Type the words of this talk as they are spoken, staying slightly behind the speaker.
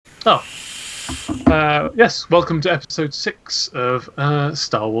Oh, yes. Welcome to episode 6 of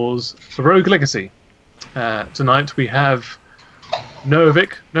Star Wars: Rogue Legacy. Tonight we have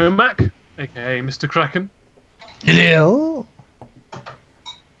Novic Nomak, aka Mr. Kraken. Hello.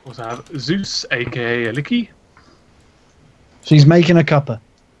 Also have Zeus, aka Licky, She's making a cuppa.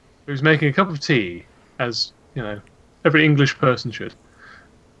 who's making a cup of tea, as you know, every English person should.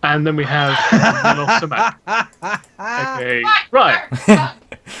 And then we have Janos Samak, aka Ryan.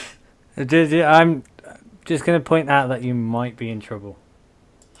 I'm just going to point out that you might be in trouble.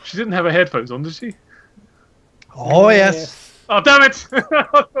 She didn't have her headphones on, did she? Oh yes. Oh, damn it! I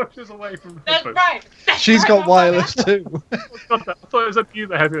thought she was away from the That's headphones. right. She's got wireless too. I thought it was up you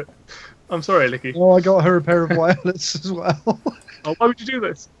that had it. I'm sorry, Licky. Oh, I got her a pair of wireless as well. Oh, why would you do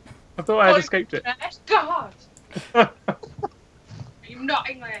this? I thought I had escaped it. God. You're not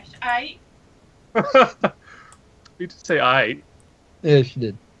English, eh? You did say I. Yeah, she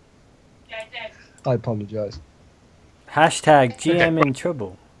did. Yeah, Dad. I apologise. Hashtag GM in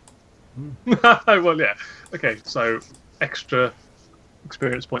trouble. Well, yeah. Okay, so extra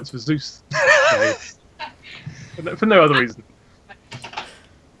experience points for Zeus. For no other reason.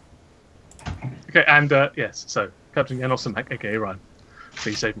 Okay, and yes, so Captain Janos Samak, aka Ryan.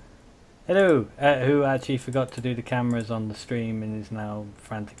 Please save me. Hello, who actually forgot to do the cameras on the stream and is now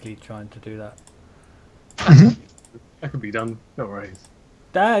frantically trying to do that. That can be done. No worries.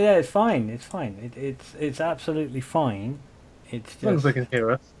 Yeah, it's fine. It's fine. It's absolutely fine. It's As long as just they can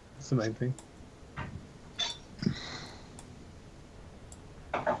hear us. That's the main thing.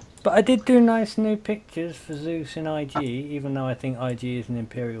 But I did do nice new pictures for Zeus and IG, even though I think IG is an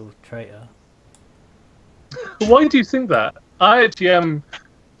Imperial traitor. Why do you think that? I actually am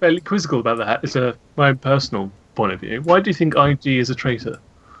fairly quizzical about that. It's my personal point of view. Why do you think IG is a traitor?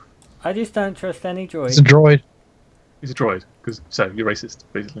 I just don't trust any It's a droid. droid. He's a droid. So you're racist,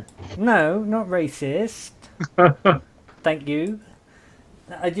 basically. No, not racist. Thank you.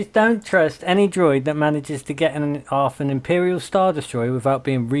 I just don't trust any droid that manages to get off an Imperial Star Destroyer without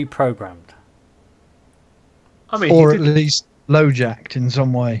being reprogrammed. I mean, Or at least low-jacked in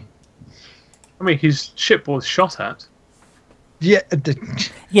some way. his ship was shot at. Yeah.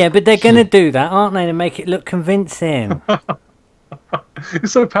 Yeah, but they're going to do that, aren't they, to make it look convincing?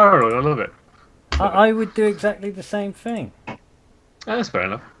 It's so paranoid. I love it. I would do exactly the same thing. That's fair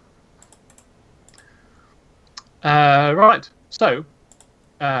enough. Right. So,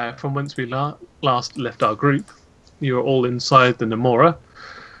 from whence we last left our group, you were all inside the Namora,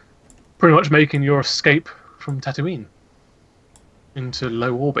 pretty much making your escape from Tatooine into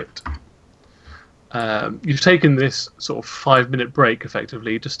low orbit. You've taken this sort of 5-minute break,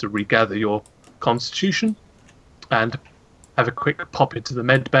 effectively, just to regather your constitution and have a quick pop into the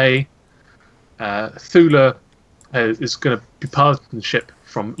med bay. Thula is going to be piloting the ship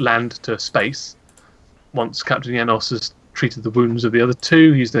from land to space. Once Captain Janos has treated the wounds of the other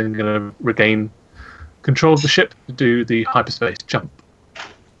two, he's then going to regain control of the ship to do the hyperspace jump,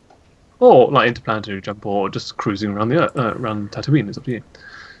 or like interplanetary jump, or just cruising around the Earth, around Tatooine. It's up to you.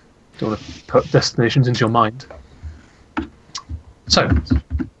 Don't want to put destinations into your mind. So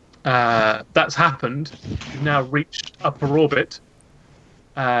that's happened. You've now reached upper orbit.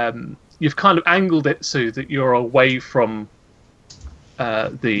 You've kind of angled it so that you're away from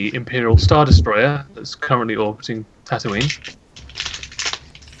the Imperial Star Destroyer that's currently orbiting Tatooine,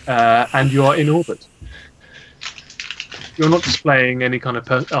 and you are in orbit. You're not displaying any kind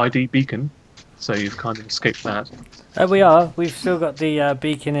of ID beacon, so you've kind of escaped that. We are. We've still got the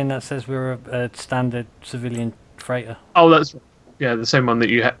beacon in that says we're a standard civilian freighter. Oh, that's yeah, the same one that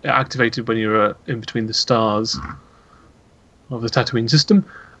you activated when you were in between the stars of the Tatooine system.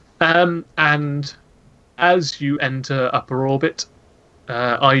 And as you enter upper orbit,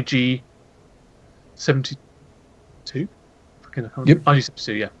 IG 72, Yep. IG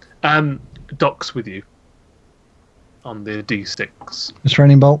 72, yeah, docks with you on the D6 It's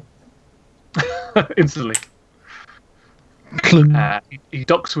raining bolt. instantly. Clung. He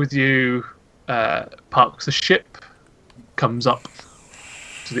docks with you, parks the ship, comes up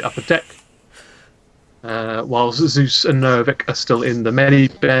to the upper deck, while Zeus and Novic are still in the medi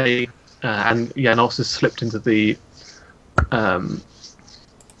bay, and Janos has slipped into the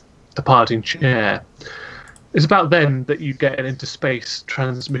piloting chair. It's about then that you get an interspace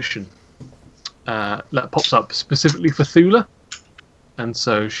transmission that pops up specifically for Thula, and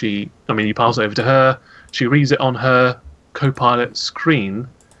so you pass it over to her. She reads it on her co-pilot screen,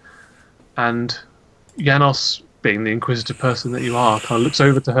 and Janos, being the inquisitive person that you are, kind of looks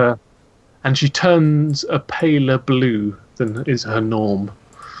over to her, and she turns a paler blue than is her norm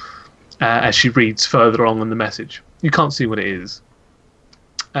as she reads further on in the message. You can't see what it is.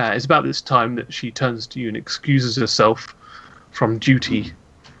 It's about this time that she turns to you and excuses herself from duty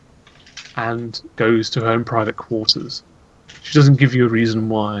and goes to her own private quarters. She doesn't give you a reason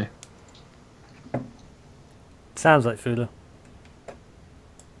why. Sounds like Fula.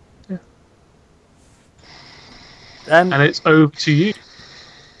 Yeah. Um, And it's over to you.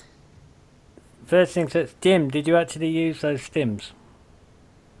 First thing first, Jim, did you actually use those stims?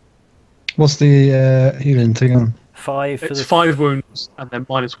 What's the healing thing on? 5 for It's the 5 wounds and then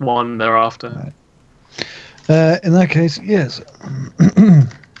 -1 thereafter. In that case, yes.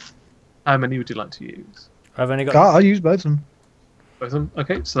 How many would you like to use? I've only got I'll use both of them. Both of them?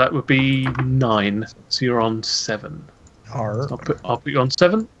 Okay, so that would be 9. So you're on 7. Arr. I'll put you on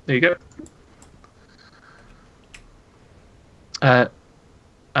 7. There you go.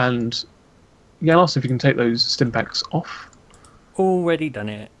 And Janos, if you can take those stim packs off. already done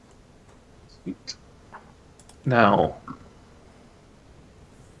it. Sweet. Now,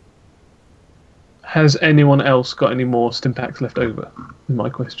 has anyone else got any more stim packs left over? Is my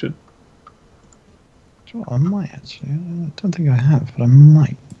question. Sure, I might actually. I don't think I have, but I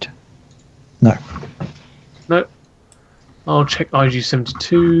might. No. No. I'll check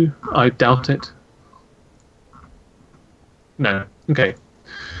IG-72. I doubt it. No. Okay.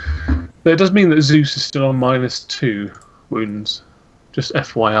 But it does mean that Zeus is still on -2 wounds. Just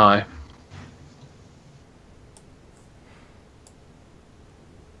FYI.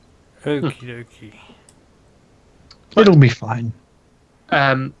 Okie dokie. It'll be fine.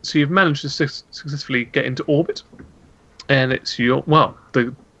 So you've managed to successfully get into orbit, and it's your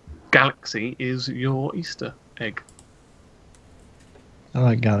the galaxy is your Easter egg. I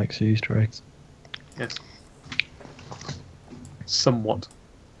like Galaxy Easter eggs. Yes, somewhat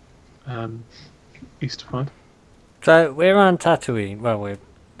Easterfied. So we're on Tatooine. Well, we're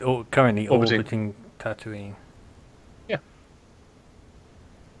currently Orbiting. orbiting Tatooine. Yeah.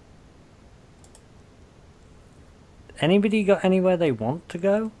 Anybody got anywhere they want to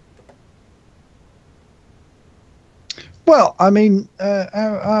go? Well, I mean,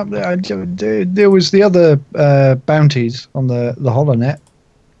 there was the other bounties on the HoloNet.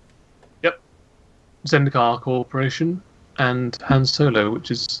 Zendikar Corporation and Han Solo,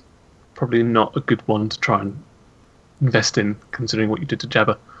 which is probably not a good one to try and invest in, considering what you did to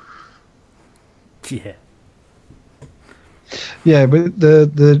Jabba. Yeah. Yeah, but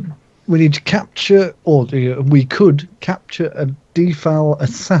we need to capture, or we could capture a Defal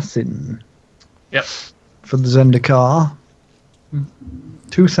assassin. Yep. For the Zendikar.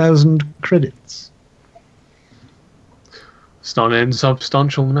 2,000 credits. It's not an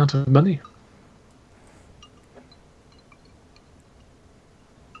insubstantial amount of money.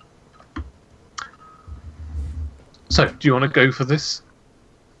 So, do you want to go for this?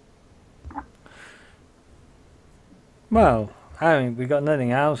 Well, I mean, we got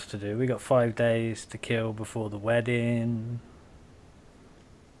nothing else to do. We got 5 days to kill before the wedding.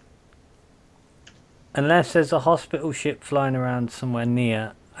 Unless there's a hospital ship flying around somewhere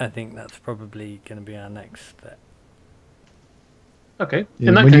near, I think that's probably going to be our next step. Okay. Yeah,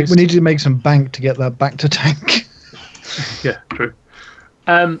 In that we case, need to make some bank to get that back to tank. yeah, true.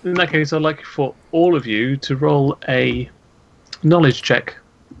 In that case, I'd like for all of you to roll a knowledge check,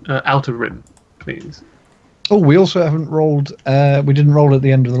 outer rim, please. Oh, we also haven't rolled. We didn't roll at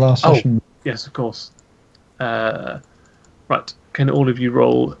the end of the last session. Yes, of course. Right. Can all of you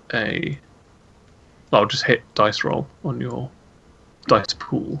roll a... I'll just hit dice roll on your dice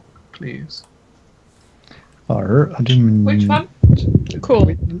pool, please. I didn't. Which one?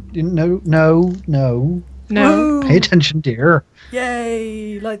 Cool. No. No. Pay attention, dear.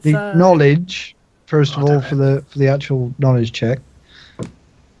 Yay! Lights The out. knowledge, first of Oh, all, damn for the actual knowledge check.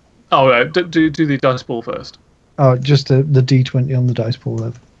 Oh, right. Do the dice ball first. Oh, just the D20 on the dice pool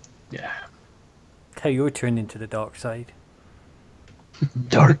there. Yeah. How you're turning to the dark side.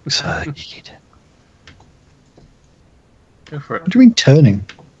 Dark side. Go for it. What do you mean turning?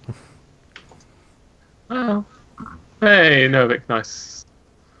 Oh. Hey, Novik, nice.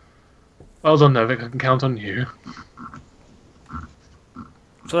 Well done, Novik. I can count on you.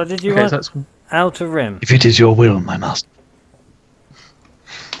 So what did you Okay, want? so that's... Outer rim. If it is your will, my master.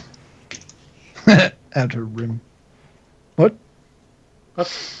 Outer rim. What?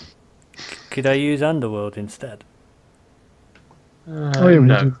 Could I use Underworld instead? Oh, yeah, we need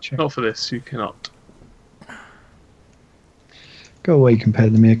no, to check. not for this. You cannot. Go away, compared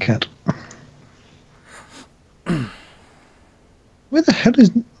to the meerkat. Where the hell is...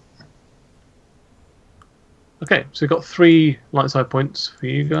 Okay, so we've got 3 light side points for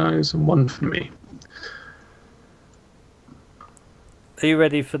you guys and 1 for me. Are you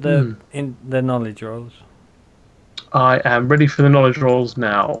ready for the knowledge rolls? I am ready for the knowledge rolls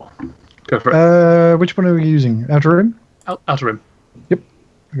now. Go for it. Which one are we using? Outer Rim? Outer Rim. Yep.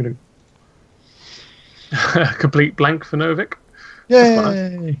 I'm gonna... Complete blank for Novik.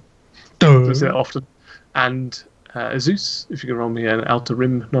 Yay! Does that often. And Zeus, if you can roll me an Outer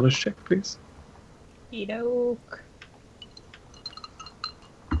Rim knowledge check, please. Edoke.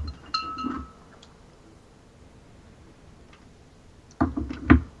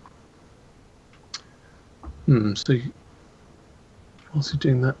 So whilst you're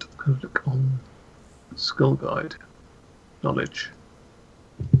doing that, I'm going to look on Skill Guide. Knowledge.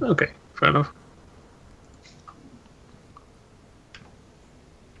 Okay, fair enough.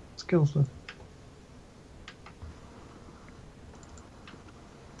 Skills then.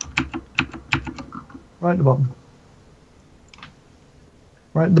 Right at the bottom.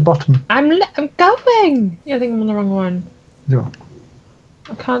 Right at the bottom. I'm going! Yeah, I think I'm on the wrong one. You are.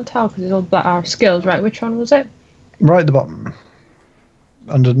 I can't tell because it's all about our skills, right? Which one was it? Right at the bottom.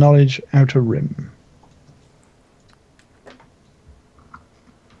 Under Knowledge, Outer Rim.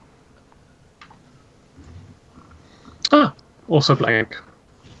 Ah, also blank.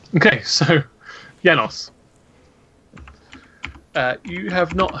 Okay, so Janos. You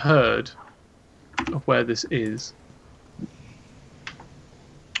have not heard of where this is.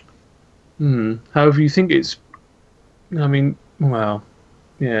 However, you think it's... I mean, well,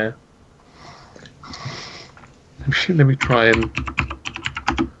 yeah. Let me try and...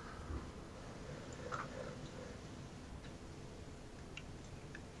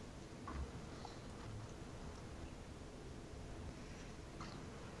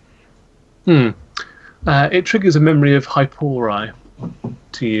 It triggers a memory of Hypori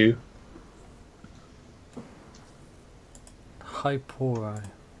to you. Hypori.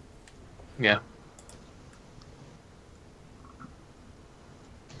 Yeah.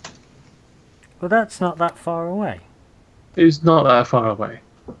 Well, that's not that far away. It's not that far away.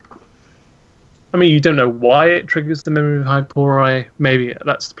 I mean, you don't know why it triggers the memory of Hypori. Maybe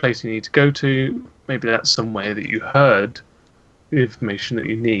that's the place you need to go to. Maybe that's somewhere that you heard the information that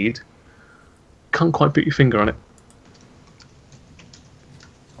you need. Can't quite put your finger on it.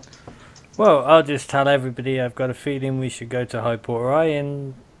 Well, I'll just tell everybody I've got a feeling we should go to Hypori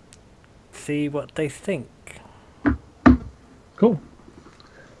and see what they think. Cool.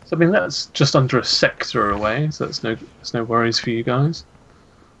 So I mean, that's just under a sector away, so there's no worries for you guys.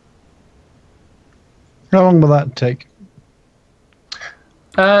 How long will that take?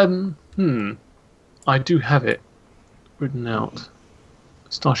 I do have it written out.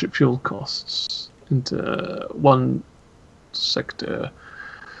 Starship fuel costs into one sector.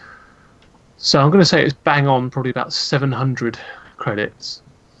 So I'm going to say it's bang on, probably about 700 credits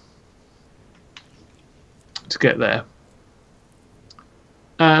to get there.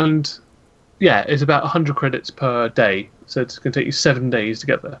 And yeah, it's about 100 credits per day. So it's going to take you 7 days to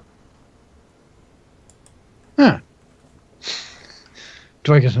get there. Ah.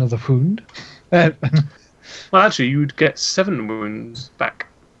 Do I get another wound? Well, actually, you would get 7 wounds back.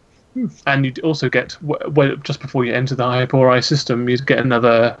 And you'd also get, just before you enter the Hypori system, you'd get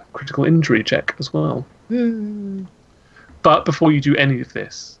another critical injury check as well. But before you do any of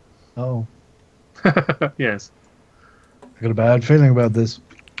this... Oh. Yes. I got a bad feeling about this.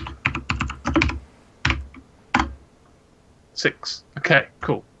 6. Okay,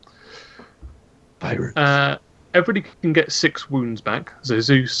 cool. Pirates. Everybody can get 6 wounds back. So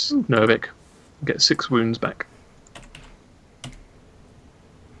Zeus, Novik, get 6 wounds back.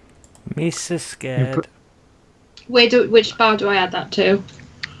 Misa scared. Which bar do I add that to?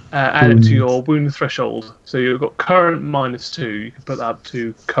 Add it to your wound threshold. So you've got current -2. You can put that up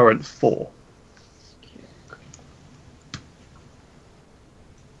to current 4.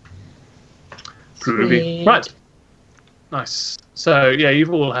 Groovy. Sweet. Right. Nice. So yeah,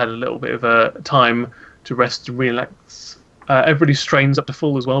 you've all had a little bit of a time to rest and relax. Everybody's strain's up to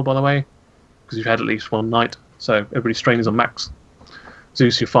full as well, by the way, because you've had at least one night. So everybody's strain is on max.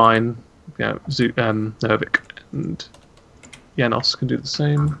 Zeus, you're fine. Yeah, Novik and Janos can do the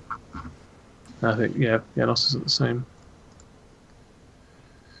same. I think, yeah, Janos is at the same.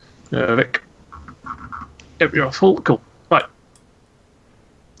 Novik. Yep, you're full. Cool. Right.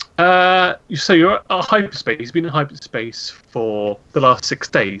 So you're at hyperspace. You've been in hyperspace for the last 6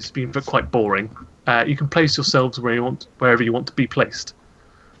 days. It's been quite boring. You can place yourselves wherever you want to be placed.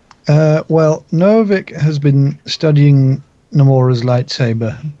 Well, Novik has been studying Nomura's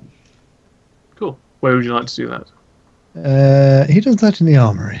lightsaber. Cool. Where would you like to do that? He does that in the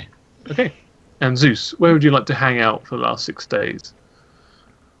armory. Okay. And Zeus, where would you like to hang out for the last 6 days?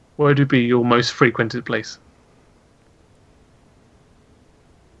 Where would be your most frequented place?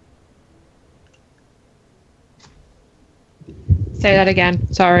 Say that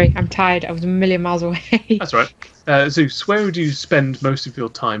again. Sorry, I'm tired. I was a million miles away. That's all right. Zeus, where would you spend most of your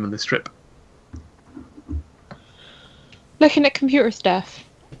time on this trip? Looking at computer stuff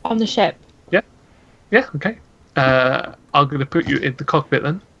on the ship. Yeah, okay. I'm going to put you in the cockpit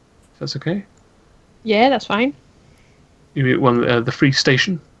then, if that's okay. Yeah, that's fine. You meet the free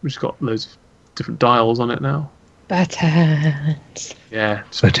station, which has got loads of different dials on it now. Buttons. Yeah,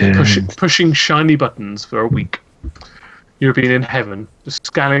 just Buttons. pushing shiny buttons for a week. You've been in heaven, just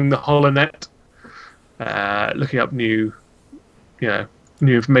scanning the holonet, looking up new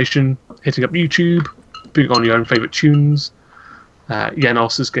information, hitting up YouTube, putting on your own favourite tunes.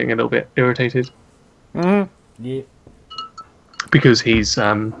 Janos is getting a little bit irritated Yeah. because he's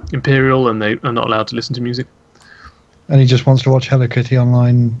Imperial and they are not allowed to listen to music. And he just wants to watch Hello Kitty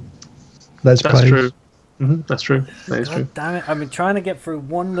online. Let's That's play. true. That's true. That is true. God damn it! I've been trying to get through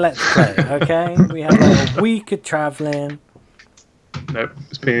one Let's Play. Okay, we had like a week of travelling. No,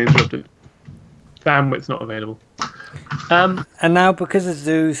 it's being interrupted. Bandwidth's not available. And now because of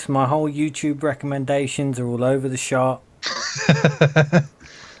Zeus, my whole YouTube recommendations are all over the shop.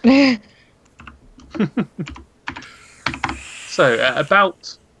 So, at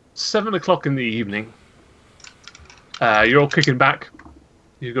about 7 o'clock in the evening, you're all kicking back.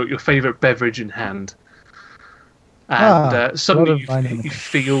 You've got your favourite beverage in hand. And suddenly lot of wine in the you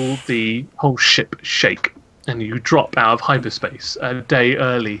feel the whole ship shake. And you drop out of hyperspace a day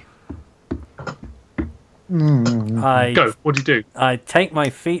early. Go. What do you do? I take my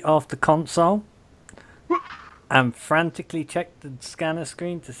feet off the console and frantically check the scanner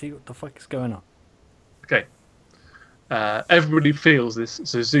screen to see what the fuck is going on. Okay. Everybody feels this.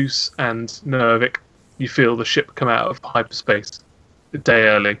 So Zeus and Nervik, you feel the ship come out of hyperspace a day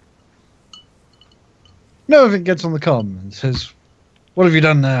early. Nervik gets on the comm and says, "What have you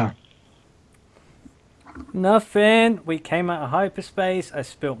done now?" Nothing. We came out of hyperspace. I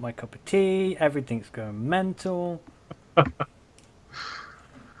spilt my cup of tea. Everything's going mental. The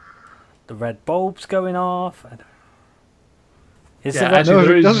red bulb's going off. Is Yeah, there actually, Nervik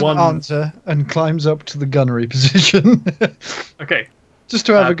there is doesn't one- answer and climbs up to the gunnery position Okay. just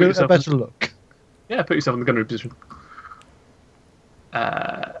to have Put a yourself better look. Yeah, put yourself in the gunnery position.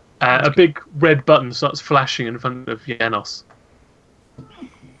 A big red button starts flashing in front of Janos.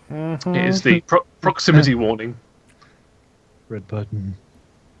 It is the proximity warning. Red button.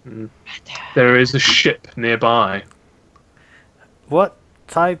 There is a ship nearby. What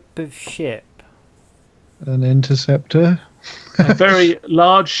type of ship? An interceptor. A very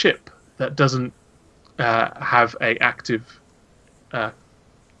large ship that doesn't have a active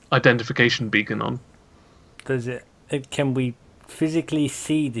identification beacon on. Does it? Can we physically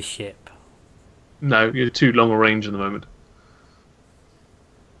see the ship? No, you're too long a range at the moment.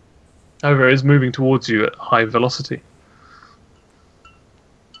 However, it is moving towards you at high velocity.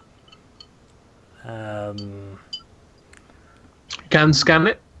 You can scan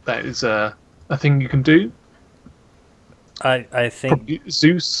it. That is a thing you can do. I think Probably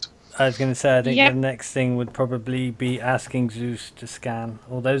Zeus. I was going to say I think Yep. the next thing would probably be asking Zeus to scan.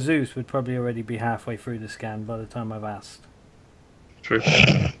 Although Zeus would probably already be halfway through the scan by the time I've asked. True.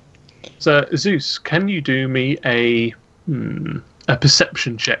 So Zeus, can you do me a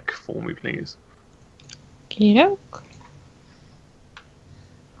perception check for me, please? Okey-doke.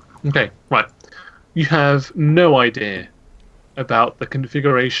 Okay, right. You have no idea about the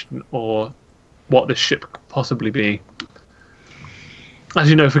configuration or what this ship could possibly be. As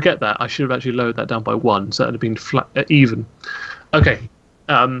you know, forget that. I should have actually lowered that down by 1, so that would have been flat, even. Okay.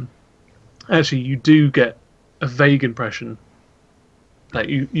 Actually, you do get a vague impression that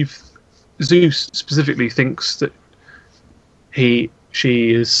Zeus specifically thinks that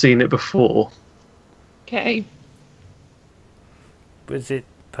she has seen it before. Okay. Was it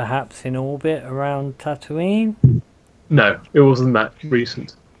perhaps in orbit around Tatooine? No, it wasn't that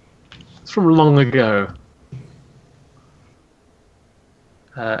recent. It's from long ago.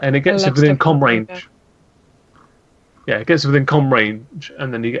 And it gets Let's within look comm up range. there. Yeah, it gets within comm range,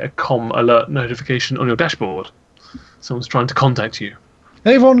 and then you get a comm alert notification on your dashboard. Someone's trying to contact you.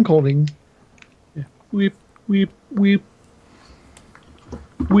 Avon calling. Weep, weep, weep.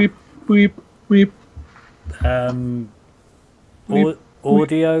 Weep, weep, weep. Weep,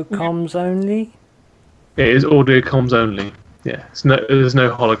 Audio comms only? It is audio comms only. Yeah, there's no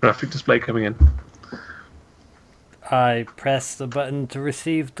holographic display coming in. I press the button to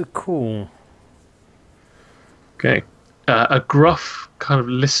receive the call. Okay. A gruff kind of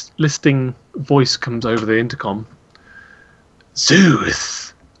listing voice comes over the intercom.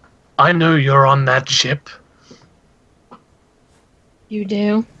 Zeus, I know you're on that ship. You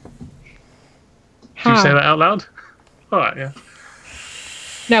do. Do you say that out loud? Alright, yeah.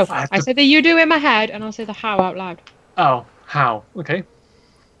 No, I have I to- say the you do in my head, and I'll say the how out loud. Oh, how? Okay.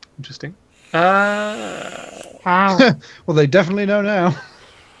 Interesting. How? Well, they definitely know now,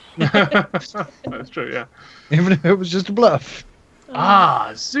 That's true, yeah. even if it was just a bluff.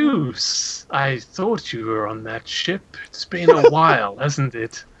 Ah, Zeus! I thought you were on that ship. It's been a while, hasn't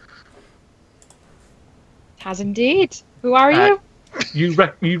it? Has indeed. Who are Uh, you?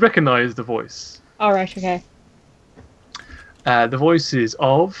 You recognise the voice. All right. Okay. The voice is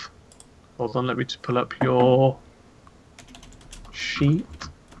of... Hold on, let me just pull up your sheet.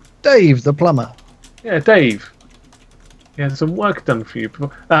 Dave, the plumber. Yeah, Dave. He had some work done for you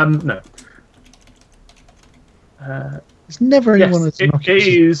before. No. It's never Yes, anyone that's it not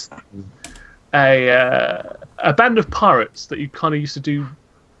is a band of pirates that you kind of used to do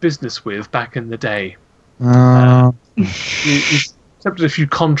business with back in the day. You accepted a few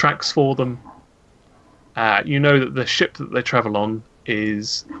contracts for them. You know that the ship that they travel on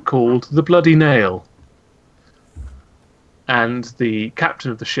is called the Bloody Nail. And the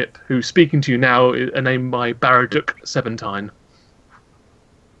captain of the ship, who's speaking to you now, is named by Baraduk Seventine.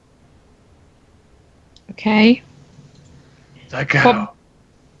 Okay. So go.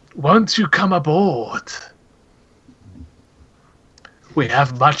 Won't you come aboard? We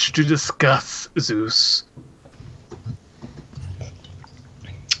have much to discuss, Zeus.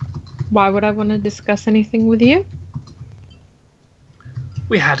 Why would I want to discuss anything with you?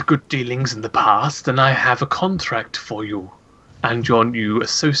 We had good dealings in the past, and I have a contract for you and your new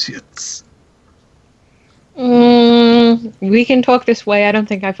associates. We can talk this way. I don't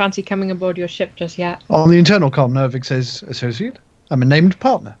think I fancy coming aboard your ship just yet. On the internal comm, Nervik says, "Associate, I'm a named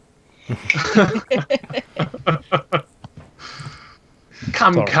partner."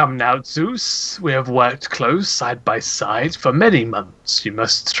 Come now, Zeus. We have worked close side by side for many months. You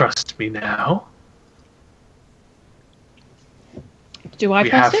must trust me now. Do I We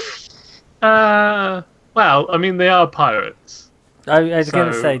trust have. him? Well, I mean, they are pirates. I was going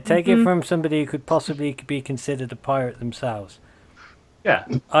to So- say, take it from somebody who could possibly be considered a pirate themselves. Yeah.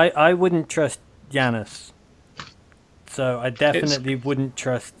 I wouldn't trust Janus. So I definitely wouldn't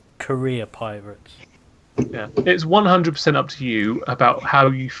trust career pirates. Yeah, it's 100% up to you about how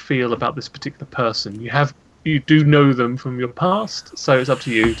you feel about this particular person. You do know them from your past, so it's up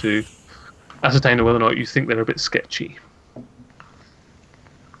to you to ascertain whether or not you think they're a bit sketchy.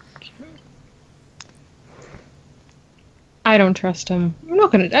 I don't trust him. I'm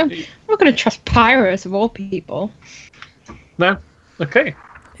not gonna trust pirates of all people. No? Okay.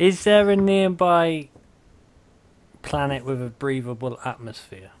 Is there a nearby planet with a breathable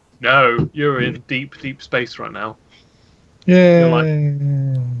atmosphere? No, you're in deep, deep space right now. Yeah.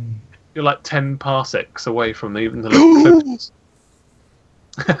 You're like 10 parsecs away from even the closest.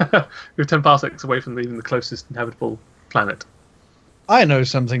 You're 10 parsecs away from even the closest inhabitable planet. I know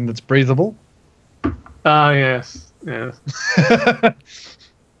something that's breathable. Ah, yes. Yes.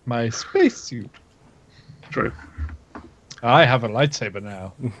 My spacesuit. True. I have a lightsaber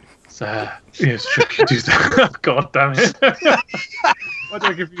now. So, yes, tricky to do that. God damn it. Why do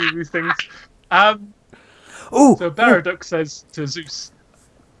I give you these things? Oh, So Baraduk says to Zeus,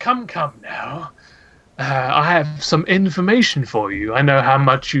 come now. I have some information for you. I know how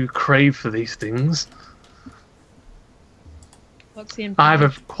much you crave for these things. What's the I have a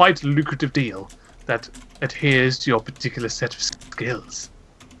quite lucrative deal that adheres to your particular set of skills.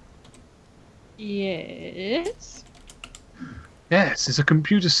 Yes. Yes, it's a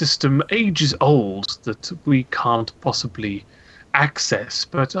computer system ages old that we can't possibly access,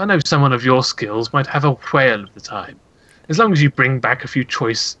 but I know someone of your skills might have a whale of the time. As long as you bring back a few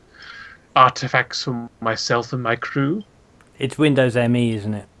choice artifacts for myself and my crew. it's Windows ME,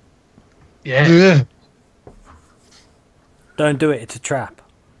 isn't it? Yeah. Ugh. Don't do it, it's a trap.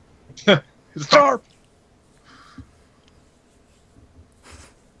 Sharp.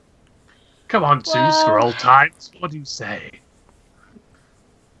 Come on, Zeus, Well- for old times. What do you say?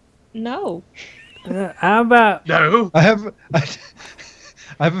 No. How about... No? I have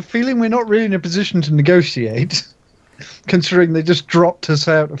a feeling we're not really in a position to negotiate, considering they just dropped us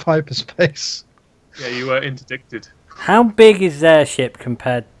out of hyperspace. Yeah, you were interdicted. How big is their ship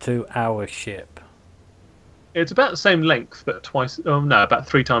compared to our ship? It's about the same length, but about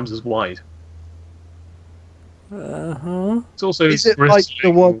 3 times as wide. Uh-huh. It's also Is it like the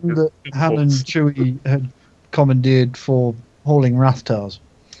bristling one with that Han and imports. Chewie had commandeered for hauling Rathtars?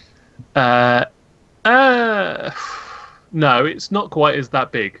 No, it's not quite as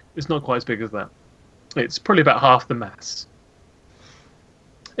that big. It's not quite as big as that. It's probably about half the mass.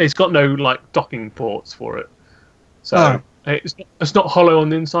 It's got no docking ports for it, so it's not hollow on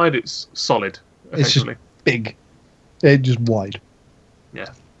the inside. It's solid. It's just Effectively. big. It's just wide.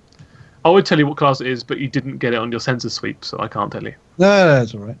 Yeah. I would tell you what class it is, but you didn't get it on your sensor sweep, so I can't tell you. No,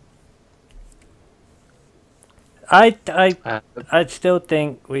 that's all right. I'd still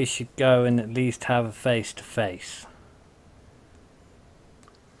think we should go and at least have a face-to-face.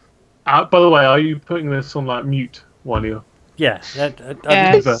 By the way, are you putting this on like mute while you're? Yeah.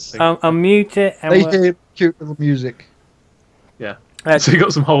 Yes. I'll mute it. And They hear cute little music. Yeah. So you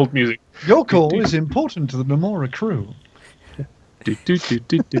got some hold music. Your call is important to the Nomura crew. I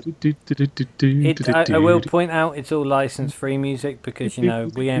will point out it's all license-free music because, you know,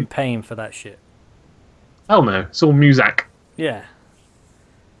 we ain't paying for that shit. Oh no, it's all Muzak. Yeah.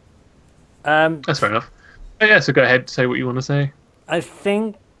 That's fair enough. Oh, yeah, so go ahead, say what you want to say. I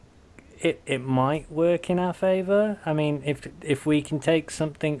think it might work in our favour. I mean, if we can take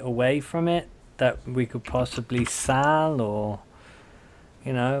something away from it that we could possibly sell, or,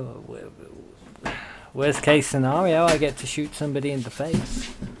 you know, worst case scenario, I get to shoot somebody in the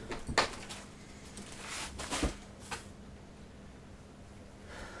face.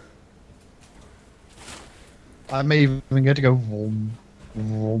 I may even get to go vroom,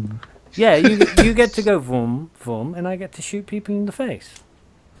 vroom. Yeah, you get to go vroom, vroom, and I get to shoot people in the face.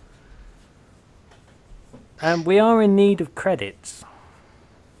 And we are in need of credits.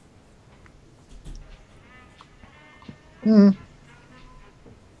 We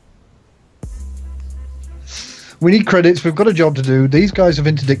need credits. We've got a job to do. These guys have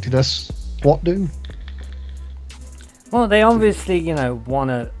interdicted us. What do? Well, they obviously, you know, want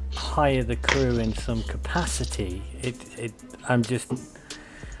to hire the crew in some capacity. I'm just...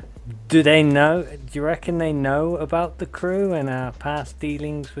 Do they know? Do you reckon they know about the crew and our past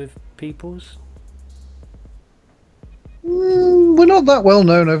dealings with peoples? We're not that well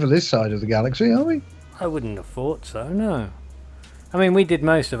known over this side of the galaxy, are we? I wouldn't have thought so, no. I mean, we did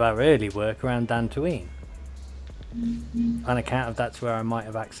most of our early work around Dantooine. On account of that's where I might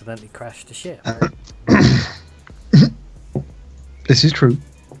have accidentally crashed the ship. This is true.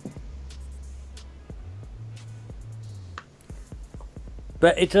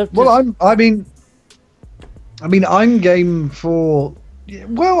 But it's a... Well, I mean, I'm game for...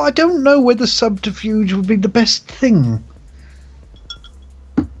 Well, I don't know whether subterfuge would be the best thing.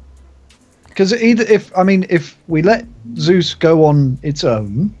 Because if we let Zeus go on its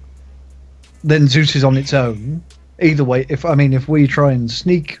own, then Zeus is on its own. Either way, if we try and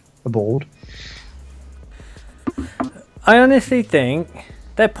sneak aboard... I honestly think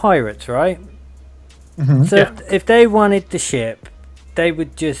they're pirates, right? Mhm. So Yeah. if they wanted the ship, they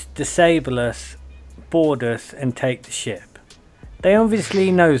would just disable us, board us, and take the ship. They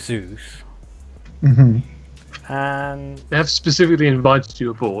obviously know Zeus, Mhm. and They have specifically invited you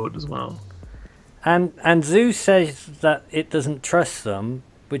aboard as well. and Zeus says that it doesn't trust them,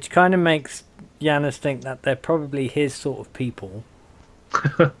 which kind of makes Janus think that they're probably his sort of people.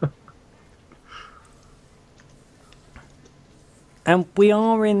 And we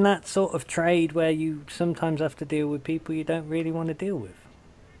are in that sort of trade where you sometimes have to deal with people you don't really want to deal with.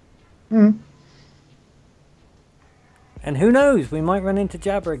 Mm. And who knows, we might run into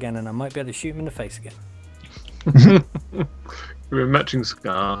Jabba again and I might be able to shoot him in the face again. We're a matching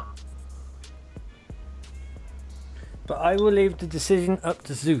scar. But I will leave the decision up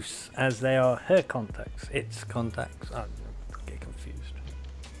to Zeus, as they are her contacts, its contacts. I get confused.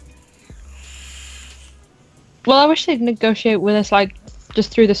 Well, I wish they'd negotiate with us, like,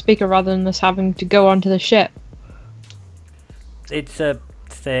 just through the speaker rather than us having to go onto the ship. It's a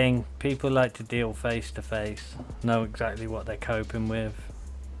thing. People like to deal face to face, know exactly what they're coping with,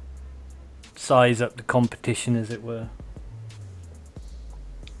 size up the competition, as it were.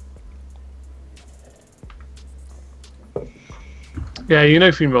 Yeah, you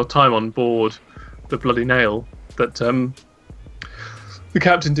know from your time on board the Bloody Nail that the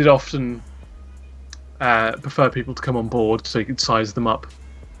captain did often prefer people to come on board so he could size them up.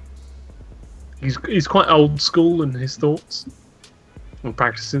 He's quite old school in his thoughts and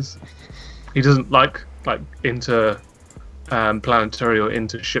practices. He doesn't like planetary or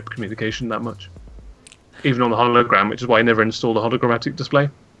inter-ship communication that much, even on the hologram, which is why he never installed a hologrammatic display.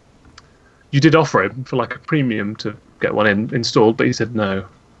 You did offer him for like a premium to get one installed, but he said no.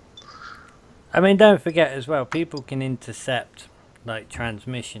 I mean, don't forget as well, people can intercept like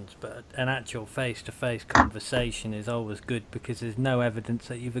transmissions, but an actual face-to-face conversation is always good because there's no evidence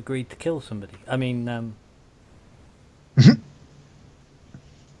that you've agreed to kill somebody. I mean,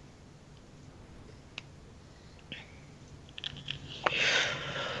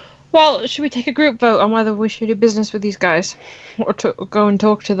 Well, should we take a group vote on whether we should do business with these guys? Or go and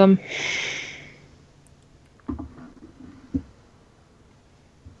talk to them?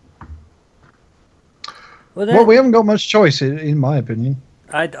 Well, we haven't got much choice, in my opinion.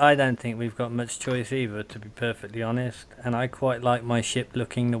 I don't think we've got much choice either, to be perfectly honest. And I quite like my ship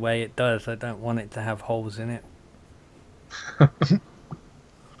looking the way it does. I don't want it to have holes in it.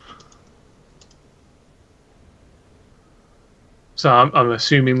 So I'm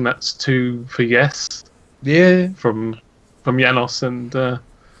assuming that's 2 for yes Yeah. from Janos and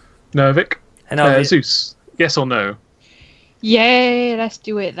Nervik. And Zeus, yes or no? Yay, let's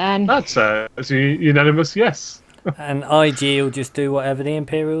do it then. That's a unanimous yes. and IG will just do whatever the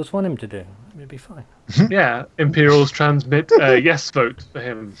Imperials want him to do. It'll be fine. Yeah, Imperials transmit a yes vote for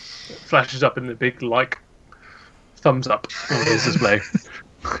him. It flashes up in the big thumbs up on his display.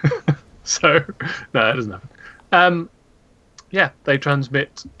 So no, it doesn't happen. Yeah, they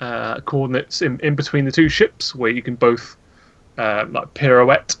transmit coordinates in between the two ships where you can both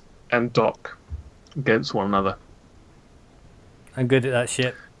pirouette and dock against one another. I'm good at that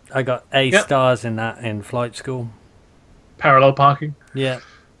shit. I got A stars in that in flight school. Parallel parking, Yeah.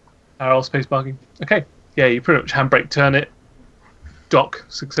 parallel space parking. Okay, yeah, you pretty much handbrake turn it, dock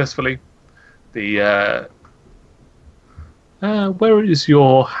successfully. The where is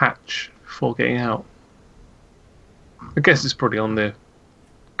your hatch for getting out? I guess it's probably on the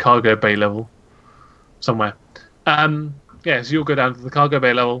cargo bay level somewhere. Yeah, so you'll go down to the cargo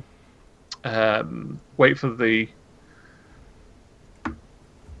bay level, wait for the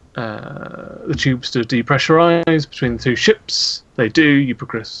tubes to depressurize between the two ships. They do. You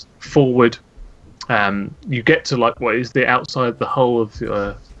progress forward. You get to what is the outside the hull of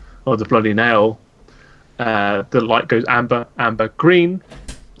the bloody nail. The light goes amber, green,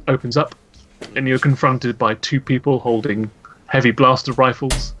 opens up, and you're confronted by 2 people holding heavy blaster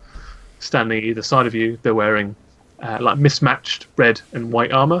rifles, standing either side of you. They're wearing mismatched red and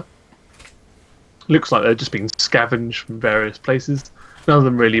white armor. Looks like they're just being scavenged from various places. None of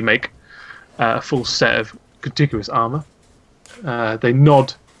them really make a full set of contiguous armor. They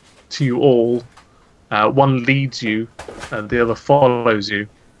nod to you all. One leads you, and the other follows you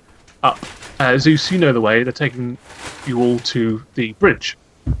up. Zeus, you know the way. They're taking you all to the bridge.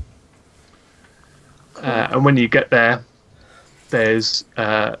 And when you get there, there's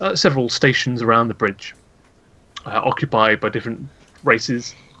several stations around the bridge, occupied by different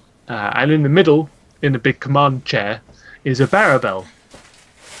races. And in the middle, in the big command chair, is a Barabel,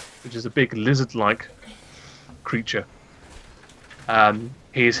 which is a big lizard-like creature.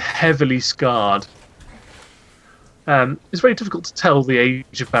 He is heavily scarred. It's very difficult to tell the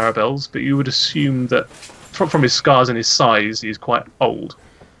age of Barabels, but you would assume that from his scars and his size, he's quite old.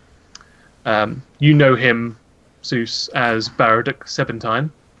 You know him, Zeus, as Baraduk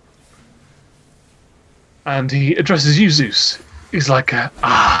Sebentine. And he addresses you, Zeus. He's like,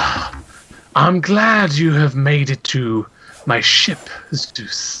 I'm glad you have made it to my ship,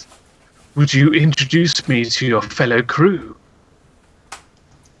 Zeus. Would you introduce me to your fellow crew?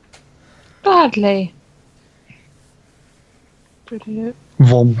 Gladly.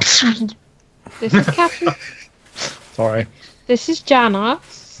 Vomps. This is Captain. Sorry. This is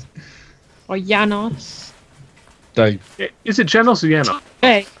Janos. Or Janos. Dave. Is it Janos or Janos?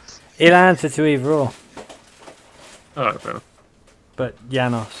 Hey. He'll answer to either or, Oh, fair enough. but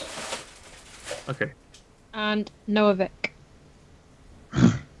Janos. Okay. And Novik.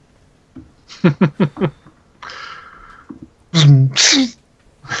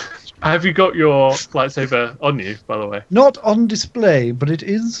 Have you got your lightsaber on you, by the way? Not on display, but it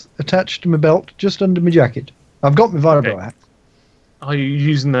is attached to my belt, just under my jacket. I've got my vibro Okay. axe. Are you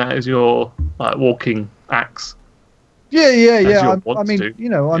using that as your walking axe? Yeah. you'll want I mean,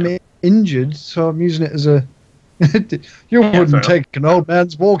 to. I'm injured, so I'm using it as a. You fair wouldn't enough. take an old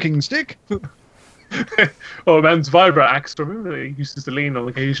man's walking stick. Oh, a man's vibro axe, remember? He uses to lean on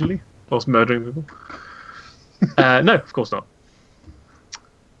occasionally whilst murdering people. No, of course not.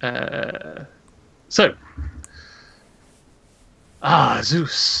 So.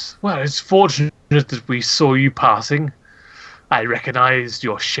 Zeus. Well, it's fortunate that we saw you passing. I recognized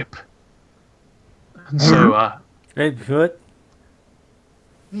your ship. And so, Hey, what?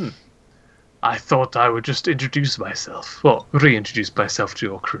 I thought I would just introduce myself. Well, reintroduce myself to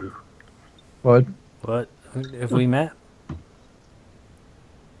your crew. What? What? Have we met?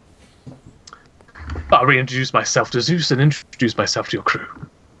 I'll reintroduce myself to Zeus and introduce myself to your crew.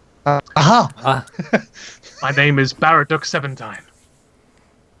 Aha! My name is Baraduk Sebentine,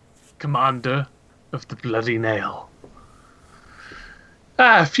 commander of the Bloody Nail.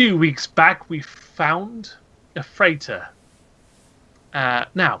 A few weeks back, we found a freighter.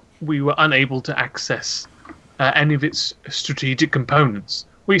 Now, we were unable to access any of its strategic components.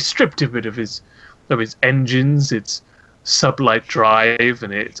 We stripped a bit of its engines, its sublight drive,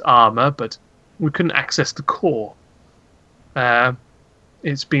 and its armor, but we couldn't access the core.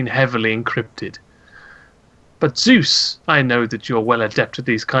 It's been heavily encrypted. But Zeus, I know that you're well adept at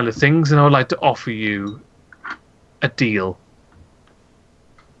these kind of things, and I would like to offer you a deal,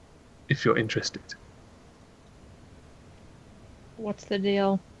 if you're interested. What's the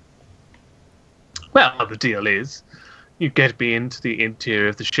deal? Well, the deal is, you get me into the interior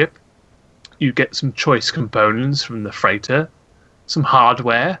of the ship, you get some choice components from the freighter, some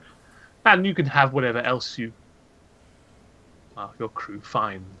hardware, and you can have whatever else your crew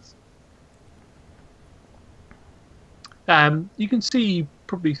finds. You can see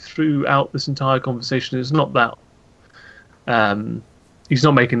probably throughout this entire conversation, it's not that he's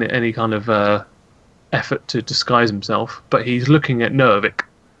not making any kind of effort to disguise himself, but he's looking at Noavik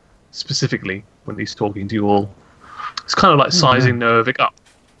specifically when he's talking to you all. It's kind of like sizing Noavik up.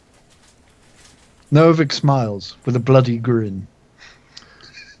 Noavik smiles with a bloody grin.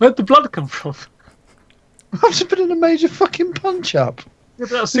 Where'd the blood come from? I've just been in a major fucking punch-up. Yeah, but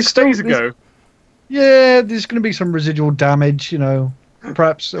that was 6 days ago. Yeah, there's going to be some residual damage, you know.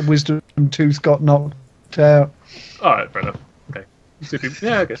 Perhaps a wisdom tooth got knocked out. Alright, fair enough. Okay.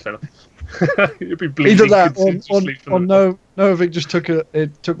 Yeah, I guess fair enough. You'd be bleeding. Either that considerably or Noavik just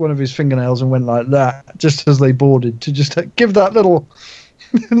took one of his fingernails and went like that, just as they boarded, to just give that little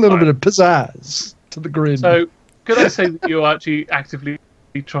bit of pizzazz to the grin. So, could I say that you're actually actively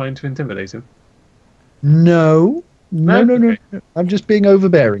trying to intimidate him? No. Okay. I'm just being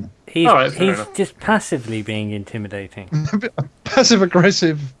overbearing. He's fair enough. just passively being intimidating. Passive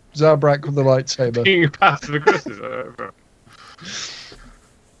aggressive Zabrak with the lightsaber. Being passive aggressive.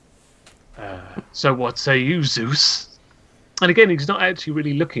 So what say you, Zeus? And again, he's not actually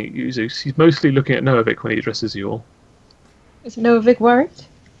really looking at you, Zeus. He's mostly looking at Noavik when he addresses you all. Is Noavik worried?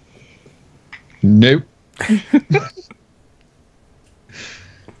 Nope.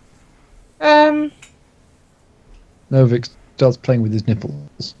 Noavik starts playing with his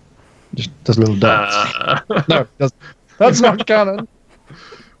nipples. Just does little darts. No, that's not canon.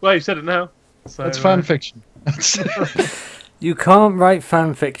 Well, you said it now. So, That's fan fiction. You can't write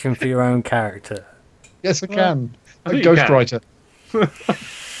fan fiction for your own character. Yes, I can. I A think you can. ghostwriter.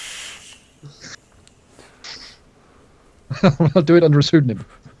 I'll do it under a pseudonym.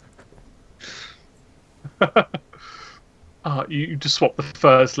 You just swap the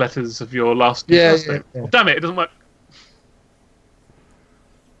first letters of your last Yeah, name. yeah. Oh, damn it doesn't work.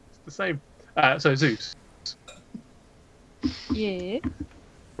 It's the same. So Zeus, Yeah.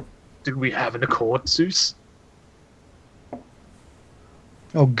 do we have an accord, Zeus?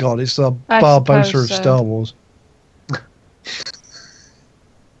 Oh god, it's the I Barbosa suppose of so. Star Wars.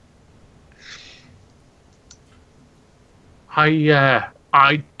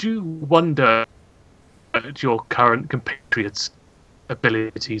 I do wonder at your current compatriot's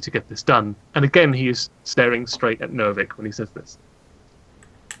ability to get this done. And again, he is staring straight at Noavik when he says this.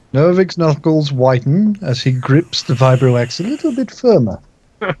 Novik's knuckles whiten as he grips the vibro-X a little bit firmer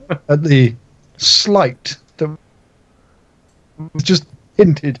at the slight that was just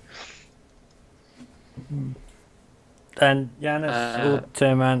hinted. And Yanis will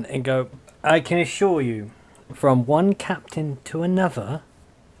turn around and go, I can assure you, from one captain to another,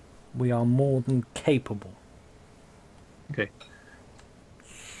 we are more than capable. Okay.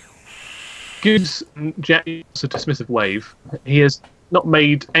 Gives Janos a dismissive wave. He has not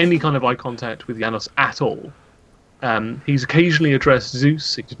made any kind of eye contact with Janos at all. He's occasionally addressed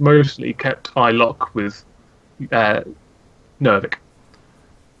Zeus. He's mostly kept eye lock with Noavik.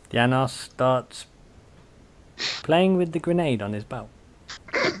 Janos starts playing with the grenade on his belt.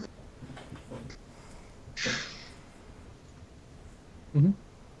 Mhm.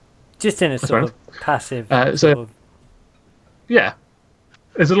 Just in a sort right. of passive So- sort of, Yeah.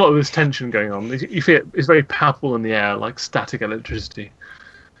 There's a lot of this tension going on. You feel it's very palpable in the air, like static electricity.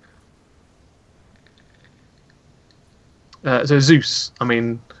 So Zeus, I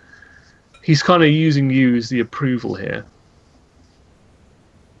mean, he's kind of using you as the approval here.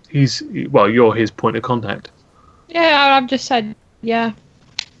 You're his point of contact. Yeah, I've just said yeah.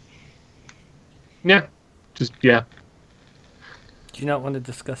 Yeah. Yeah. do you not want to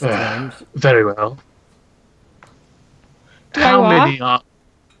discuss terms? Very well. Do How I what? many are...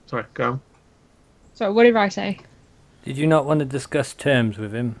 Sorry, go on. So what did I say? Did you not want to discuss terms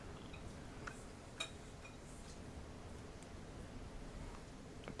with him?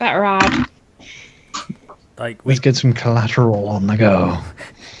 Better add. Like we Let's get some collateral on the go.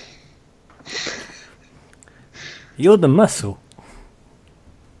 You're the muscle.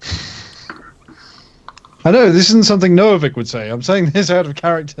 I know, this isn't something Noavik would say. I'm saying this out of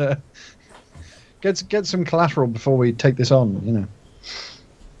character. Get some collateral before we take this on, you know.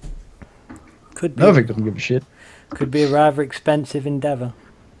 Could be. Novik doesn't give a shit. Could be a rather expensive endeavour.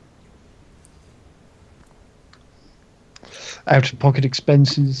 Out of pocket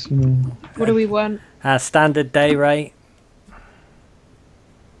expenses, you know. What do we want? Our standard day rate.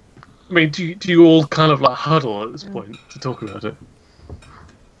 I mean, do you all kind of like huddle at this point to talk about it?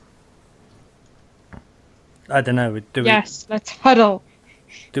 I don't know. Do Yes, let's huddle.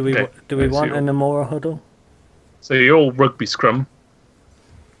 we? Do we? Okay. Do we Let's want see. a Namora huddle? So you're all rugby scrum.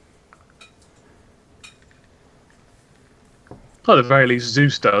 At the very least,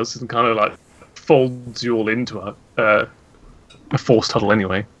 Zeus does, and kind of like folds you all into a forced huddle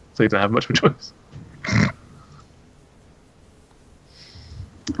anyway, so you don't have much of a choice.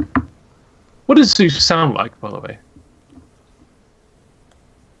 What does Zeus sound like, by the way?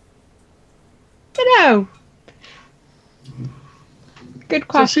 You know. Good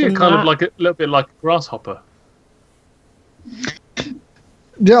So I see question. it kind of that. like a little bit like a grasshopper.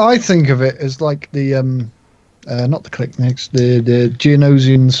 Yeah, I think of it as like the not the Clicknicks, the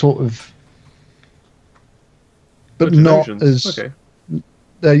Geonosian sort of, but not Genosians. as Okay.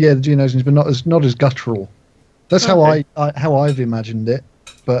 yeah, the Geonosians, but not as guttural. That's Okay. how I've imagined it.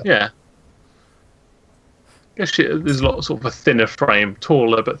 But Yeah. Guess there's a lot of sort of a thinner frame,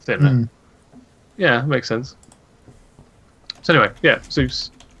 taller but thinner. mm, Yeah, makes sense. So anyway, yeah,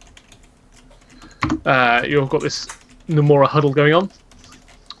 Zeus. You've got this Namora huddle going on.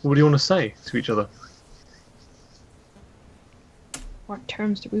 What do you want to say to each other? What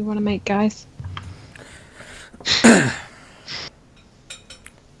terms do we want to make, guys?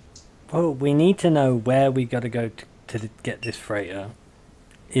 Well, we need to know where we got to go to get this freighter.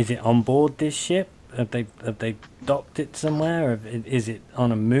 Is it on board this ship? Have they docked it somewhere? Is it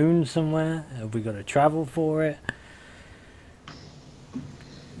on a moon somewhere? Have we got to travel for it?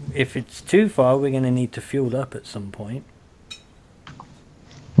 If it's too far, we're going to need to fuel up at some point.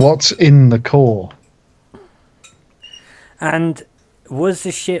 what's in the core? And was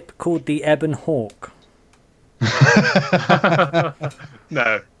the ship called the Ebon Hawk?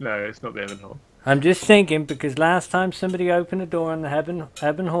 No, it's not the Evan Hawk. I'm just thinking because last time somebody opened a door on the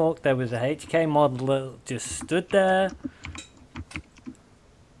Ebon Hawk, there was a HK model that just stood there.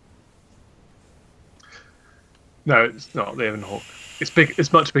 No, it's not the Evan Hawk. It's big.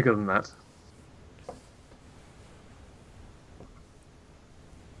 It's much bigger than that.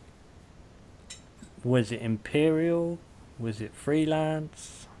 Was it Imperial? Was it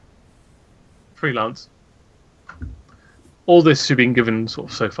freelance? Freelance. All this you've been given sort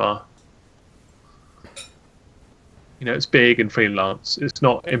of so far. You know, it's big and freelance. It's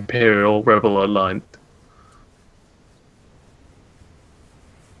not Imperial, Rebel, or Aligned.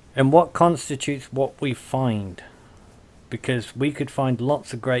 And what constitutes what we find? Because we could find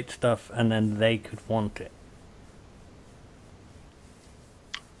lots of great stuff and then they could want it.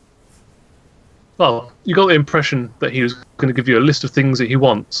 Well, you got the impression that he was going to give you a list of things that he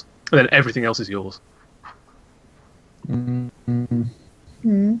wants, and then everything else is yours. Mm,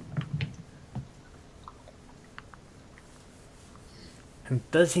 And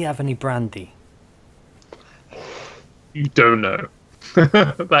does he have any brandy? You don't know.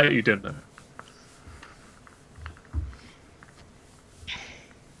 That you don't know.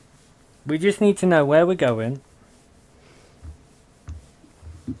 We just need to know where we're going.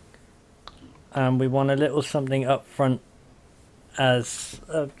 And we want a little something up front as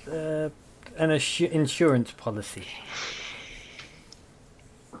an insurance policy.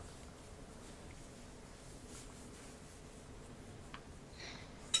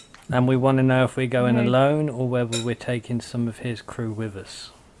 And we want to know if we're going Right. alone or whether we're taking some of his crew with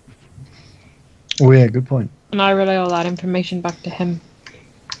us. oh yeah, good point. And I relay all that information back to him.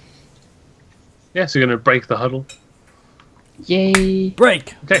 Yeah, so you're going to break the huddle. Yay.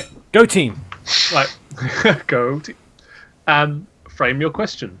 Break! Okay, Go team! right. Go. Frame your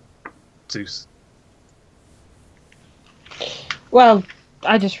question, Zeus. Well,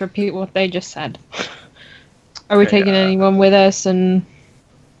 I just repeat what they just said. Are we Okay, taking anyone with us? And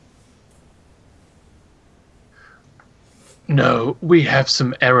No, we have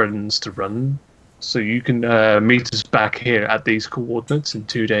some errands to run, so you can meet us back here at these coordinates in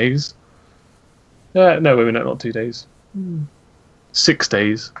 2 days. No, wait a minute, not 2 days. 6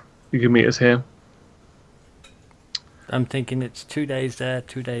 days. You can meet us here. I'm thinking it's 2 days there,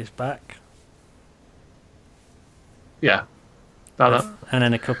 2 days back. Yeah. About that. And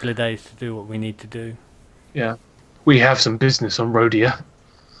then a couple of days to do what we need to do. Yeah. We have some business on Rhodia.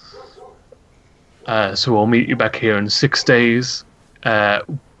 So I'll meet you back here in 6 days.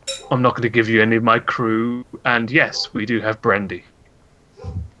 I'm not going to give you any of my crew. And yes, we do have brandy.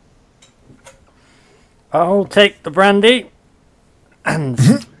 I'll take the brandy and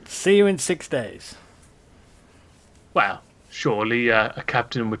See you in 6 days. Well, surely a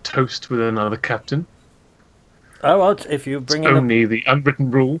captain would toast with another captain. Oh, well, if you bring in Only the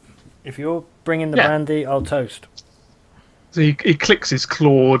unwritten rule. if you're bringing the Yeah. brandy, I'll toast. So he clicks his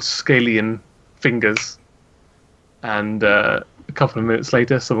clawed, scalian fingers, and a couple of minutes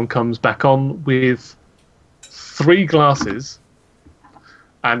later, someone comes back on with 3 glasses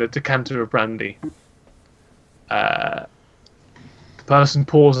and a decanter of brandy. The person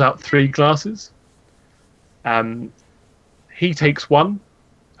pours out 3 glasses. He takes one.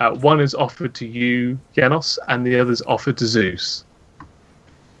 One is offered to you, Janos, and the other is offered to Zeus.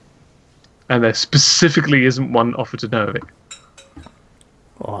 And there specifically isn't one offered to Novik.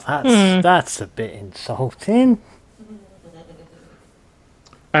 Well, that's a bit insulting.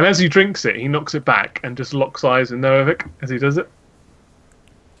 And as he drinks it, he knocks it back and just locks eyes with Novik as he does it.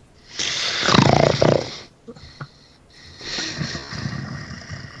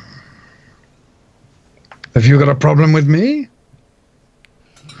 Have you got a problem with me?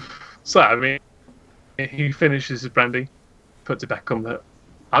 So, I mean, he finishes his brandy, puts it back on the...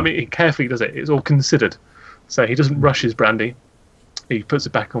 I mean, he carefully does it. It's all considered. So he doesn't rush his brandy. He puts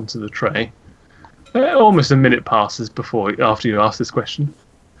it back onto the tray. Almost a minute passes after you ask this question.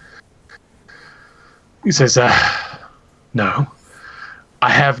 He says, no, I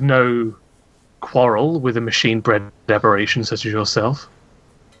have no quarrel with a machine-bred aberration such as yourself.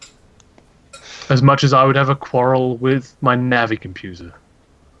 As much as I would have a quarrel with my Navi computer.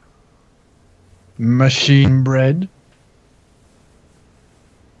 Machine bred?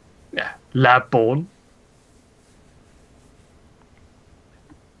 Yeah, lab-born.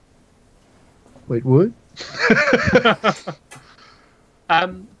 Wait, what?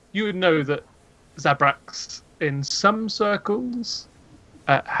 You would know that Zabraks, in some circles,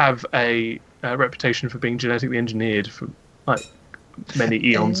 have a reputation for being genetically engineered from like many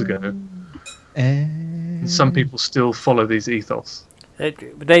eons ago. And some people still follow these ethos.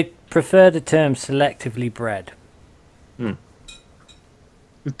 They prefer the term selectively bred. Do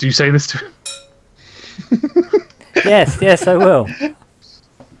you say this to him? Yes, I will.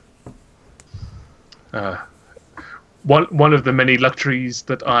 One of the many luxuries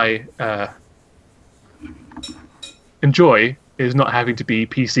that I enjoy is not having to be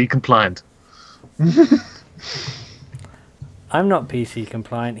PC compliant. I'm not PC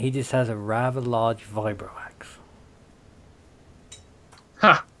compliant. He just has a rather large vibroaxe.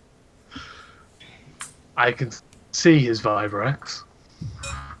 Ha! I can see his vibroaxe.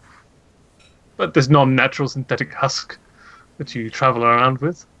 But this non-natural synthetic husk that you travel around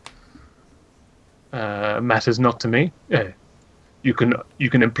with matters not to me. Yeah. You can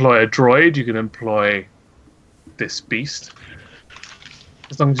employ a droid, you can employ this beast.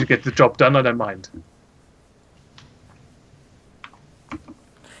 As long as you get the job done, I don't mind.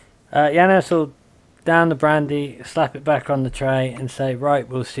 Janos will down the brandy, slap it back on the tray, and say, "Right,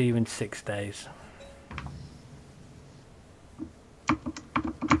 we'll see you in 6 days."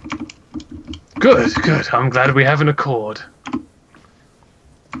 Good, good. I'm glad we have an accord.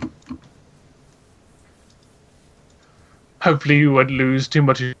 Hopefully you won't lose too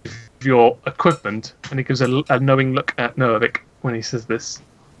much of your equipment. And he gives a knowing look at Novik when he says this.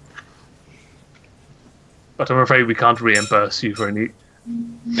 But I'm afraid we can't reimburse you for anything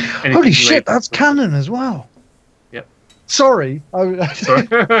Holy shit, related that's to- canon as well. Yep. Sorry. Sorry.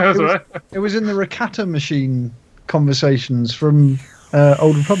 That's all right. It was in the Rakata machine conversations from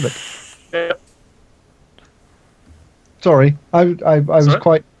Old Republic. Yep. Sorry, I was Sorry?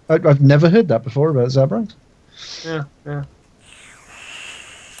 quite. I've never heard that before about Zabraks. Yeah, yeah.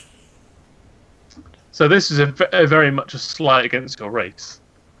 So this is a very much a slight against your race.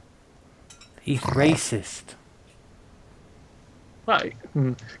 He's racist. Right.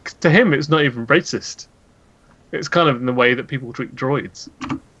 To him, it's not even racist. It's kind of in the way that people treat droids.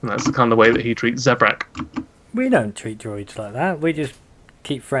 And that's the kind of way that he treats Zabrak. We don't treat droids like that. We just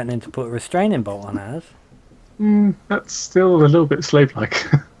keep threatening to put a restraining bolt on ours. That's still a little bit slave-like.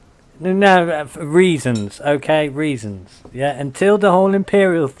 No, for reasons, okay? Reasons. Yeah, until the whole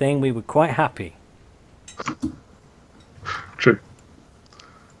Imperial thing, we were quite happy. True.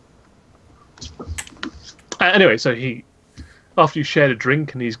 Anyway, so after you shared a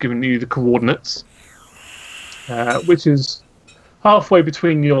drink and he's given you the coordinates, which is halfway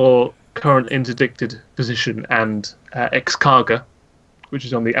between your current interdicted position and Excarga, which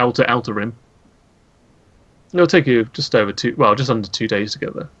is on the outer rim. It'll take you just under 2 days to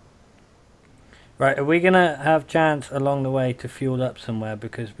get there. Right, are we going to have chance along the way to fuel up somewhere?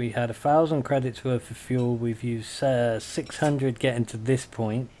 Because we had 1,000 credits worth of fuel. We've used 600 getting to this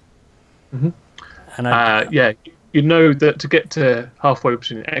point. Mhm. And Yeah, you know that to get to halfway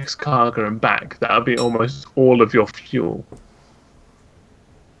between X-Cargo and back, that would be almost all of your fuel.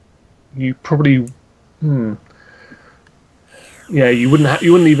 You probably, yeah, you wouldn't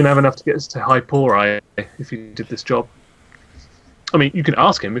even have enough to get to Hypori if you did this job. I mean, you can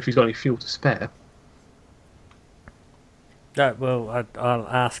ask him if he's got any fuel to spare. Well, I'll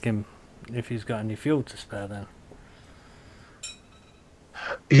ask him if he's got any fuel to spare then.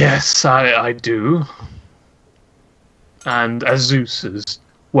 Yes, I do. And as Zeus has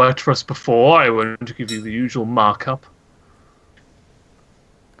worked for us before, I want to give you the usual markup.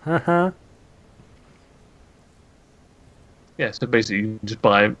 Uh-huh. Yeah, so basically you can just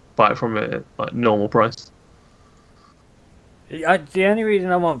buy it from a normal price. The only reason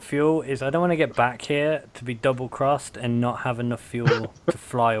I want fuel is I don't want to get back here to be double-crossed and not have enough fuel to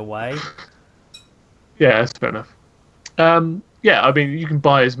fly away. Yeah, that's fair enough. Yeah, I mean, you can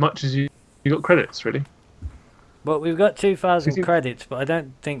buy as much as you got credits, really. But we've got 2,000 credits, but I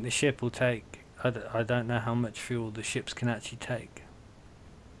don't think the ship will take... I don't know how much fuel the ships can actually take.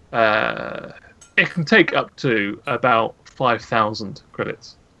 It can take up to about 5,000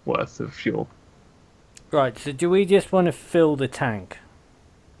 credits worth of fuel. Right, so do we just want to fill the tank?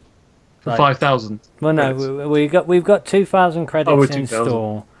 For 5,000? Well, no, we've got 2,000 credits in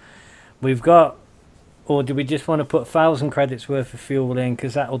store. We've got... Or do we just want to put 1,000 credits worth of fuel in,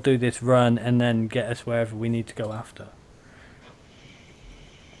 because that'll do this run and then get us wherever we need to go after?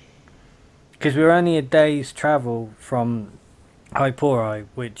 Because we're only a day's travel from Hypori,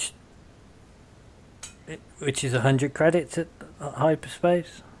 which is 100 credits at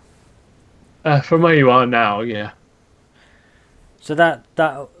hyperspace. From where you are now, yeah. So that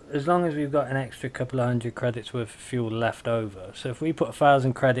as long as we've got an extra couple of 100 credits worth of fuel left over, so if we put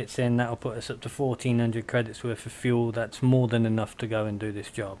 1,000 credits in, that'll put us up to 1,400 credits worth of fuel. That's more than enough to go and do this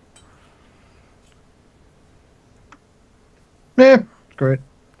job. Yeah, great.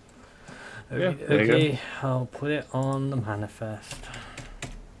 Okay, I'll put it on the manifest.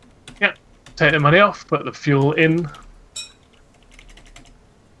 Yeah, take the money off, put the fuel in.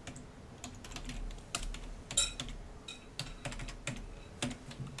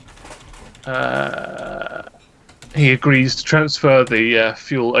 He agrees to transfer the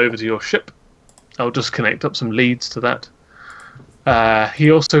fuel over to your ship. I'll just connect up some leads to that.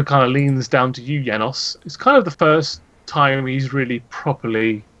 He also kind of leans down to you, Janos. It's kind of the first time he's really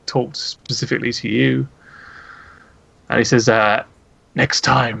properly talked specifically to you. And he says, next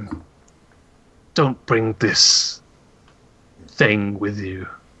time, don't bring this thing with you.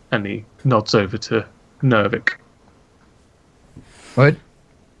 And he nods over to Nervik. What?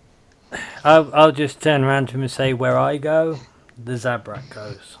 I'll just turn around to him and say, where I go, the Zabrak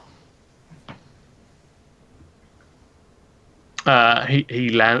goes.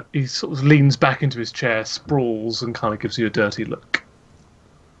 He sort of leans back into his chair, sprawls, and kind of gives you a dirty look.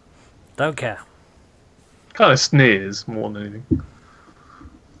 Don't care. Kind of sneers more than anything.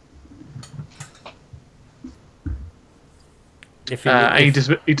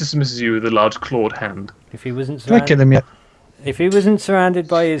 He dismisses you with a large clawed hand. If he wasn't Can I kill him yet? If he wasn't surrounded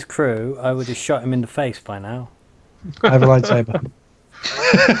by his crew, I would have shot him in the face by now. I have a lightsaber.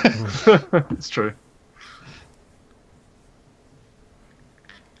 It's true.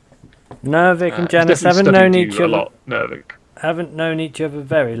 Nervik and Janus haven't known each other a lot, Nervik. Haven't known each other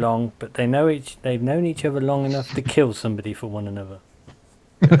very long, but they've known each other long enough to kill somebody for one another.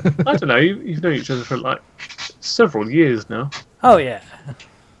 I don't know. You've known each other for like several years now. Oh yeah.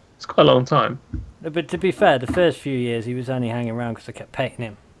 It's quite a long time. But to be fair, the first few years he was only hanging around because I kept paying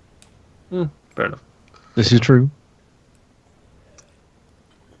him. Fair enough. This is true.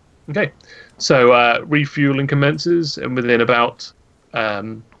 Okay, so refueling commences, and within about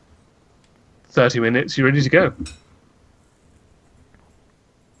 30 minutes, you're ready to go.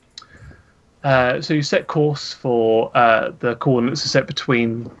 So you set course for the coordinates are set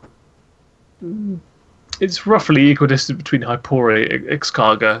between. It's roughly equidistant between Hypori and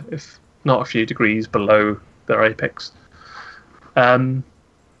X-Cargo, if not a few degrees below their apex. And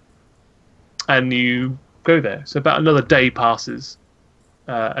you go there. So about another day passes.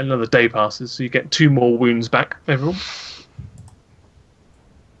 So you get 2 more wounds back, everyone,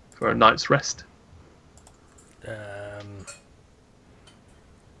 for a night's rest.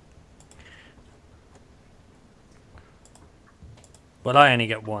 Well, I only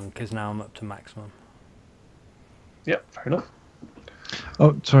get 1 because now I'm up to maximum. Yep, fair enough.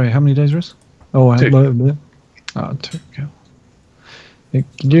 Oh, sorry. How many days rest? Oh, 2. 2.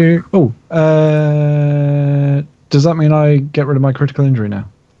 Okay. Does that mean I get rid of my critical injury now?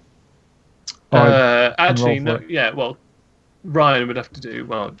 Actually, no. Yeah, well, Ryan would have to do.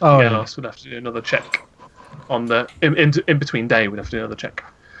 Well, Oh, Janos would have to do another check. on the in between day. We'd have to do another check.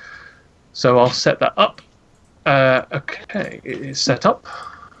 So I'll set that up. Okay, it is set up.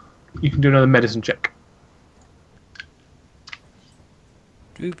 You can do another medicine check.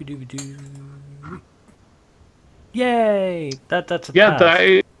 Dooby-dooby-doo. Yay! That's a Yeah,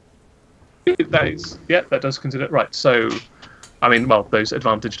 pass. that does consider it. Right, so, I mean, well, those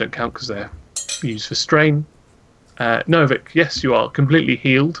advantage don't count because they're used for strain. Novik, yes, you are completely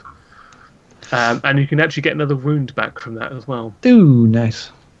healed. And you can actually get another wound back from that as well. Ooh,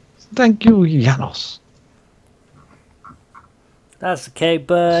 nice. Thank you, Janos. That's okay,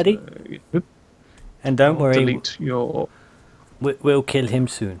 buddy. And don't worry, Delete your... we'll kill him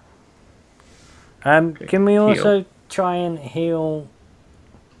soon. Can we also try and heal...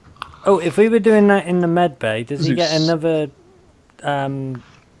 Oh, if we were doing that in the med bay, does he get another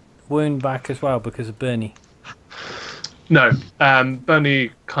wound back as well because of Bernie? No,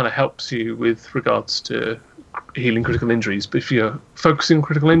 Bernie kind of helps you with regards to healing critical injuries, but if you're focusing on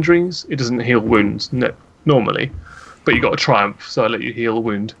critical injuries, it doesn't heal wounds normally. But you got a triumph, so I let you heal a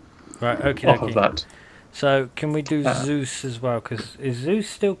wound Right, okay. off of that. So, can we do Zeus as well? Because is Zeus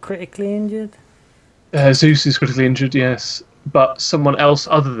still critically injured? Zeus is critically injured, yes, but someone else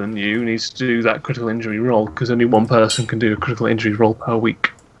other than you needs to do that critical injury roll, because only one person can do a critical injury roll per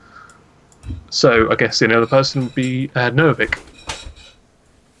week. So I guess the other person would be Novik.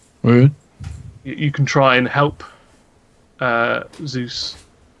 Weird. You can try and help Zeus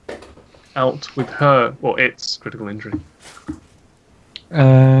out with her or its critical injury.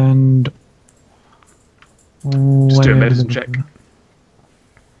 And Just do a medicine check.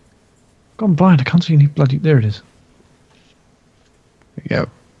 Gone blind. I can't see any bloody. There it is. There you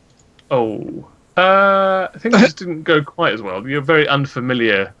go. Oh, I think this didn't go quite as well. You're very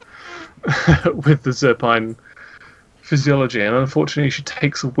unfamiliar with the Zerpine physiology, and unfortunately, she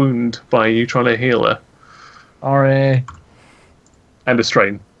takes a wound by you trying to heal her. Sorry. And a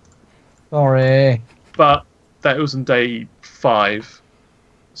strain. Sorry. But that was on day 5.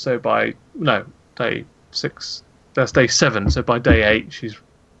 So by day 6. That's day 7. So by day 8, she's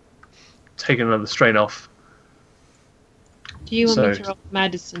taken another strain off. Do you want me to roll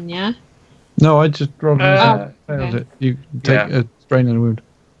medicine, yeah? No, I just rolled okay. it. You take a strain and a wound.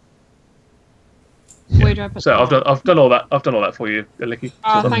 Where do I put So that? I've done all that. I've done all that for you, Licky.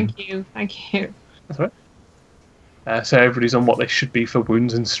 Oh, thank you. Thank you. That's all right. So everybody's on what they should be for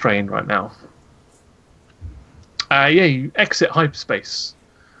wounds and strain right now. You exit hyperspace,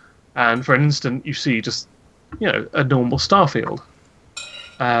 and for an instant you see just a normal starfield,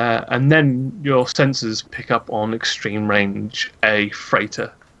 and then your sensors pick up on extreme range a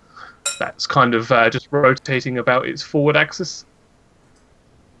freighter that's kind of just rotating about its forward axis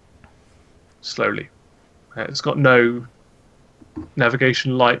slowly. It's got no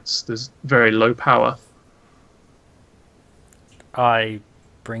navigation lights. There's very low power. I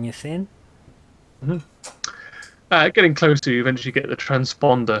bring us in. Getting closer, you eventually get the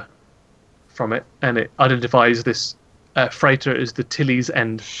transponder from it, and it identifies this freighter as the Tilly's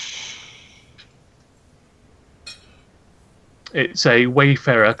End. It's a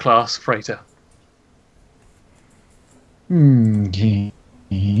Wayfarer class freighter.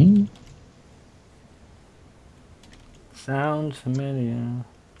 Sounds familiar.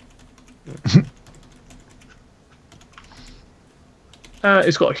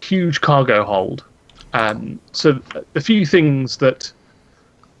 It's got a huge cargo hold. So the few things that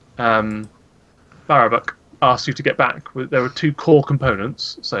Barabuk asked you to get back, there were 2 core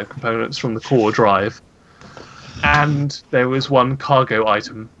components, so components from the core drive, and there was 1 cargo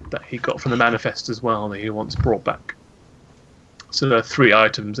item that he got from the manifest as well that he wants brought back. So there are 3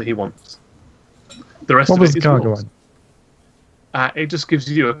 items that he wants. The rest What of was it the is cargo yours. one? It just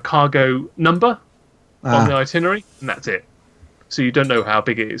gives you a cargo number on the itinerary, and that's it. So you don't know how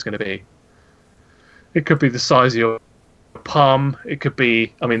big it is going to be. It could be the size of your palm. It could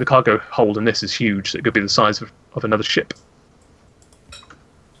be, the cargo hold in this is huge, so it could be the size of another ship.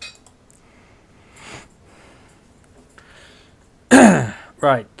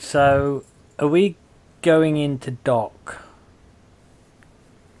 Right, so are we going into dock?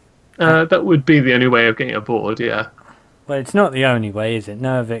 That would be the only way of getting aboard, yeah. Well, it's not the only way, is it?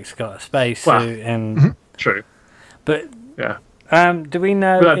 Novik's got a spacesuit and... True. But, yeah. do we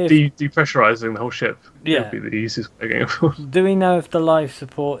know Without if... depressurizing the whole ship, Yeah. it would be the easiest way of getting aboard. Do we know if the life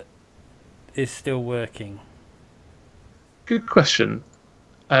support is still working? Good question.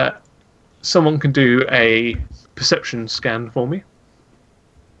 Someone can do a perception scan for me.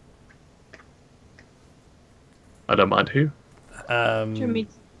 I don't mind who. Do you want me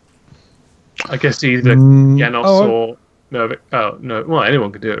to- I guess either Janos or Novik. Oh, no. Well,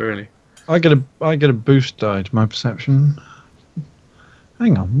 anyone can do it, really. I get a boost die to my perception.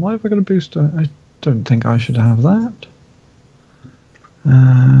 Hang on, why have I got a boost die? I don't think I should have that.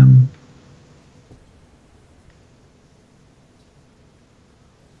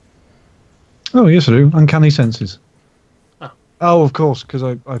 Oh yes, I do. Uncanny senses. Oh, of course, because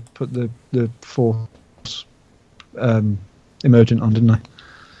I put the force emergent on, didn't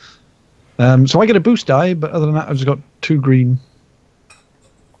I? So I get a boost die, but other than that, I've just got 2 green.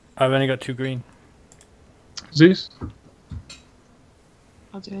 I've only got 2 green. Zeus?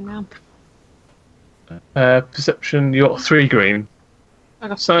 I'll do it now. Perception, you got 3 green. I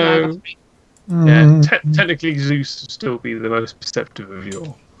got, So- yeah, I got 3. Yeah, technically Zeus would still be the most perceptive of you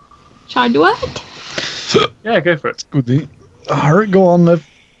all. Shall I do it? Yeah, go for it. Goodie. Hurry, go on, Liv.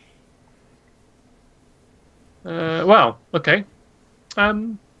 Well, okay.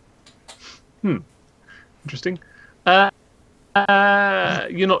 Interesting. You're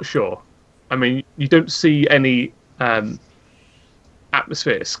not sure. I mean, you don't see any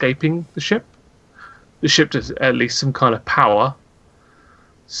atmosphere escaping the ship. The ship does at least some kind of power.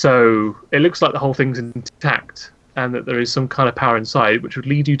 So it looks like the whole thing's intact and that there is some kind of power inside, which would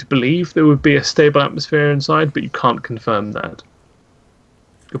lead you to believe there would be a stable atmosphere inside, but you can't confirm that.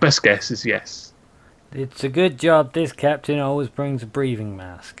 Your best guess is yes. It's a good job this captain always brings a breathing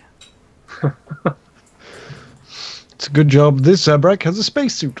mask. It's a good job this Zabrak has a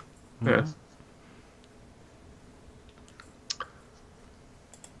spacesuit. Yes.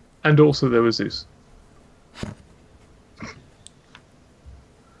 And also there was Zeus.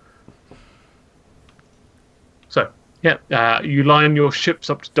 So, yeah, you line your ships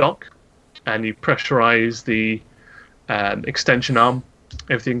up to dock, and you pressurize the extension arm.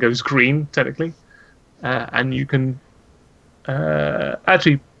 Everything goes green, technically. And you can...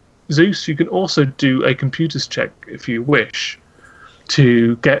 actually, Zeus, you can also do a computers check, if you wish,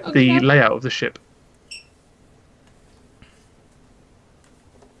 to get the layout of the ship.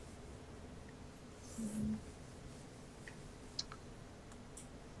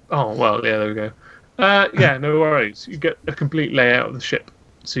 Oh, well, yeah, there we go. Yeah, no worries. You get a complete layout of the ship,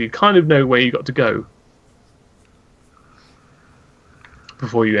 so you kind of know where you got to go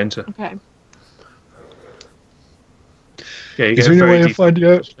before you enter. Okay. Yeah, you Is get there a any very way of deep- finding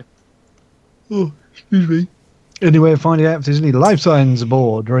out? Oh, excuse me. Any way of finding out if there's any life signs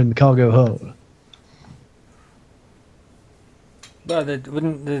aboard or in the cargo hold? Well,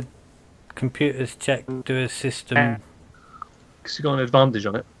 wouldn't the computers check do a system? Because you've got an advantage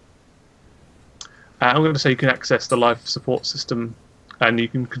on it. I'm going to say you can access the life support system, and you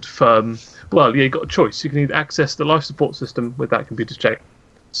can confirm. Well, yeah, you've got a choice. You can either access the life support system with that computer check,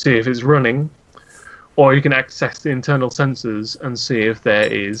 see if it's running, or you can access the internal sensors and see if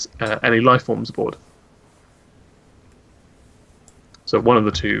there is any life forms aboard. So one of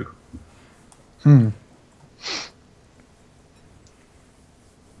the two. Dude,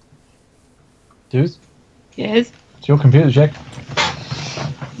 Yes. it's your computer check.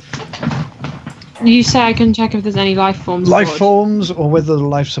 You say I can check if there's any life forms. Life aboard. forms or whether the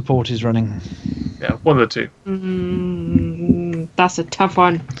life support is running. Yeah, one of the two. That's a tough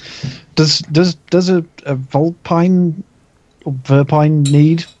one. Does a Volpine or Verpine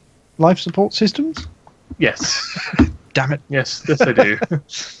need life support systems? Yes. Damn it. Yes, they do.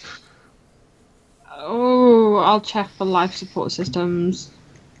 Oh, I'll check for life support systems.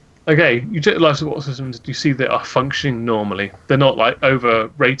 Okay, you check the life support systems, you see they are functioning normally. They're not like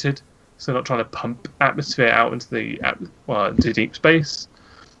overrated, so they're not trying to pump atmosphere out into into deep space.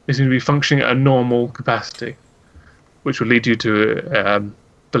 They seem to be functioning at a normal capacity, which will lead you to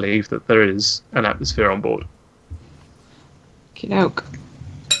believe that there is an atmosphere on board. Okey-doke.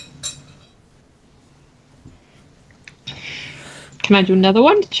 Can I do another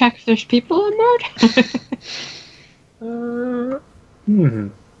one to check if there's people on board?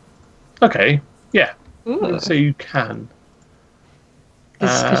 Okay, yeah, Ooh, let's say you can.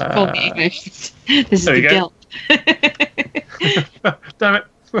 this is full English. This is there the you go. guilt. Damn it.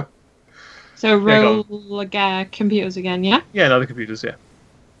 So go roll computers again, yeah? Yeah, no, the computers, yeah.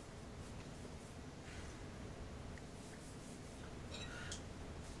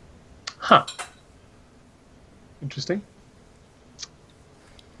 Huh. Interesting.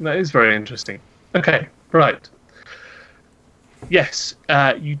 That is very interesting. Okay, right. Yes,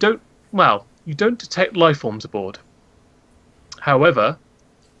 you don't detect life forms aboard. However,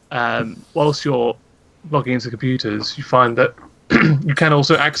 whilst you're logging into computers, you find that you can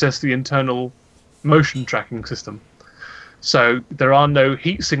also access the internal motion tracking system. So there are no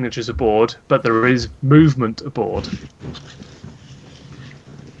heat signatures aboard, but there is movement aboard.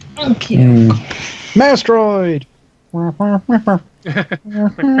 Okay. Mastroid!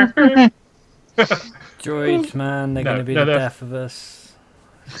 Droids, man, they're No, going to be no, the they're- death of us.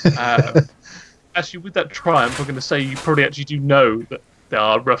 Actually, with that triumph, I'm going to say you probably actually do know that they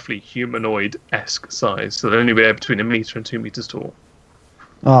are roughly humanoid-esque size, so they're only between 1 meter and 2 meters tall.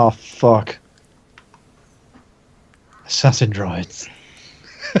 Oh, fuck. Assassin droids.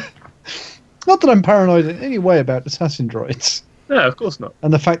 Not that I'm paranoid in any way about assassin droids. No, of course not.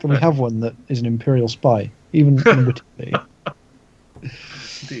 And the fact that we No. have one that is an Imperial spy, even unwittingly.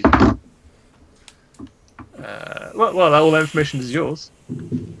 Indeed. Well, all that information is yours.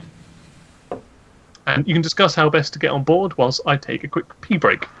 And you can discuss how best to get on board whilst I take a quick pee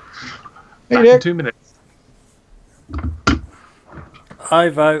break. Back Hey, in 2 minutes. I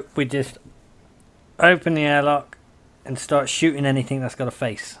vote we just open the airlock and start shooting anything that's got a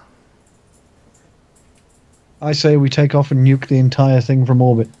face. I say we take off and nuke the entire thing from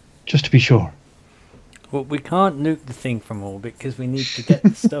orbit, just to be sure. Well, we can't nuke the thing from orbit because we need to get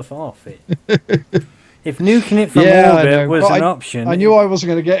the stuff off it. If nuking it from Yeah, I orbit know, was but an option, I knew I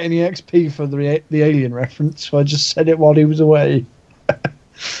wasn't going to get any XP for the alien reference, so I just said it while he was away.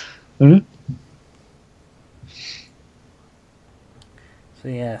 Huh? So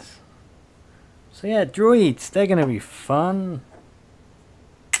yes. So yeah, droids, they're going to be fun.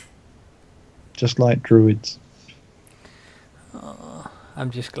 Just like druids. I'm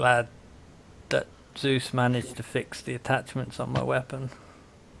just glad that Zeus managed to fix the attachments on my weapon.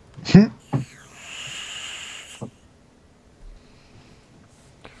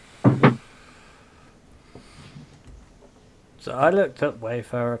 So I looked up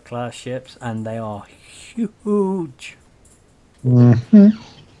Wayfarer class ships and they are huge. Hmm.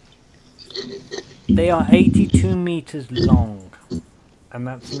 They are 82 meters long, and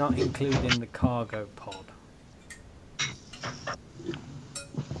that's not including the cargo pod.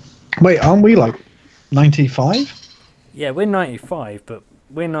 Wait, aren't we like 95? Yeah, we're 95, but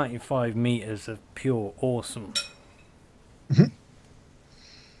we're 95 meters of pure awesome.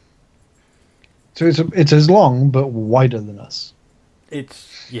 So it's as long but wider than us.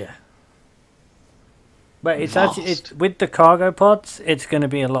 Yeah. But it's actually with the cargo pods. It's going to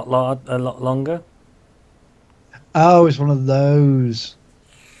be a lot longer. Oh, it's one of those.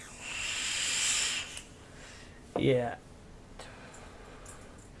 Yeah.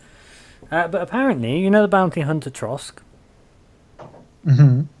 But apparently, you know the bounty hunter Trosk.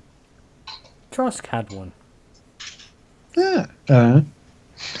 Mm-hmm. Trosk had one. Yeah. Yeah.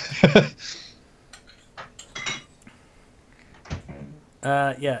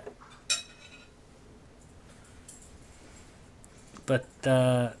 But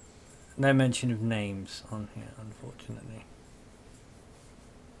no mention of names on here, unfortunately.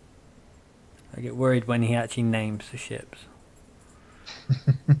 I get worried when he actually names the ships.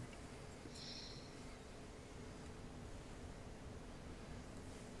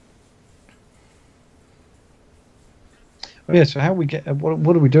 Oh, yeah. So how we get?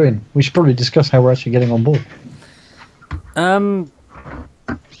 What are we doing? We should probably discuss how we're actually getting on board. I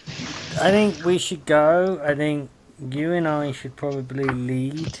think we should go. I think you and I should probably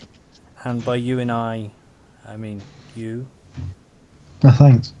lead, and by you and I mean you. No,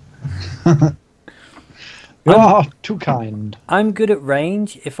 thanks. You are too kind. I'm good at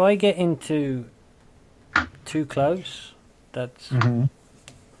range. If I get into too close, that's... Mm-hmm.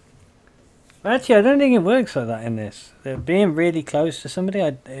 Actually, I don't think it works like that in this. Being really close to somebody,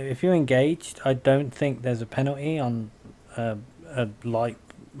 if you're engaged, I don't think there's a penalty on a light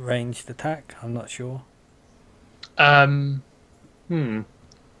ranged attack. I'm not sure. I'm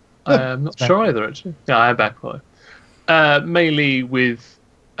not sure either, actually. Yeah, I am backfire. Melee with...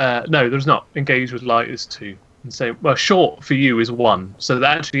 no, there's not. Engage with light is 2. And so, well, short for you is 1. So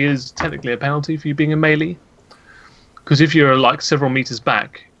that actually is technically a penalty for you being a melee. Because if you're like several meters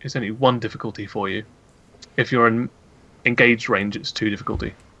back, it's only 1 difficulty for you. If you're in engaged range, it's 2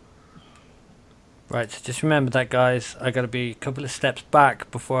 difficulty. Right, so just remember that, guys. I got to be a couple of steps back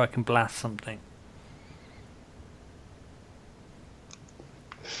before I can blast something.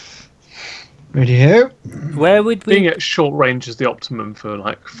 Ready here? Where would Being we... at short range is the optimum for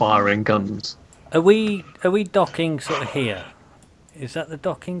like firing guns. Are we docking sort of here? Is that the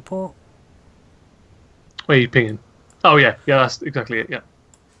docking port? Where are you pinging? Oh yeah, that's exactly it. Yeah,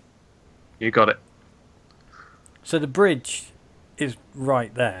 you got it. So the bridge is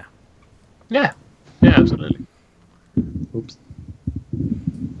right there. Yeah, absolutely. Oops.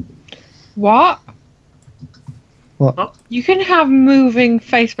 What? What? Oh. You can have moving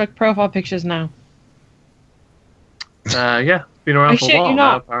Facebook profile pictures now. Yeah, been around I for a shit while you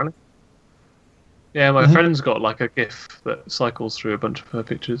now, not. apparently. Yeah, my Mhm. friend's got like a GIF that cycles through a bunch of her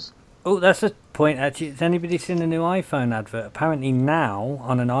pictures. Oh, that's a point actually. Has anybody seen the new iPhone advert? Apparently now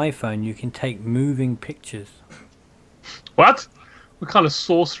on an iPhone you can take moving pictures. What? What kind of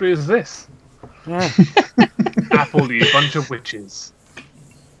sorcery is this? Yeah. Apple, you bunch of witches.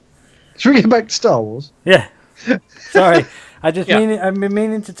 Should we get back to Star Wars? Yeah. Sorry. I've been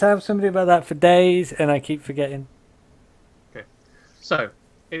meaning to tell somebody about that for days and I keep forgetting. Okay. So,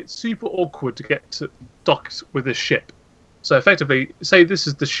 it's super awkward to get to docked with a ship. So effectively, say this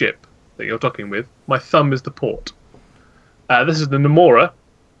is the ship that you're docking with. My thumb is the port. This is the Namora,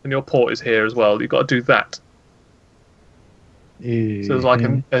 and your port is here as well. You've got to do that. So there's like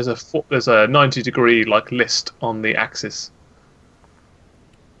there's a 90-degree like list on the axis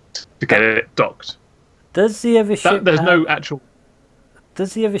to get it docked. Does the other ship There's no actual.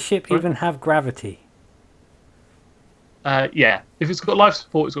 Does the other ship even have gravity? Yeah, if it's got life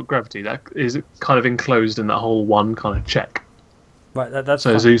support, it's got gravity. That is kind of enclosed in that whole one kind of check. Right, that's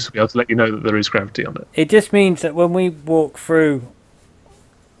so fine. Zeus will be able to let you know that there is gravity on it. It just means that when we walk through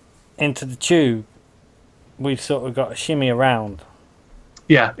into the tube, we've sort of got to shimmy around.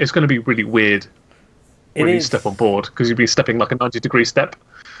 Yeah, it's going to be really weird when you step on board, because you'll be stepping like a 90-degree step.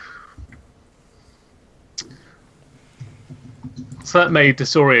 So that may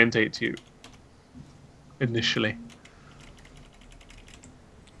disorientate you initially.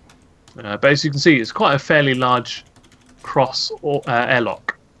 But as you can see, it's quite a fairly large cross or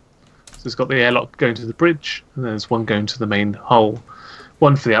airlock. So it's got the airlock going to the bridge, and there's one going to the main hull,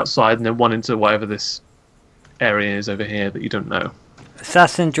 one for the outside, and then one into whatever this area is over here that you don't know.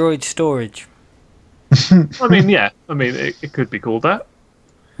 Assassin droid storage. I mean, yeah. I mean, it could be called that.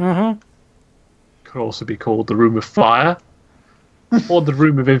 Mm-hmm. Could also be called the Room of Fire, or the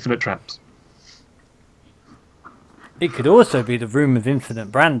Room of Infinite Tramps. It could also be the Room of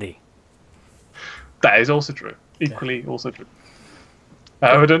Infinite Brandy. That is also true. Equally also true.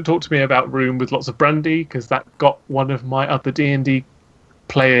 But don't talk to me about room with lots of brandy, because that got one of my other D&D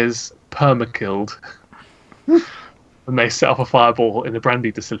players perma-killed when they set off a fireball in the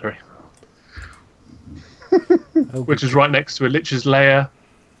brandy distillery. Which is right next to a lich's lair,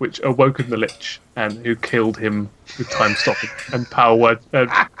 which awoken the lich, and who killed him with time stopping and power word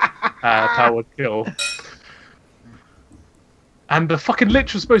kill. And the fucking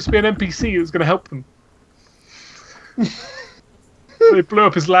lich was supposed to be an NPC who was going to help them. They blew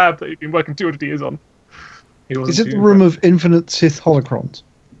up his lab that he'd been working 200 years on. Is it the Room of Infinite Sith Holocrons?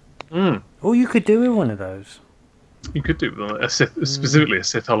 Mm. Oh, you could do with one of those. You could do a Sith, specifically a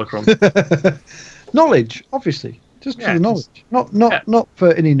Sith holocron. Knowledge, obviously. Just for the knowledge. Not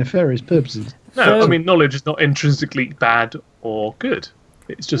for any nefarious purposes. No, So- I mean, knowledge is not intrinsically bad or good.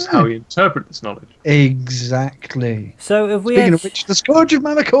 It's just how you interpret this knowledge. Exactly. So if we Speaking had... of which, the Scourge of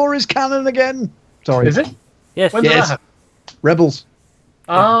Manacor is canon again. Sorry. Is it? Yes, When did Yes. that happen? Rebels.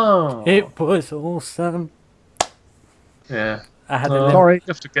 Oh. it was awesome. Yeah. I had a Oh, little, Sorry. You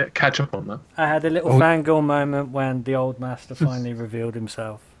have to catch up on that. I had a little Oh. fangirl moment when the old master finally revealed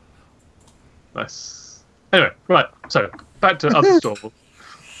himself. Nice. Anyway, right. So, back to other Star Wars.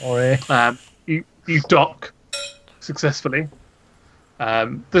 Sorry. You dock successfully.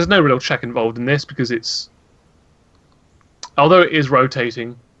 There's no real check involved in this because it's, although it is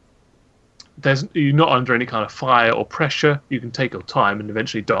rotating, you're not under any kind of fire or pressure. You can take your time and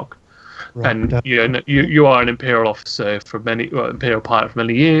eventually dock. Right. And you are an Imperial officer for Imperial pirate for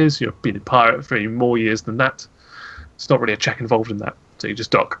many years. You've been a pirate for even more years than that. It's not really a check involved in that, so you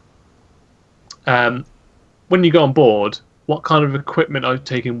just dock. When you go on board, what kind of equipment are you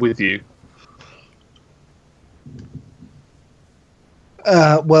taking with you?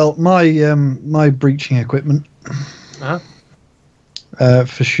 Well, my breaching equipment, Uh-huh.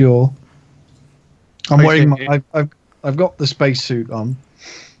 for sure. I'm Okay. wearing my. I've got the spacesuit on.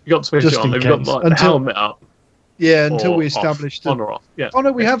 You got space Just on. in Have you got case. like, the Until- helmet up? Yeah, until or we off? established. On or off? Yeah. Oh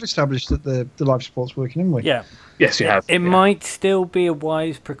no, we have established that the life support's working, haven't we? Yeah. Yes, you have. It yeah. might still be a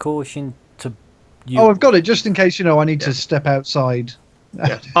wise precaution to use. Oh, I've got it just in case I need to step outside. Yeah.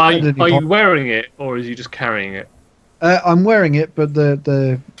 At any Are you point. wearing it or are you just carrying it? I'm wearing it, but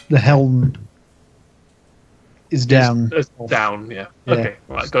the helm is down. It's down. Yeah. Yeah. Okay.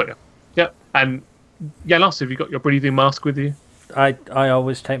 Right. Got you. Yeah. And Janos, have you got your breathing mask with you? I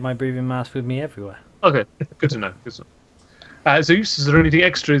always take my breathing mask with me everywhere. Okay. Good to know. Good to know. Zeus, is there anything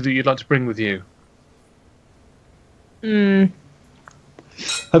extra that you'd like to bring with you?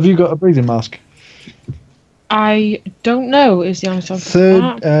 Have you got a breathing mask? I don't know is the honest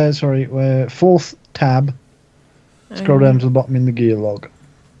answer. Fourth tab. Scroll down to the bottom in the gear log.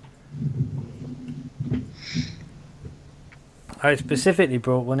 I specifically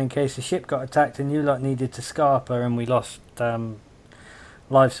brought one in case the ship got attacked and you lot needed to scarper and we lost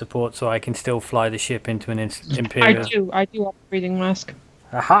life support so I can still fly the ship into an I Imperial. do have a breathing mask.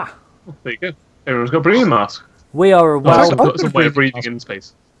 Aha! There you go. Everyone's got a breathing mask. We are a Well, well some way of breathing in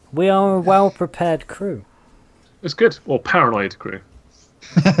space. prepared crew. It's good. Or paranoid crew.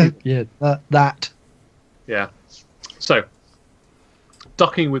 Yeah, that. Yeah. So,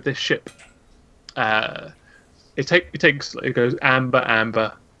 docking with this ship, it goes amber,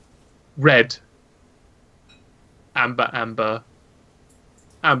 amber, red, amber, amber,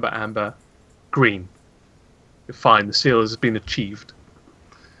 amber, amber, green. Fine, the seal has been achieved.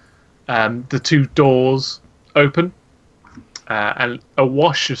 The two doors open, and a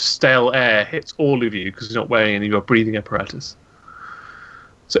wash of stale air hits all of you because you're not wearing any of your breathing apparatus.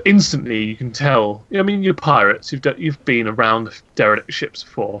 So instantly you can tell. I mean, you're pirates. You've been around derelict ships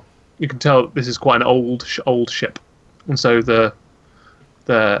before. You can tell this is quite an old ship, and so the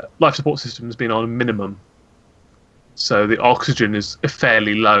life support system has been on a minimum. So the oxygen is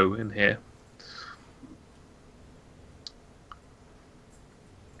fairly low in here.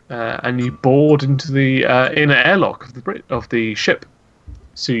 And you board into the inner airlock of the ship.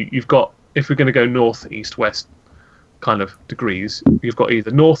 So you've got, if we're going to go north, east, west kind of degrees, you've got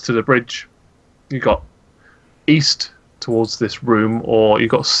either north to the bridge, you've got east towards this room, or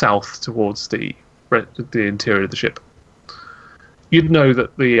you've got south towards the interior of the ship. You'd know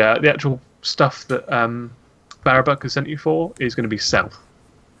that the actual stuff that Barabuk has sent you for is going to be south.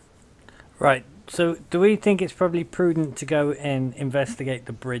 Right. So, do we think it's probably prudent to go and investigate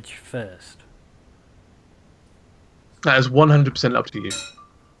the bridge first? That is 100% up to you.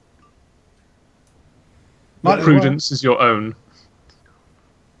 Might as Prudence is your own.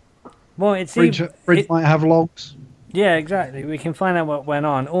 Well, it's Bridge might have logs. yeah, exactly. We can find out what went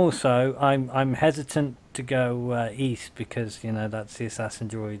on. Also, I'm hesitant to go east because that's the assassin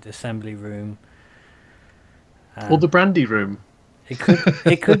droid assembly room. Or the brandy room.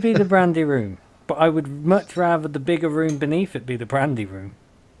 It could be the brandy room. But I would much rather the bigger room beneath it be the brandy room.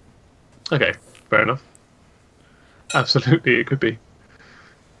 Okay, fair enough. Absolutely, it could be.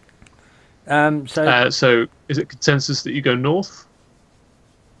 So is it consensus that you go north?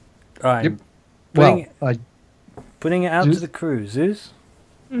 I'm Yep. putting it out to the crew. Zeus?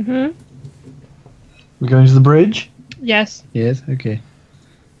 Mm-hmm. We're going to the bridge? Yes. Yes, okay.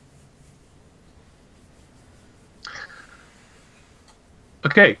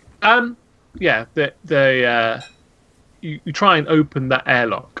 Okay. Yeah. You try and open that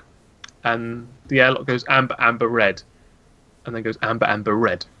airlock, and the airlock goes amber, amber, red, and then goes amber, amber,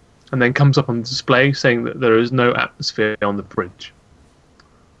 red, and then comes up on the display saying that there is no atmosphere on the bridge.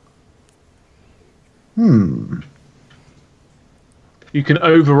 You can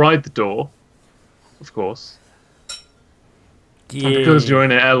override the door, of course. Yeah. And because you're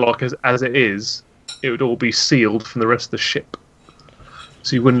in an airlock as it is, it would all be sealed from the rest of the ship.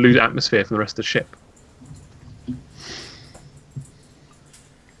 So you wouldn't lose atmosphere from the rest of the ship.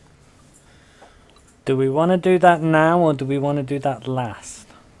 Do we want to do that now or do we want to do that last?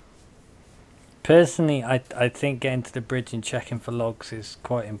 Personally, I think getting to the bridge and checking for logs is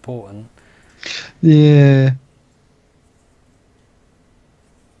quite important. Yeah.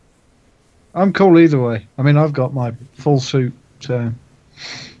 I'm cool either way. I mean, I've got my full suit, so...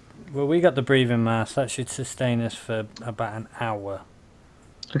 Well, we got the breathing mask. That should sustain us for about an hour.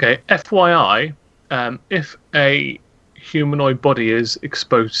 Okay, FYI, if a humanoid body is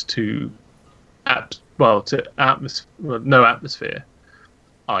exposed to no atmosphere,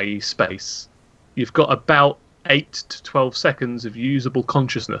 i.e. space, you've got about 8 to 12 seconds of usable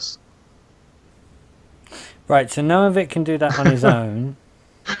consciousness. Right, so none of it can do that on his own.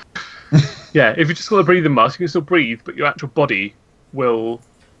 Yeah, if you just got a breathing mask, you can still breathe, but your actual body will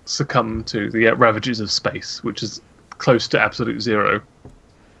succumb to the ravages of space, which is close to absolute zero.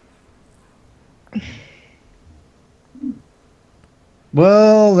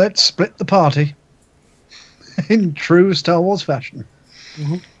 Well, let's split the party. In true Star Wars fashion.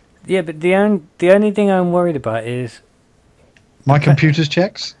 Yeah, but the only thing I'm worried about is... My computer's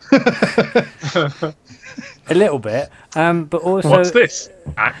checks? A little bit, but also... What's this?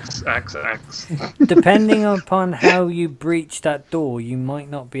 Axe. Depending upon how you breach that door, you might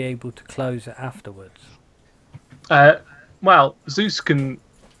not be able to close it afterwards. Well, Zeus can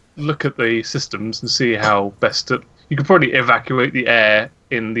look at the systems and see how best to... You could probably evacuate the air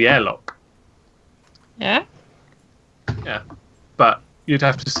in the airlock. Yeah? Yeah. But you'd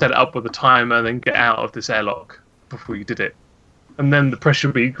have to set it up with a timer and then get out of this airlock before you did it. And then the pressure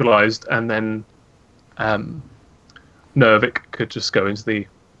would be equalised, and then Nervik could just go into the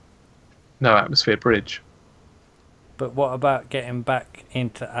no atmosphere bridge. But what about getting back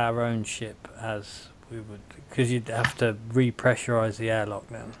into our own ship as we would, because you'd have to repressurize the airlock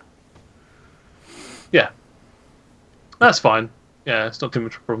then. Yeah. That's fine. Yeah, it's not too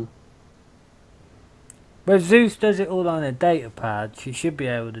much of a problem. But Zeus does it all on a data pad. She should be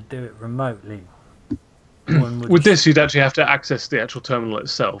able to do it remotely. One would With this, you'd actually have to access the actual terminal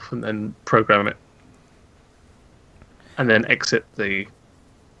itself and then program it. And then exit the...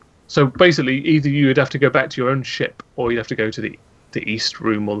 So basically, either you would have to go back to your own ship, or you'd have to go to the east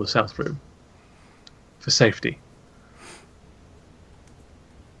room or the south room for safety.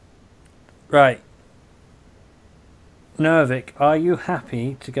 Right. Nervik, are you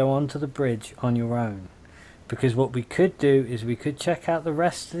happy to go onto the bridge on your own? Because what we could do is we could check out the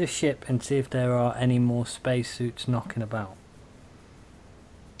rest of the ship and see if there are any more spacesuits knocking about.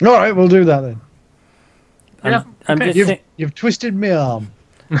 All right, we'll do that then. Yeah, I'm okay. just You've twisted my arm.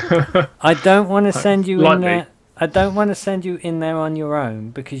 I don't want to send you in Lightly. there. I don't want to send you in there on your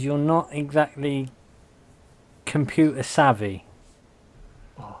own because you're not exactly computer savvy.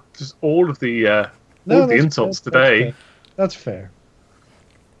 Oh, just all of the all No, of the that's insults fair, today. That's fair.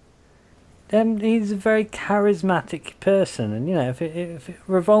 He's a very charismatic person, and you know if it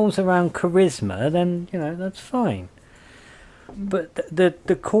revolves around charisma, then you know that's fine. But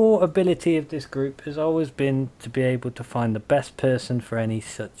the core ability of this group has always been to be able to find the best person for any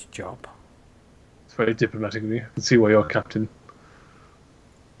such job. It's very diplomatic of you. I can see why you're captain.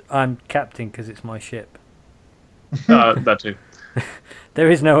 I'm captain because it's my ship. That too. There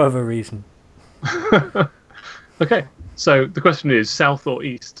is no other reason. Okay, so the question is south or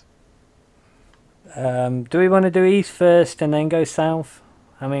east? Do we want to do east first and then go south?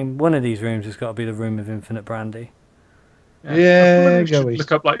 I mean, one of these rooms has got to be the room of infinite brandy. Yeah, I probably go should east.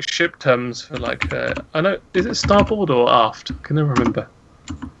 look up like ship terms for like I know, is it starboard or aft? I can never remember.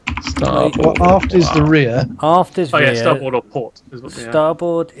 Starboard. Well, aft is the rear. Aft is Oh yeah, rear. starboard or port is what they are.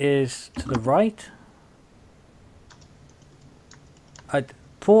 Starboard is to the right.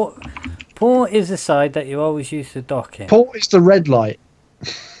 Port is the side that you always use to dock in. Port is the red light.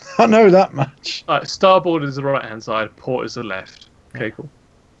 I know that much. Starboard is the right hand side, port is the left. Okay, cool.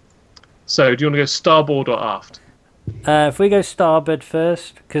 So do you want to go starboard or aft? If we go starboard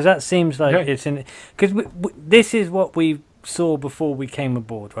first, because that seems like Okay. it's in. Because this is what we saw before we came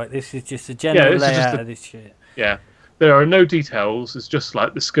aboard, right? This is just a general this is just layout the- of this shit. Yeah. There are no details. It's just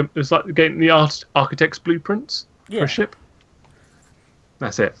like it's like getting the architect's blueprints for Yeah. a ship.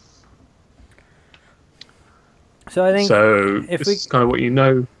 That's it. So I think So if this we- is kind of what you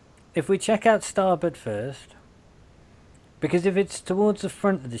know. if we check out starboard first, because if it's towards the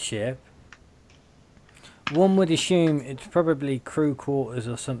front of the ship, one would assume it's probably crew quarters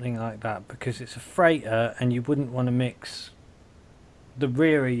or something like that, because it's a freighter and you wouldn't want to mix. The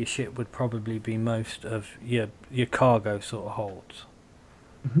rear of your ship would probably be most of your cargo sort of holds.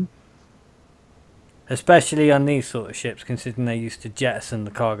 Mhm. Especially on these sort of ships, considering they used to jettison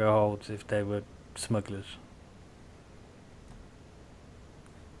the cargo holds if they were smugglers.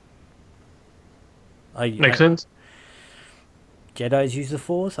 Makes sense. Jedis use the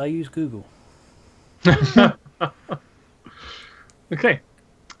Force, I use Google. Okay.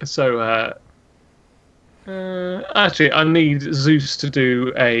 So actually, I need Zeus to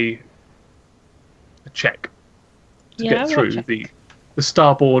do a check to Yeah, get I'll through check. the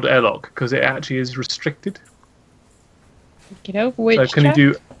starboard airlock because it actually is restricted. You know, which So can check?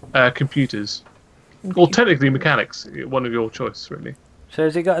 you do computers? Or technically mechanics, one of your choice, really. So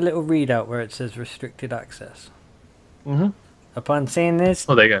has it got a little readout where it says restricted access? Mm-hmm. Upon seeing this,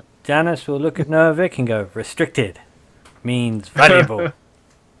 Oh, there you go. Janice will look at Nervik and go, restricted means valuable.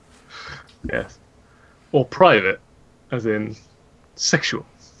 Yes. Or private, as in sexual.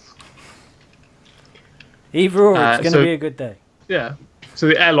 Either or, it's going to so- be a good day. Yeah. So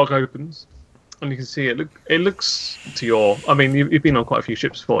the airlock opens, and you can see it. It looks to your. I mean, you've been on quite a few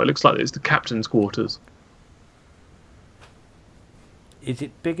ships before. It looks like it's the captain's quarters. Is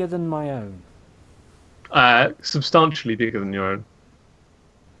it bigger than my own? Substantially bigger than your own.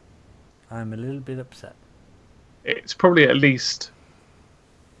 I'm a little bit upset. It's probably at least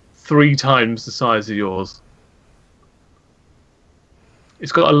 3 times the size of yours.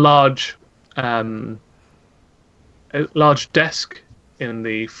 It's got a large desk in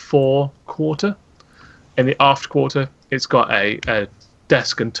the fore quarter. In the aft quarter, it's got a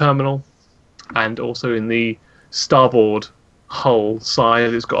desk and terminal, and also in the starboard hull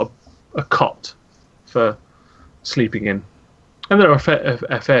side, it's got a cot for sleeping in. And there are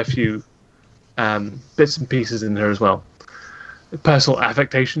a fair few bits and pieces in there as well. Personal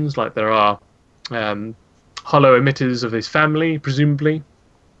affectations, like there are hollow emitters of his family, presumably,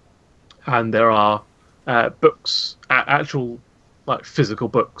 and there are books, actual like physical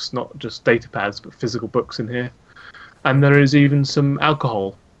books, not just data pads, but physical books in here. And there is even some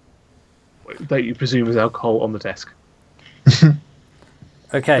alcohol that you presume is alcohol on the desk. Okay.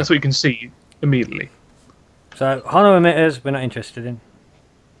 That's what you can see immediately. So hollow emitters, we're not interested in.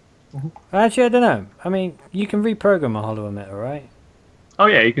 Mhm. Actually, I don't know. I mean, you can reprogram a hollow emitter, right? Oh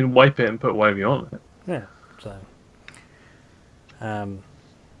yeah, you can wipe it and put whatever you want on it. Yeah. So.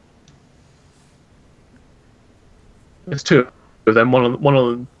 There's two of them, one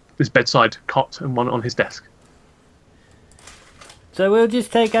on his bedside cot and one on his desk. So we'll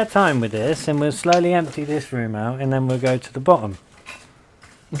just take our time with this, and we'll slowly empty this room out, and then we'll go to the bottom.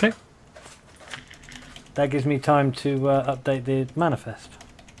 Okay. That gives me time to update the manifest.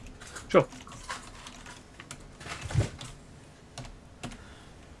 Sure.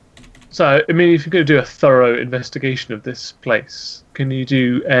 So, I mean, if you're going to do a thorough investigation of this place, can you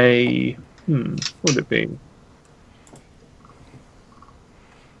do a... what would it be?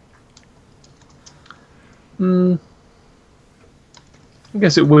 I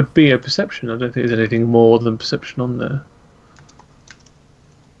guess it would be a perception. I don't think there's anything more than perception on there.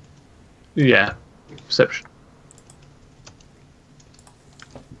 Yeah, perception.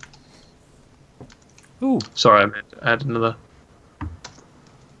 Ooh. Sorry, I meant to add another.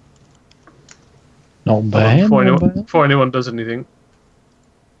 Not bad. Before anyone does anything,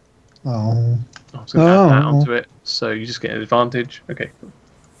 Oh. I was going to add that Oh. onto it, so you just get an advantage. Okay. Cool.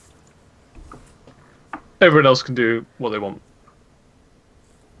 Everyone else can do what they want.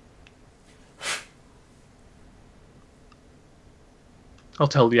 I'll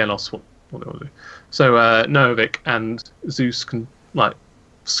tell Janos what they want to do. So Novik and Zeus can like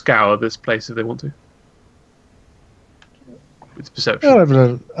scour this place if they want to. With perception.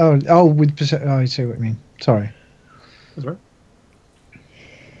 Oh, with perception. Oh, I see what you mean. Sorry. That's right.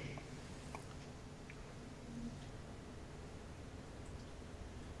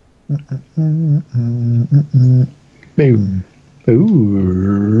 Boom.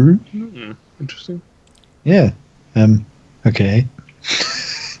 Boom. Interesting. Yeah. Okay.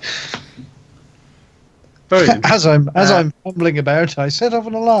 Very interesting. As I'm fumbling about, I set off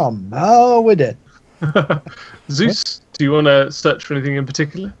an alarm. Oh, we're dead. Zeus, do you want to search for anything in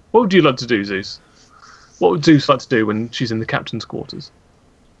particular? What would you like to do, Zeus? What would Zeus like to do when she's in the captain's quarters?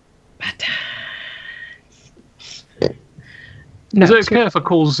 No, Is it okay if I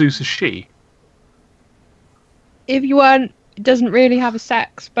call Zeus a she? if you want, it doesn't really have a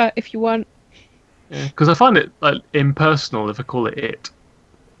sex, but if you want, Yeah, because I find it like impersonal if I call it it.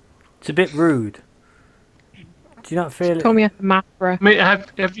 It's a bit rude. Do you not feel call it? me a Mafra. I mean,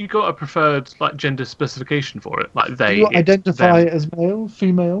 have you got a preferred like gender specification for it? Like Do they you it, identify them, as male,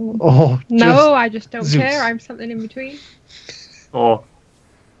 female, or No, I just don't Zeus? care. I'm something in between. or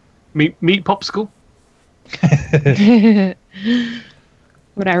meat popsicle?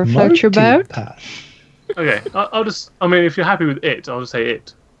 Whatever floats your boat. Multi-path. Okay, I'll just. I mean, if you're happy with it, I'll just say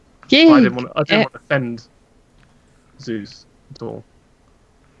it. Yeah. I didn't want to offend Zeus at all.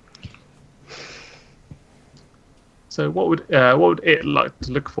 So what would it like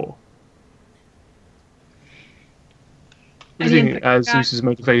to look for? What do you think Any Zeus's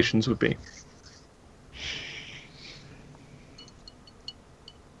motivations would be?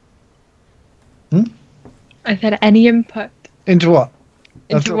 I said any input Into what?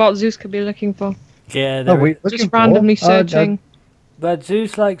 into what Zeus could be looking for. Yeah, Oh, there we is. looking Just for? randomly searching. But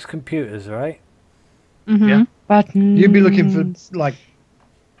Zeus likes computers, right? Yeah. Buttons. You'd be looking for like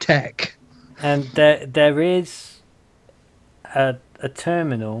tech. And there is a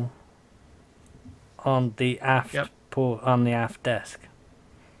terminal on the aft Yep. on the aft desk.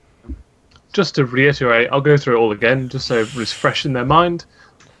 Just to reiterate, I'll go through it all again, just so it's fresh in their mind.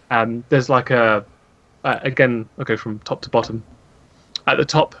 There's like again, I'll go from top to bottom. At the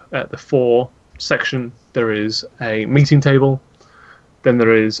top, at the fore section, there is a meeting table. Then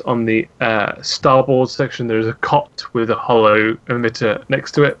there is on the starboard section, there is a cot with a hollow emitter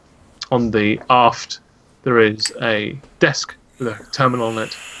next to it. On the aft, there is a desk with a terminal on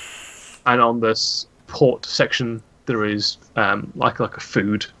it. And on this port section, there is like a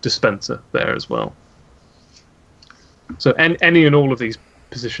food dispenser there as well. So any and all of these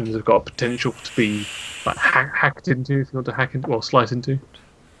positions have got potential to be like hacked into, if you want to hack into, well, slice into.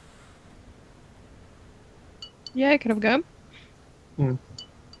 Yeah, it could have a go.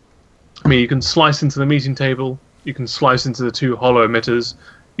 I mean, you can slice into the meeting table, you can slice into the two hollow emitters,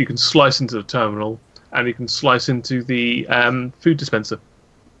 you can slice into the terminal, and you can slice into the food dispenser.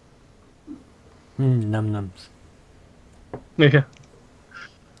 Num nums. Yeah.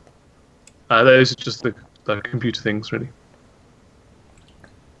 Those are just the computer things, really.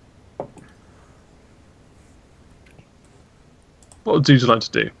 What would Zeus like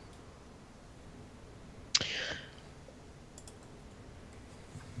to do?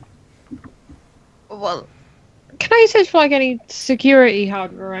 Well, can I search for like any security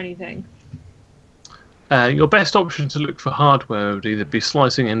hardware or anything? Your best option to look for hardware would either be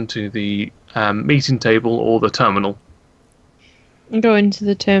slicing into the meeting table or the terminal. Go into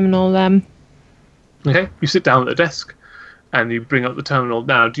the terminal then. Okay, you sit down at the desk and you bring up the terminal.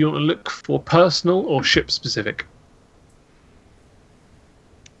 Now, do you want to look for personal or ship specific?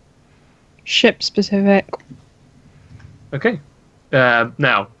 Ship specific. Okay.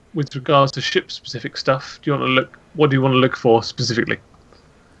 Now, with regards to ship specific stuff, do you want to look? What do you want to look for specifically?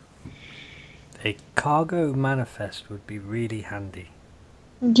 A cargo manifest would be really handy.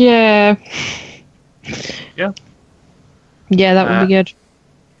 Yeah. Yeah? Yeah, that would be good.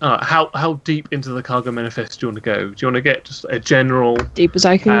 How deep into the cargo manifest do you want to go? Do you want to get just a general? Deep as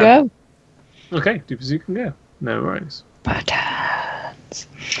I can go. Okay, deep as you can go. No worries. Buttons.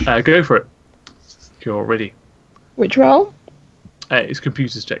 Go for it. You're ready. Which role? It's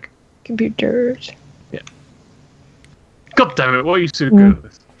computers check. Computers. God damn it! What are you so good at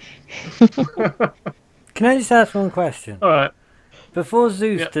this? Can I just ask one question? All right. Before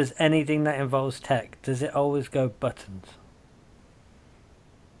Zeus Yeah. does anything that involves tech, does it always go buttons?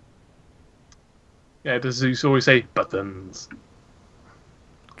 Yeah. Does Zeus always say buttons?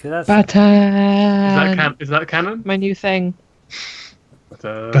 'Cause that's Buttons. Is that canon? My new thing.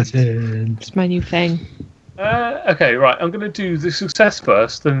 Buttons. It's my new thing. Okay, right. I'm going to do the success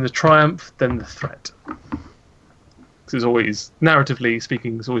first, then the triumph, then the threat. Because it's always, narratively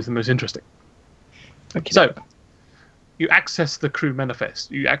speaking, it's always the most interesting. Okay. So, you access the crew manifest.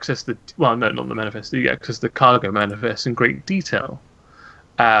 You access the not the manifest. You access the cargo manifest in great detail.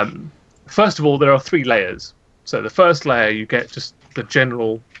 First of all, there are 3 layers. So the first layer, you get just the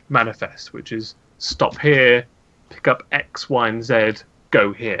general manifest, which is stop here, pick up X, Y, and Z,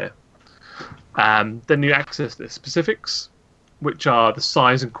 go here. Then you access the specifics, which are the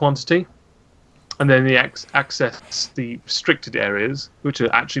size and quantity. And then you access the restricted areas, which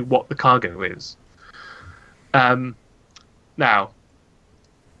are actually what the cargo is. Now,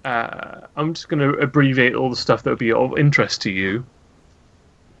 I'm just going to abbreviate all the stuff that would be of interest to you.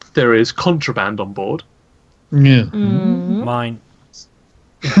 There is contraband on board. Yeah. Mm. mine.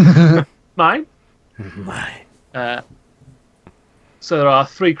 Mine. Mine. So there are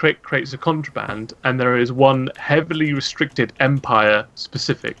 3 crates of contraband, and there is 1 heavily restricted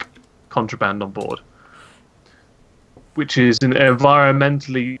Empire-specific contraband on board, which is an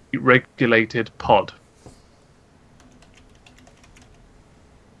environmentally regulated pod.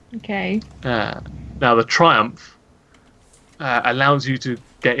 Okay. Now, the Triumph allows you to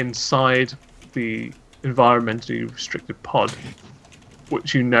get inside the environmentally restricted pod,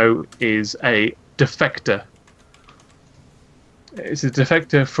 which you know is a defector. It's a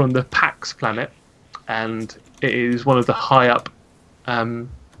defector from the Pax planet, and it is one of the high up,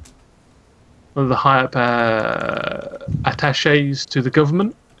 attaches to the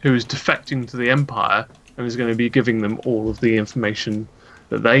government who is defecting to the Empire and is going to be giving them all of the information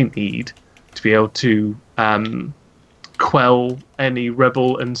that they need to be able to quell any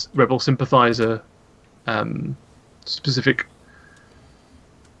rebel and rebel sympathizer specific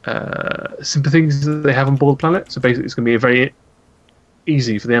sympathies that they have on board the planet. So basically, it's going to be very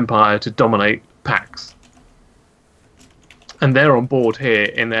easy for the Empire to dominate Pax. And they're on board here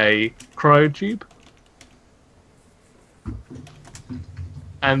in a cryotube.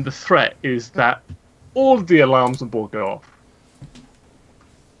 And the threat is that all of the alarms on board go off.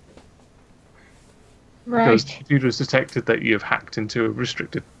 Because the computer has detected that you have hacked into a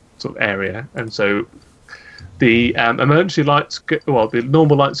restricted sort of area. And so the emergency lights, the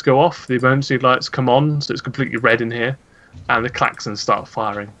normal lights go off, the emergency lights come on, so it's completely red in here. And the klaxons start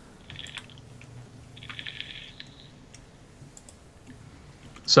firing.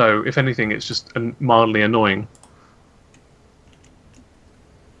 So, if anything, it's just mildly annoying.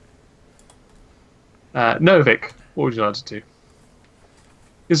 Novik, what would you like to do?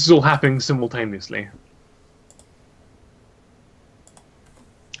 This is all happening simultaneously.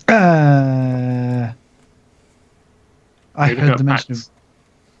 I heard the mention of.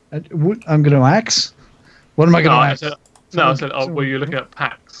 I'm going to axe. What am I going to axe? I said, were you looking at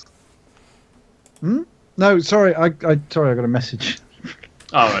Pax? Hmm? No, sorry. I got a message.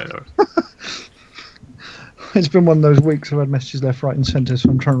 Oh, right. No. It's been one of those weeks I've had messages left, right, and centre, so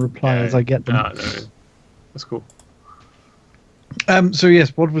I'm trying to reply as I get them. No. That's cool. So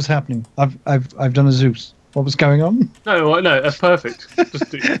yes, what was happening? I've done a Zeus. What was going on? No, that's perfect.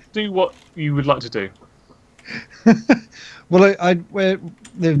 Just do what you would like to do. Well,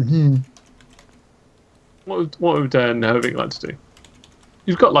 What would Novik like to do?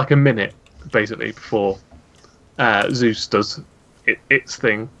 you've got like a minute basically before Zeus does its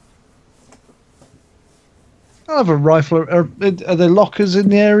thing. I have a rifle. Are there lockers in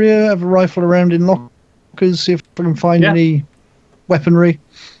the area? I have a rifle around in lockers. See if I can find any weaponry.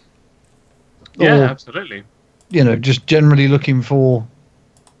 Yeah, Or, absolutely. Just generally looking for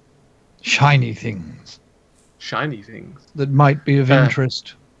shiny things Shiny things. that might be of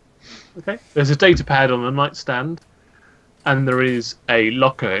interest. Okay. There's a data pad on the nightstand, and there is a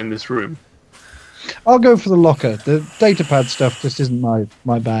locker in this room. I'll go for the locker. The data pad stuff just isn't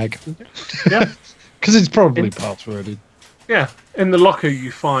my bag. Yeah. Because it's probably passworded. Yeah. In the locker,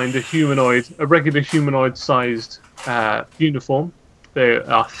 you find a regular humanoid-sized uniform. There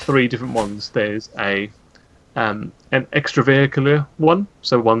are 3 different ones. There's an extravehicular one,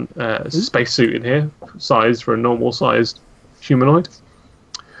 so one spacesuit in here, sized for a normal-sized humanoid.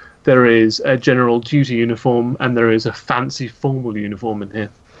 There is a general duty uniform, and there is a fancy formal uniform in here.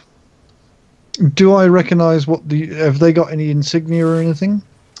 Do I recognise have they got any insignia or anything?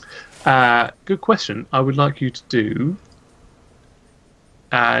 Good question. I would like you to do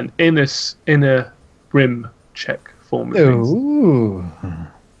an inner rim check for me, please. Ooh.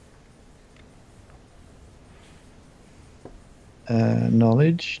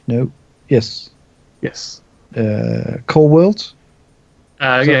 Knowledge? No. Yes. Yes. Core worlds?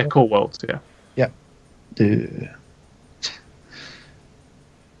 Yeah, Core Worlds, yeah. Yeah.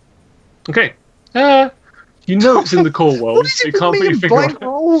 Okay. You know it's in the Core Worlds. What does it can't put your mean finger on blank it.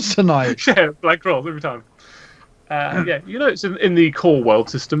 rolls tonight? Yeah, blank rolls every time. Yeah, you know it's in the Core World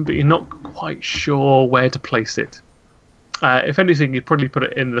system, but you're not quite sure where to place it. If anything, you'd probably put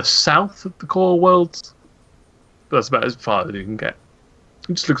it in the south of the Core Worlds. But that's about as far as you can get.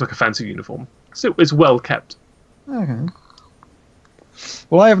 It just looks like a fancy uniform. So it's well kept. Okay.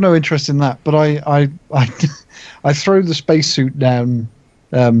 Well, I have no interest in that, but I throw the spacesuit down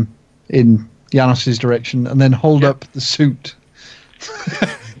in Janos's direction and then hold up the suit,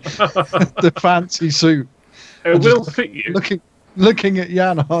 the fancy suit. It will fit you. Looking at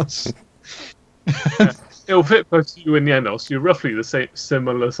Janos. Yeah. It'll fit both you and Janos. You're roughly the same,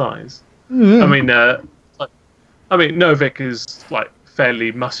 similar size. Yeah. I mean, Novik is like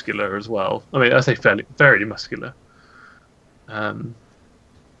fairly muscular as well. I mean, I say very muscular.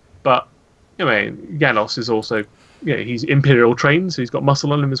 But I mean, Janos is also, he's Imperial trained, so he's got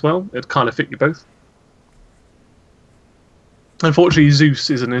muscle on him as well. It'd kind of fit you both. Unfortunately,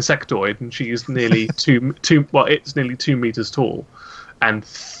 Zeus is an insectoid, and she is nearly it's nearly 2 meters tall, and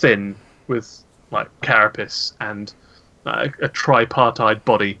thin with like carapace and a tripartite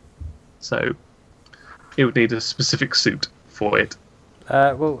body. So it would need a specific suit for it.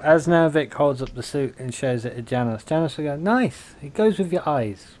 Well, as Novik holds up the suit and shows it to Janos, Janos will go, "Nice, it goes with your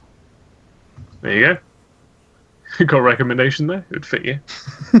eyes." There you go. You got a recommendation there? It would fit you.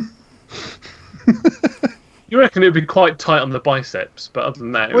 You reckon it would be quite tight on the biceps, but other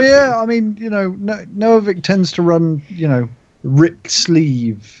than that... Well, yeah, I mean, Novik tends to run, ripped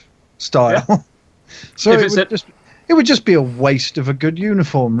sleeve style. Yeah. So it would just be a waste of a good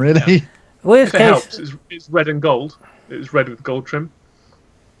uniform, really. Yeah. Worst if it case, helps, it's red and gold. It's red with gold trim.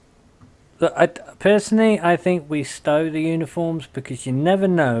 Look, personally, I think we stow the uniforms because you never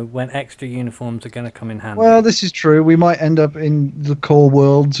know when extra uniforms are going to come in handy. Well, this is true. We might end up in the Core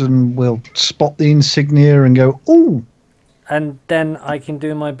Worlds and we'll spot the insignia and go, "Ooh!" And then I can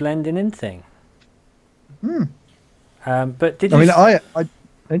do my blending in thing. But did you? I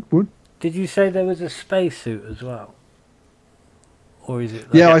would. Did you say there was a spacesuit as well, or is it?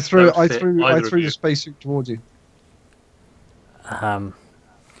 Like, yeah, I threw the spacesuit towards you.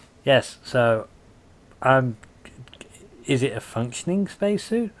 Yes. So, is it a functioning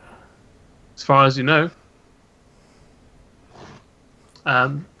spacesuit? As far as you know.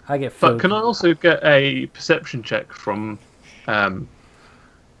 I get. But can I also get a perception check from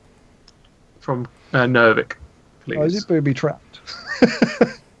Novik, please? Oh, is it booby trapped?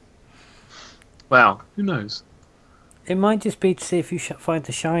 Well, who knows? It might just be to see if you find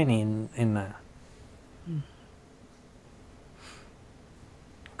the shiny in there.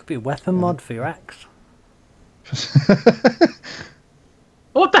 Could be a weapon mod for your axe.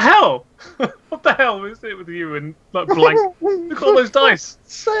 What the hell? What the hell is it with you and like blank? Look at all those dice.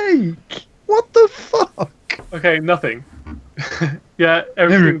 Sake! What the fuck? Okay, nothing. Yeah,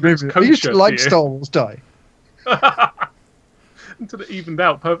 everything looks kosher. I used to like to you. Star Wars die. Until it evened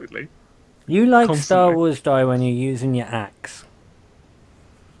out perfectly. You like Constantly. Star Wars die when you're using your axe.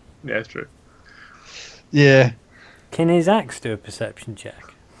 Yeah, it's true. Yeah. Can his axe do a perception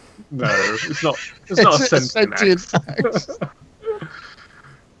check? No, it's not. It's not a sentient axe.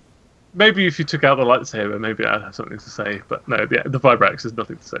 maybe if you took out the lightsaber, maybe I'd have something to say. But no, the Vibrax has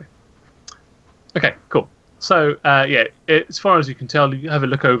nothing to say. Okay, cool. So, yeah, as far as you can tell, you have a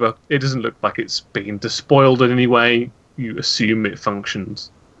look over. It doesn't look like it's been despoiled in any way. You assume it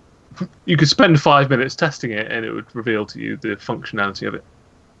functions. You could spend 5 minutes testing it, and it would reveal to you the functionality of it,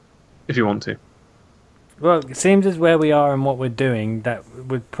 if you want to. Well, it seems as where we are and what we're doing, that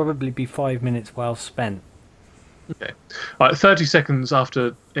would probably be 5 minutes well spent. Okay. All right, 30 seconds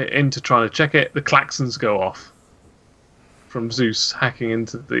after into trying to check it, the klaxons go off from Zeus hacking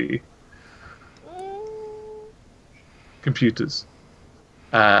into the computers.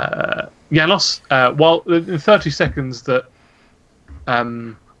 Janos, while in 30 seconds that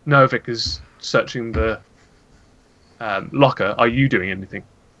Novik is searching the locker, are you doing anything?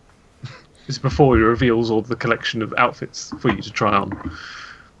 It's before he reveals all the collection of outfits for you to try on.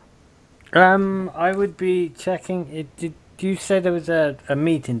 I would be checking it. Did you say there was a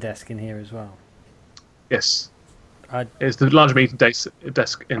meeting desk in here as well? Yes. It's the large meeting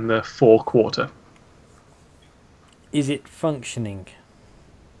desk in the forequarter. Is it functioning?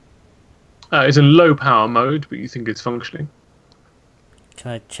 It's in low power mode, but you think it's functioning.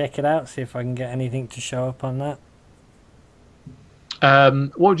 Can I check it out, see if I can get anything to show up on that?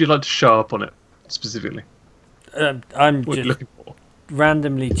 What would you like to show up on it, specifically? I'm What are you just looking for?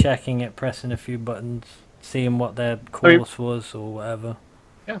 randomly checking it, pressing a few buttons, seeing what their course was or whatever.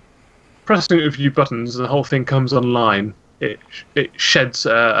 Yeah. Pressing a few buttons, the whole thing comes online. It sheds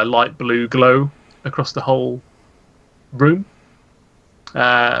a light blue glow across the whole room.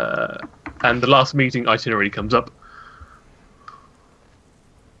 And the last meeting itinerary comes up,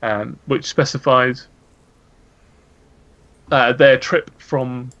 which specifies their trip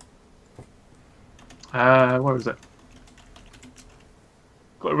from where is it?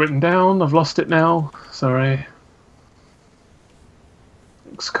 Got it written down. I've lost it now. Sorry.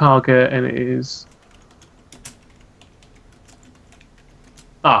 X-Karga, and it is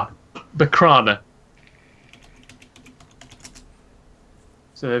Bakrana.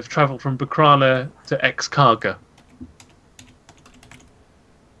 So they've travelled from Bakrana to X-Karga.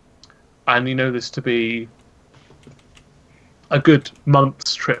 And you know this to be a good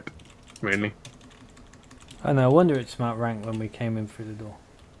month's trip, really. I know, I wonder it's smart rank when we came in through the door.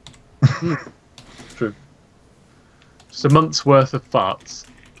 True. Just a month's worth of farts,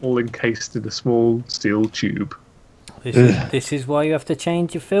 all encased in a small steel tube. This is why you have to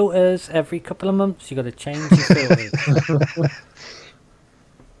change your filters every couple of months. You got to change your filters.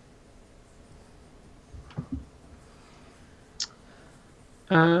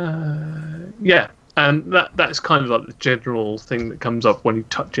 Yeah, and that's kind of like the general thing that comes up when you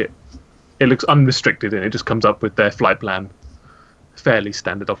touch it. It looks unrestricted, and it just comes up with their flight plan. Fairly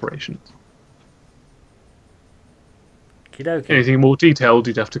standard operations. Okey-dokey. Anything more detailed,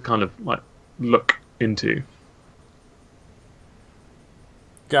 you'd have to kind of like look into.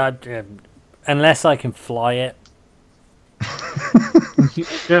 Unless I can fly it.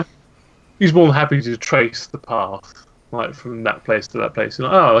 Yeah, he's more than happy to trace the path, like from that place to that place. And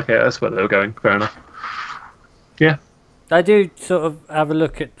oh, okay, that's where they were going. Fair enough. Yeah. I do sort of have a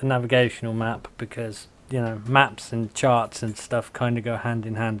look at the navigational map because, you know, maps and charts and stuff kind of go hand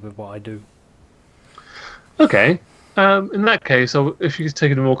in hand with what I do. Okay. In that case, if you could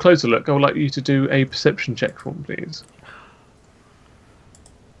take a more closer look, I would like you to do a perception check for me, please.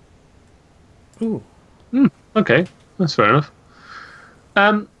 Ooh. Okay, that's fair enough.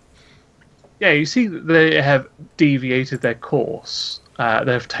 Yeah, you see that they have deviated their course.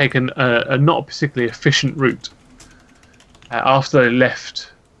 They've taken a not particularly efficient route. After they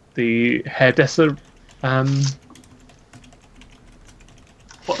left the Hardessa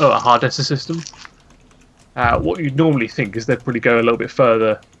Hardessa system, what you'd normally think is they'd probably go a little bit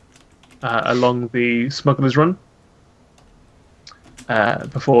further along the Smuggler's Run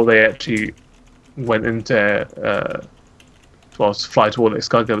before they actually went into fly toward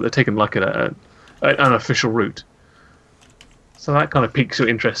X-Karga, but they're taking like an unofficial route. So that kind of piques your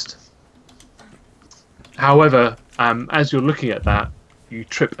interest. However, as you're looking at that, you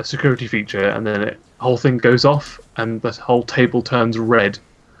trip a security feature, and then the whole thing goes off, and the whole table turns red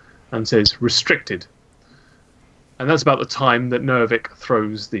and says "restricted." And that's about the time that Novik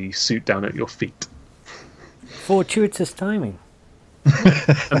throws the suit down at your feet. Fortuitous timing.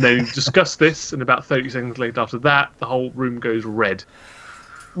 And then you discuss this, and about 30 seconds later after that, the whole room goes red.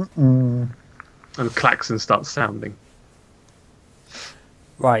 And the klaxon starts sounding.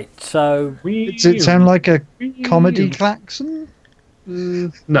 Right, so... Does it sound like a comedy klaxon?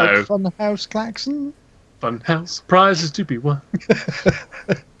 No. Like Funhouse klaxon? Funhouse prizes to be won.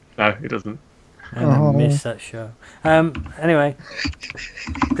 No, it doesn't. And I miss that show. Anyway,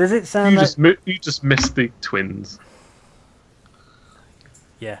 does it sound You just missed the twins.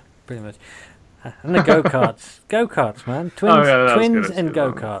 Yeah, pretty much. And the go-karts. Go-karts, man. Twins, Oh, yeah, twins good. and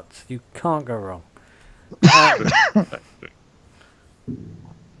go-karts. You can't go wrong.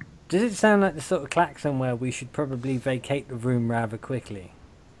 Does it sound like the sort of klaxon where we should probably vacate the room rather quickly?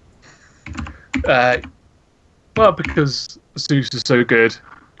 Well, because Zeus is so good,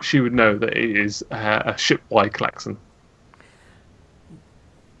 she would know that it is a ship-wide klaxon.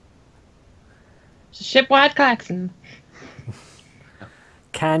 It's a ship-wide klaxon.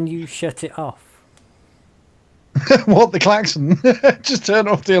 Can you shut it off? What, the klaxon? Just turn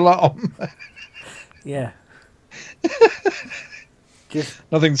off the alarm. Yeah. Just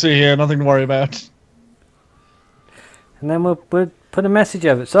Nothing to see here, nothing to worry about. and then we'll put a message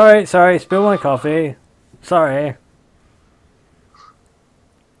over. Sorry, spill my coffee. Sorry.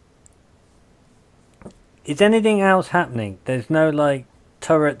 Is anything else happening? There's no like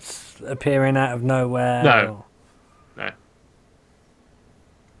turrets appearing out of nowhere. No. or- No.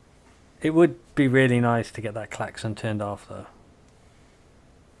 It would be really nice to get that klaxon turned off, though.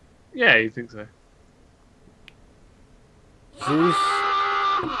 Yeah, you think so?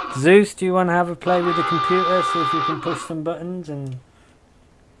 Zeus, do you want to have a play with the computer? See if you can push some buttons and.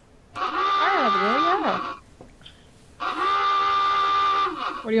 Yeah.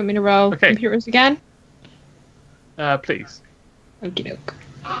 What do you want me to roll? Okay. Computers again? Please. Okie doke.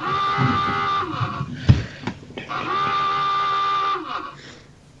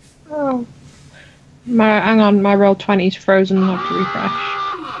 Oh. Hang on, my roll 20's frozen. I have to refresh.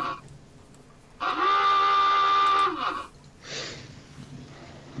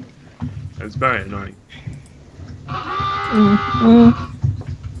 It's very annoying.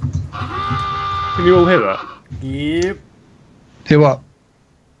 Can you all hear that? Yep. Hear what?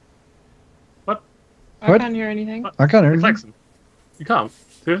 I What? can't hear anything. I can't hear The anything. klaxon. You can't?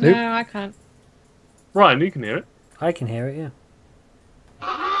 Nope. No, I can't. Ryan, you can hear it. I can hear it, yeah.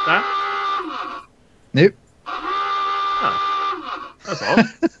 That? Nope. Oh. That's odd.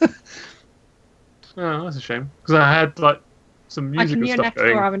 Oh, that's a shame. Because I had, like, some I music can and hear stuff next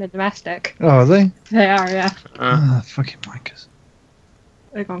going. door having a domestic. Oh, are they? They are, yeah. Ah, fucking wankers.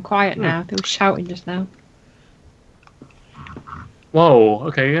 They've gone quiet now. They were shouting just now. Whoa,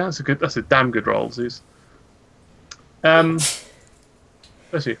 okay, yeah, that's a damn good roll, Zeus. Bless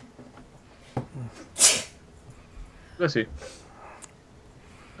you. Bless you.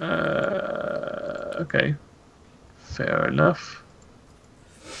 Okay. Fair enough.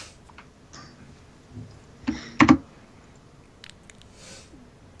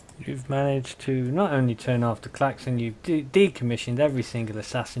 You've managed to not only turn off the klaxon, you've decommissioned every single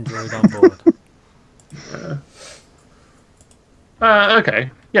assassin droid on board.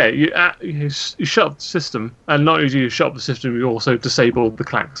 Okay. Yeah, you shut up the system, and not only do you shut up the system, you also disable the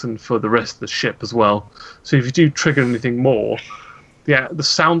klaxon for the rest of the ship as well. So if you do trigger anything more, the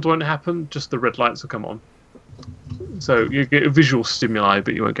sound won't happen, just the red lights will come on. So you get a visual stimuli,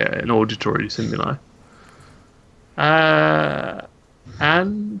 but you won't get an auditory stimuli.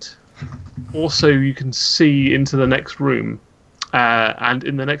 And also you can see into the next room, and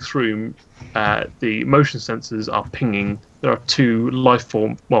in the next room, the motion sensors are pinging. There are two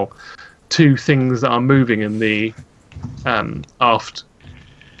things that are moving in the aft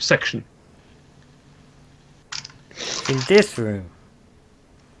section. In this room,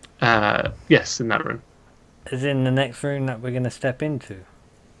 Yes, in that room. as in the next room that we're going to step into.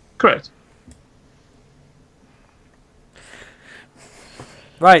 Correct.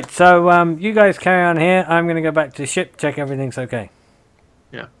 Right, so you guys carry on here. I'm going to go back to the ship, check everything's okay.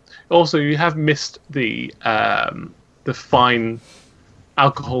 Yeah. Also, you have missed the fine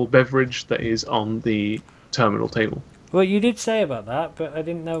alcohol beverage that is on the terminal table. Well, you did say about that, but I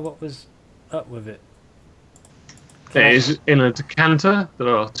didn't know what was up with it. It is in a decanter.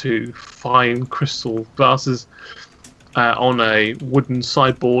 There are two fine crystal glasses on a wooden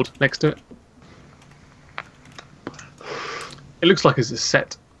sideboard next to it. It looks like it's a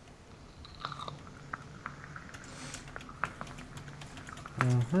set.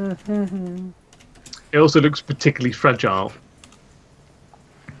 It also looks particularly fragile.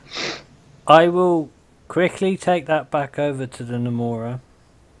 I will quickly take that back over to the Nomura.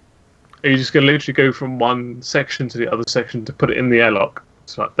 Are you just going to literally go from one section to the other section to put it in the airlock?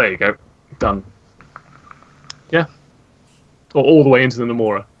 It's like, there you go. Done. Yeah? Or all the way into the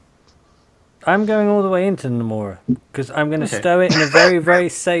Nomura. I'm going all the way into the Nomura because I'm going to Okay. stow it in a very, very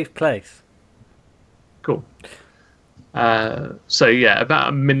safe place. Cool. So yeah, about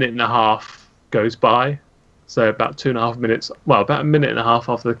a minute and a half goes by. So about 2.5 minutes. Well, about a minute and a half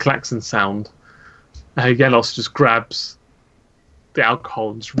after the klaxon sound, Janos just grabs the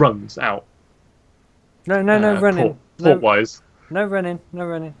alcohol and just runs out. No, running. Port-wise. No running.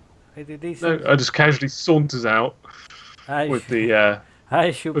 I do these No, things. I just casually saunters out with the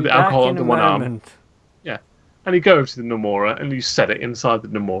I shall with be the back alcohol in under a one arm. moment. Yeah, and you go over to the Nomura and you set it inside the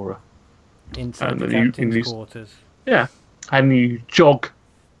Nomura. Inside And the then captain's you- quarters. Yeah, and you jog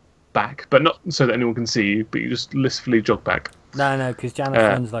back, but not so that anyone can see you. But you just blissfully jog back. No, because Janet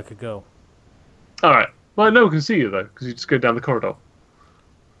runs like a girl. All right. Well, no one can see you though, because you just go down the corridor.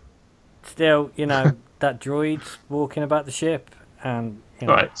 Still, that droid's walking about the ship, and All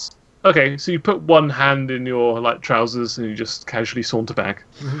right. Okay, so you put one hand in your trousers and you just casually saunter back.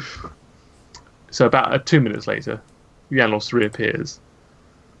 Mm-hmm. So about 2 minutes later, Janos reappears.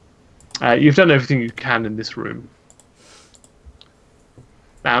 You've done everything you can in this room.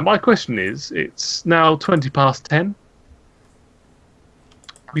 Now, my question is, it's now 10:20.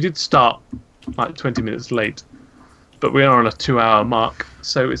 We did start 20 minutes late, but we are on a 2-hour mark,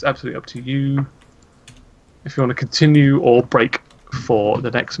 so it's absolutely up to you if you want to continue or break for the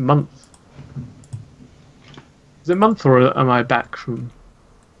next month. Is it a month, or am I back from...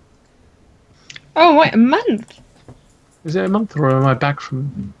 Oh, wait, a month? Is it a month, or am I back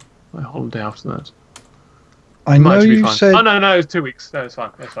from my holiday after that? I Might know actually be you fine. said. Oh, no, it's 2 weeks. No, it's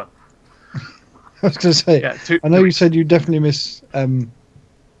fine. It's fine. I was going to say. Yeah, I know you said you definitely miss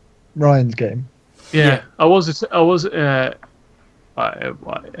Ryan's game. Yeah, I was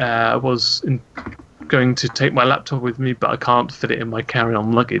going to take my laptop with me, but I can't fit it in my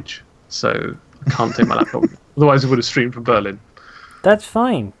carry-on luggage, so I can't take my laptop with me. Otherwise, it would have streamed from Berlin. That's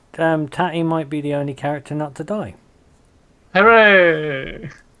fine. Tatty might be the only character not to die. Hooray!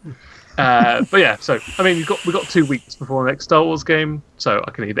 But yeah, so I mean, we've got 2 weeks before the next Star Wars game, so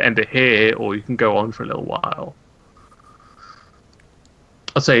I can either end it here or you can go on for a little while.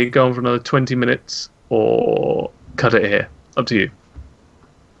 I'd say go on for another 20 minutes or cut it here. Up to you.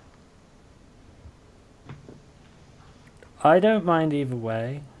 I don't mind either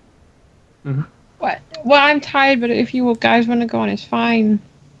way. What? Well, I'm tired, but if you guys want to go on, it's fine.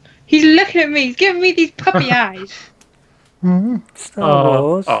 He's looking at me. He's giving me these puppy eyes. Star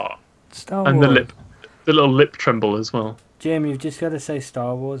Wars. Star And Wars. the little lip tremble as well. Jim, you've just got to say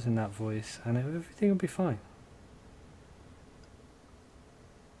Star Wars in that voice, and everything will be fine.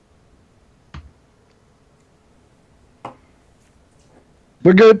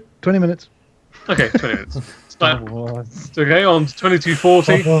 We're good. 20 minutes. Okay, 20 minutes. Star It's Wars. okay, on to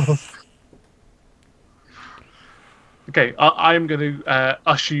 2240. Okay, I am going to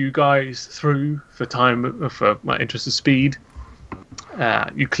usher you guys through for time for my interest of speed.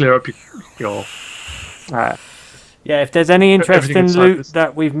 You clear up your Yeah, if there's any Everything interesting inside loot this.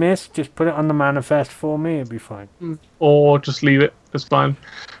 that we've missed, just put it on the manifest for me. It'll be fine. or just leave it. That's fine.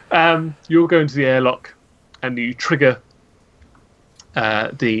 You'll go into the airlock, and you trigger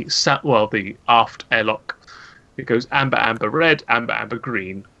the aft airlock. It goes amber, amber, red, amber, amber,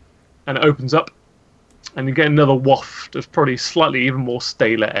 green, and it opens up, and you get another waft of probably slightly even more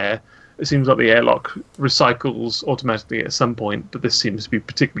staler air. It seems like the airlock recycles automatically at some point, but this seems to be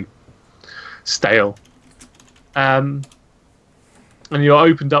particularly stale. And you're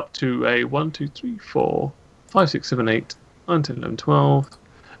opened up to a 1, 2, 3, 4, 5, 6, 7, 8, 9, 10, 11, 12,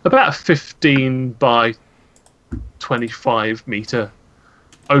 about a 15 by 25 meter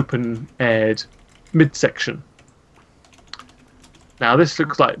open-aired midsection. Now this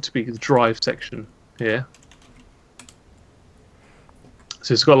looks like to be the drive section here.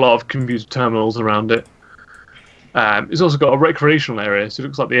 So it's got a lot of computer terminals around it. It's also got a recreational area, so it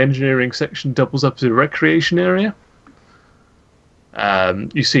looks like the engineering section doubles up as a recreation area.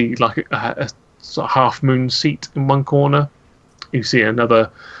 You see like a sort of half-moon seat in one corner. You see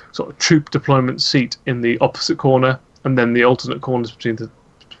another sort of troop deployment seat in the opposite corner, and then the alternate corners between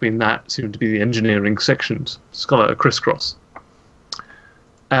that seem to be the engineering sections. It's got a crisscross.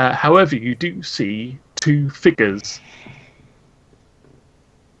 However, you do see two figures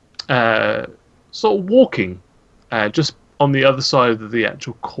sort of walking just on the other side of the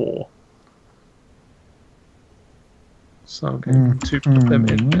actual core. So I'm going to put them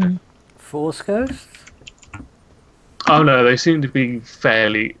in there. Force Ghosts? Oh no, they seem to be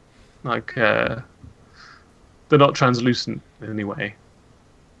fairly they're not translucent in any way.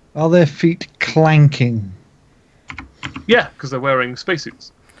 Are their feet clanking? Yeah, because they're wearing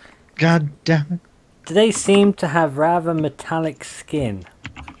spacesuits. God damn it. Do they seem to have rather metallic skin?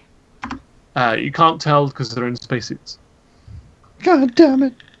 You can't tell because they're in spacesuits. God damn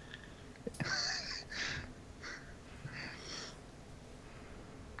it.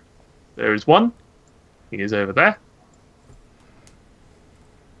 There is one. He is over there.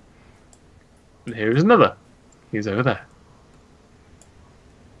 And here is another. He's over there.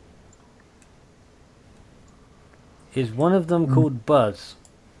 Is one of them called Buzz?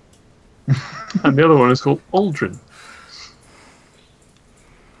 And the other one is called Aldrin.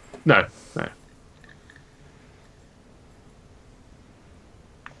 No.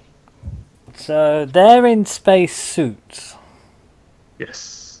 So they're in space suits,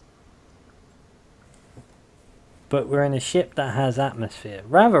 Yes. but we're in a ship that has atmosphere.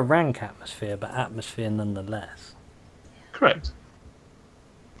 Rather rank atmosphere, but atmosphere nonetheless. Correct.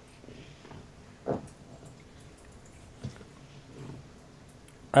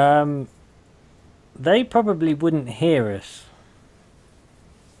 They probably wouldn't hear us.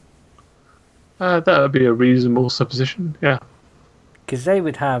 That would be a reasonable supposition. Yeah. Because they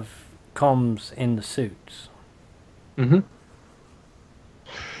would have comms in the suits.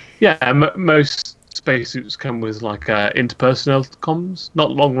 Yeah, most spacesuits come with like interpersonal comms,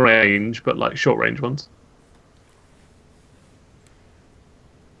 not long range, but like short range ones.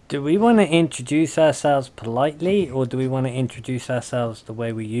 Do we want to introduce ourselves politely, or do we want to introduce ourselves the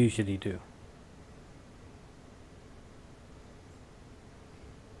way we usually do?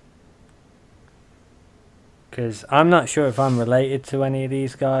 Because I'm not sure if I'm related to any of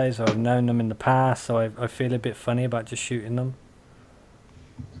these guys, or I've known them in the past, so I feel a bit funny about just shooting them.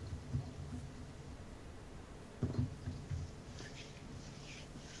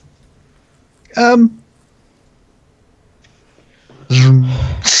 I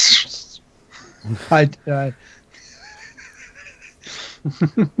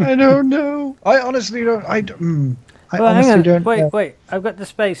don't know. I honestly don't. I Well, hang honestly on. don't. Wait. I've got the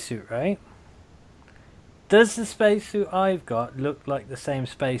spacesuit, right? Does the spacesuit I've got look like the same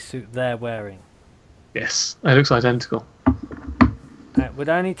spacesuit they're wearing? Yes, it looks identical. It would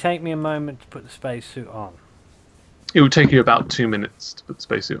only take me a moment to put the spacesuit on. It would take you about 2 minutes to put the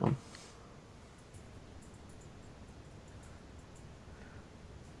spacesuit on.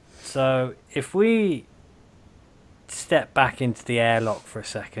 So if we step back into the airlock for a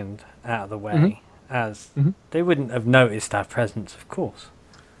second, out of the way, as they wouldn't have noticed our presence, of course.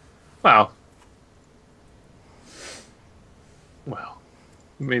 Well,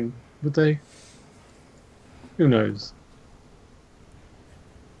 I mean, would they? Who knows?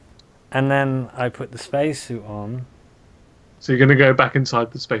 And then I put the spacesuit on. So you're going to go back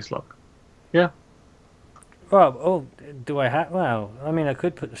inside the space lock? Yeah. Well, do I have? Well, I mean, I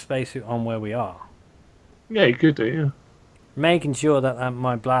could put the spacesuit on where we are. Yeah, you could do, yeah. Making sure that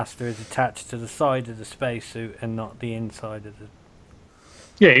my blaster is attached to the side of the spacesuit and not the inside of the...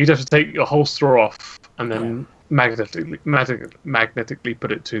 Yeah, you'd have to take your holster off and then magnetically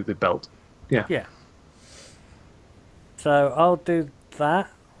put it to the belt. Yeah. Yeah. So I'll do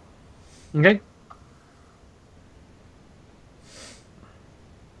that. Okay.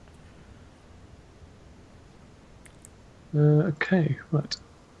 Okay, right.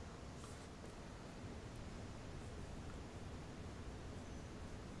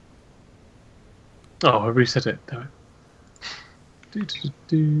 Oh, I reset it. Damn it.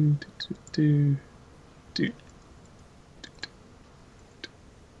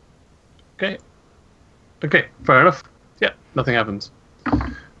 Okay. Okay, fair enough. Yeah, nothing happens.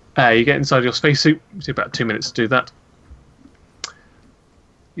 You get inside your spacesuit. It takes about 2 minutes to do that.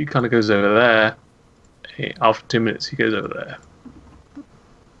 He kind of goes over there. After 2 minutes, he goes over there.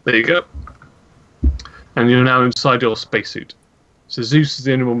 There you go. And you're now inside your spacesuit. So Zeus is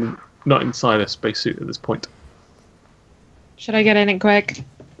the only one not inside a spacesuit at this point. Should I get in it quick?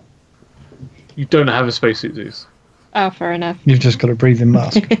 You don't have a spacesuit, Zeus. Oh, fair enough. You've just got a breathing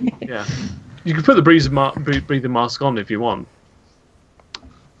mask. Yeah. You can put the breathing mask on if you want.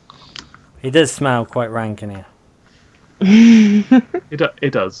 He does smell quite rank in here.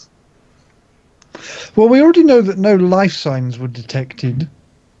 It does. Well, we already know that no life signs were detected.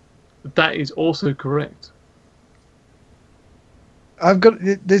 That is also correct. I've got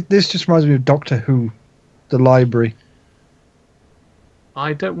this. Just reminds me of Doctor Who, the library.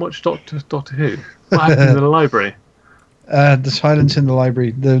 I don't watch Doctor Who. What happened in the library? The silence in the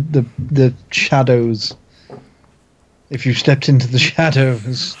library. The shadows. If you stepped into the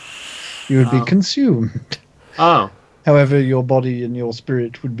shadows, you would be consumed. Oh. However, your body and your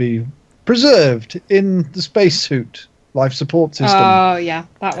spirit would be preserved in the spacesuit life support system. Oh yeah,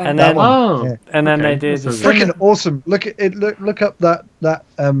 that one. And That then, one. Oh. and then Okay, they did that the sounds same- Freaking awesome! Look at it. Look up that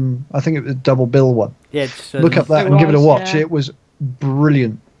I think it was double bill one. Yeah, just, Look up that It and give it a was, watch. yeah. It was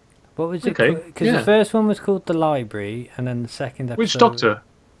brilliant. What was it? Okay, Because yeah. the first one was called The Library, and then the second episode... Which Doctor?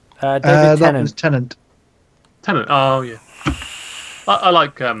 David That Tennant. was Tennant. Tennant. Oh, yeah. I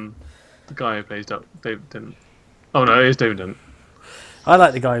like the guy who plays David Tennant. Oh, no, it is David Tennant. I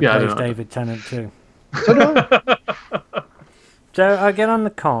like the guy who Yeah, I plays don't know. David Tennant too. So do I. So I get on the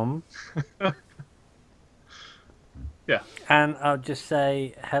comm. Yeah. And I'll just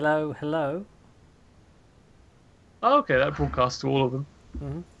say hello, hello. Oh, okay, that broadcasts to all of them.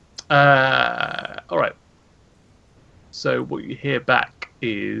 Mhm. All right. So what you hear back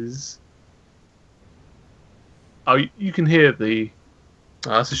is, you can hear the.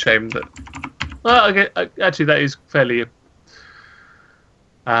 Oh, that's a shame that. Well, okay, actually, that is fairly.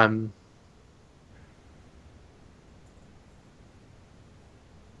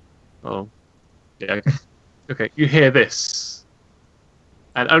 Oh, yeah. Okay. Okay, you hear this,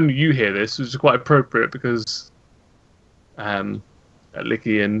 and only you hear this, which is quite appropriate because,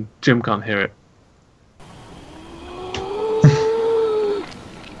 Licky and Jim can't hear it.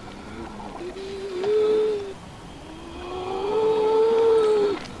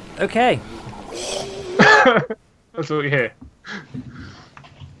 Okay. That's what you hear.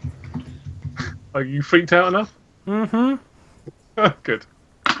 Are you freaked out enough? Mm-hmm. Good.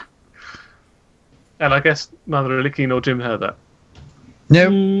 And I guess neither Licky nor Jim heard that.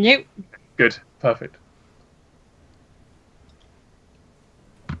 Nope. Nope. Good. Perfect.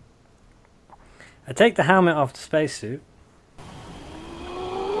 I take the helmet off the spacesuit.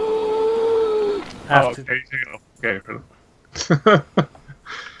 Oh, After, okay, take it off. Okay, brilliant.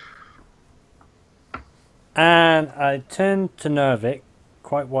 And I turn to Nervik,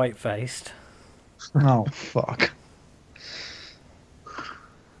 quite white-faced, Oh, fuck.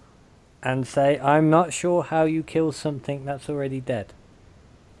 and say, I'm not sure how you kill something that's already dead.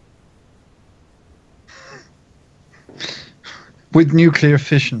 With nuclear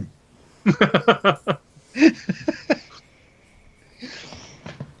fission.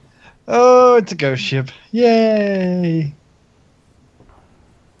 Oh, it's a ghost ship. Yay!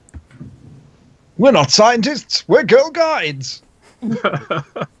 We're not scientists, we're girl guides!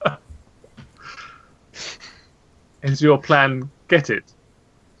 Is your plan get it?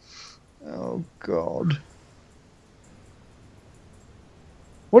 Oh, God.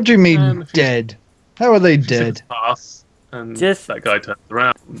 What do you mean, if you- dead? How are they She dead? says pass, and Just- that guy turns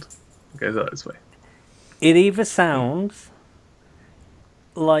around and goes out this way. It either sounds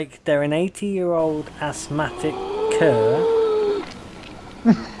like they're an 80-year-old asthmatic cur,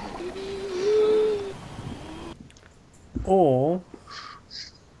 or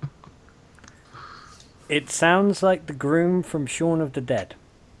it sounds like the groom from Shaun of the Dead.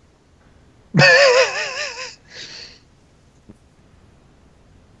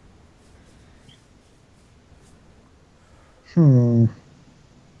 Hmm.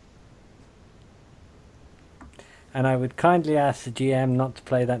 And I would kindly ask the GM not to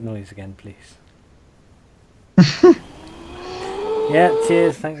play that noise again, please. Yeah,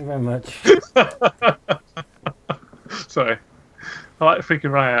 cheers, thank you very much. Sorry. I like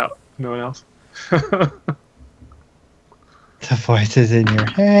freaking Ryan out. No one else. The voice is in your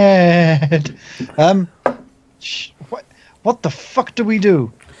head. What the fuck do we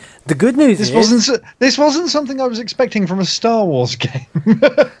do? The good news This is... this wasn't something I was expecting from a Star Wars game.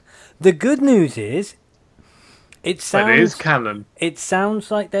 The good news is... It But it is sounds... canon. It sounds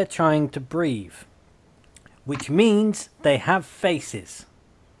like they're trying to breathe. Which means they have faces.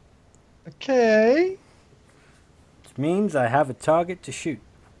 Okay. Which means I have a target to shoot.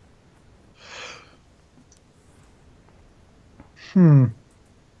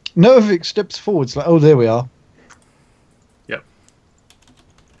 Novik steps forwards like, oh, there we are. Yep.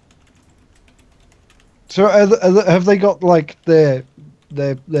 So have they got like their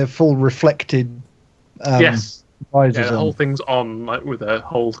full reflected Yes. visors Yeah, the on? whole thing's on, like with a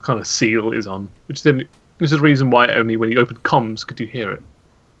whole kind of seal is on. Which then this is the reason why only when you open comms could you hear it.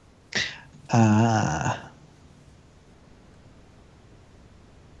 Ah.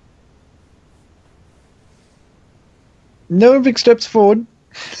 Novik steps forward.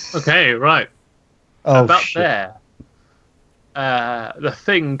 Okay, right. Oh, About shit. there. The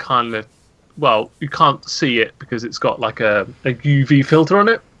thing kind of, well, you can't see it because it's got like a UV filter on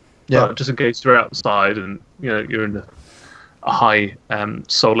it. Yeah. Just in case you're outside and you're in a high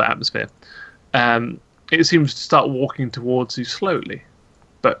solar atmosphere. It seems to start walking towards you slowly,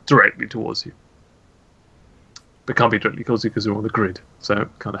 but directly towards you. But can't be directly towards you because you're on the grid, so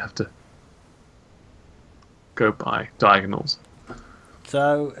kind of have to go by diagonals.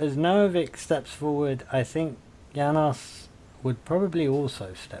 So, as Novik steps forward, I think Janos would probably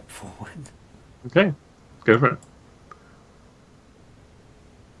also step forward. Okay, go for it.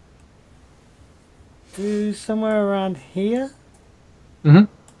 Do somewhere around here? Mm-hmm.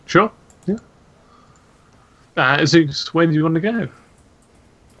 Sure. Yeah. Zeus, where do you want to go?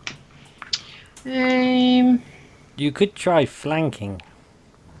 You could try flanking.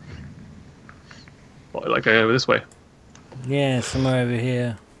 like going over this way. Yeah, somewhere over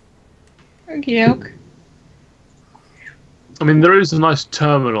here. Okie doke. I mean, there is a nice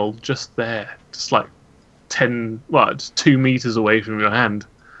terminal just there, just like 2 meters away from your hand.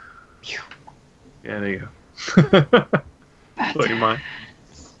 Yeah, there you go. Thought you might.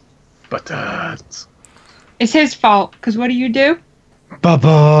 But it's his fault, because what do you do?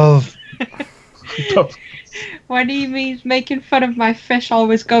 Bubble. What do you mean he's making fun of my fish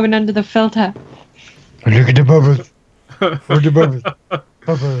always going under the filter? Look at the bubbles. Look at the bubbles.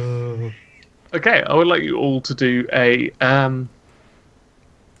 Bubble. Okay, I would like you all to do a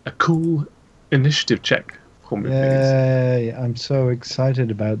cool initiative check for me, please. Yay, I'm so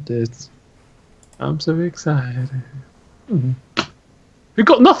excited about this. I'm so excited. We've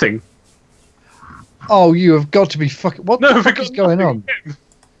got nothing. Oh, you have got to be fucking... What the fuck is going on?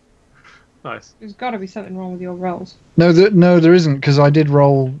 Nice. There's got to be something wrong with your rolls. No, there isn't, because I did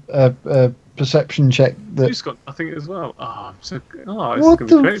roll a perception check that... You've got nothing as well. Oh, I'm so... Oh, What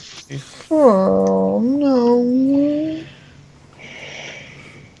it's going to be the great. Oh, no.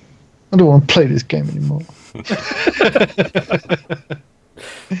 I don't want to play this game anymore.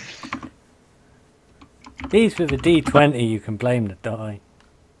 At least with a D20 you can blame the die.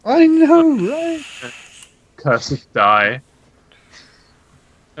 I know, right? Cursed die.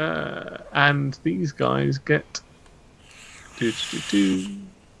 And these guys get... Do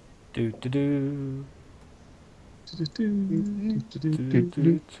do do.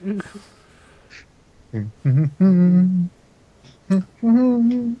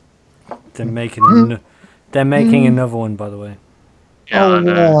 They're making another one, by the way. Yeah, I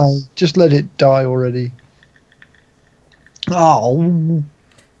know. why? Just let it die already. Oh.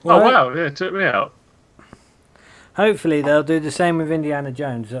 Oh, wow, yeah, it took me out. Hopefully they'll do the same with Indiana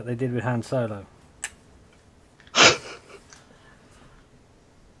Jones that they did with Han Solo.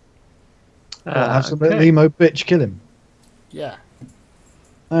 Have some okay. emo bitch kill him. Yeah.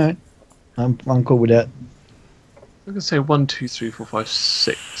 Alright. I'm cool with that. I'm going to say 1, 2, 3, 4, 5,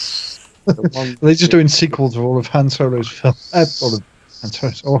 6. They're just doing sequels of all of Han Solo's films. All of Han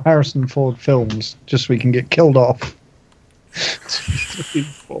Solo's, or Harrison Ford films, just so we can get killed off. 2, 3,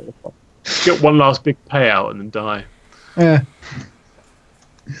 4, 5. Get one last big payout and then die. Yeah.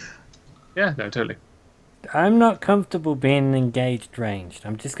 Yeah, no, totally. I'm not comfortable being engaged ranged.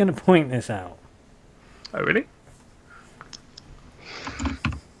 I'm just going to point this out. Oh, really?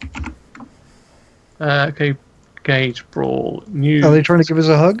 Okay, Gage, Brawl, New... Are they trying to give us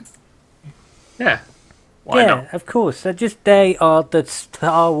a hug? Yeah. Why yeah, not? of course. They are the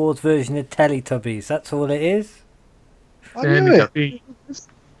Star Wars version of Teletubbies. That's all it is. I knew it.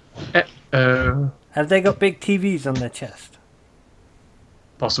 Have they got big TVs on their chest?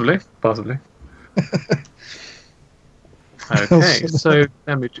 Possibly. Okay, so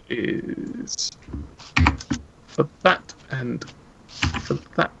damage is for that and for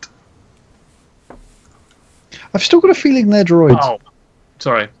that. I've still got a feeling they're droids. Oh,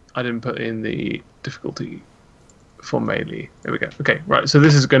 sorry, I didn't put in the difficulty for melee. There we go. Okay, right, so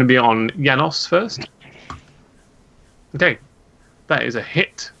this is going to be on Janos first. Okay, that is a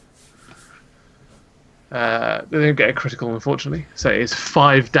hit. They don't get a critical, unfortunately. So it is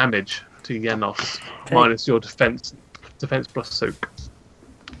 5 damage to Janos, minus your defense plus soak.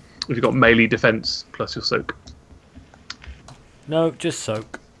 If you've got melee defense plus your soak. No, just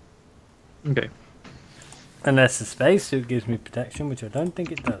soak. Okay. Unless the spacesuit gives me protection, which I don't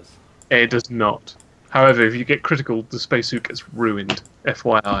think it does. It does not. However, if you get critical, the spacesuit gets ruined.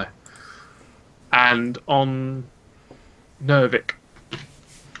 FYI. And on Nervik.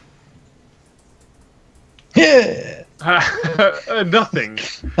 Yeah. Nothing.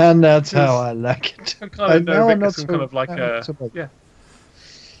 And that's how I like it. Some kind of I know I'm Nervik not is some kind of like a yeah.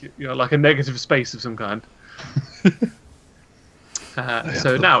 You know, like a negative space of some kind.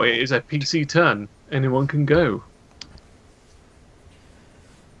 So now it is a PC turn. Anyone can go.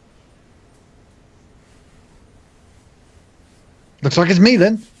 Looks like it's me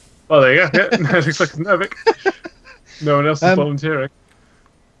then. Well, there you go. Yeah, it looks like it's Nervik. No one else is volunteering.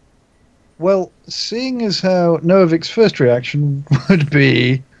 Well, seeing as how Novik's first reaction would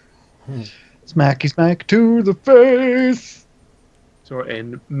be smacky smack to the face. So we're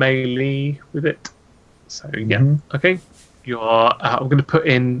in melee with it. So yeah, okay. You are. I'm going to put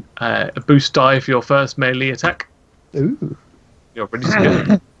in a boost die for your first melee attack. Ooh. You're ready to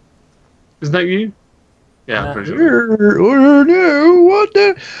go. Isn't that you? Yeah, I'm pretty sure. Oh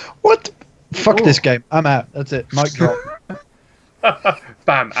no! What? Fuck this game. I'm out. That's it. Mic drop.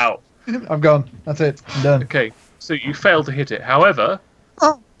 Bam! Out. I'm gone. That's it. I'm done. Okay, so you fail to hit it. However,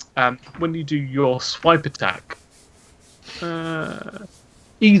 when you do your swipe attack,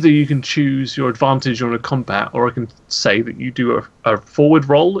 either you can choose your advantage on a combat, or I can say that you do a forward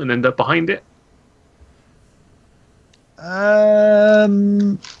roll and end up behind it. Yeah,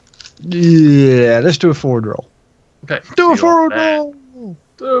 let's do a forward roll. Okay. Do a so you're forward there. roll.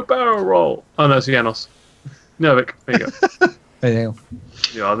 Do a barrel roll. Oh no, it's Janos. Novik, there you go. There you go.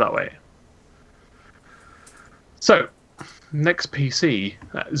 You are that way. So, next PC,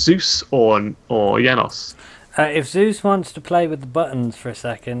 Zeus or Janos? If Zeus wants to play with the buttons for a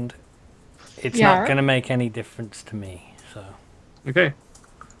second, it's not going to make any difference to me. So. Okay.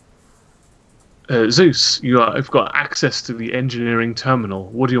 Zeus, you've got access to the engineering terminal.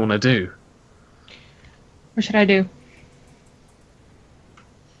 What do you want to do? What should I do?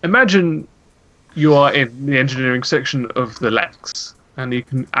 Imagine you are in the engineering section of the Lex, and you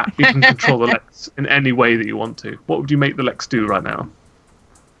can control the Lex in any way that you want to. What would you make the Lex do right now?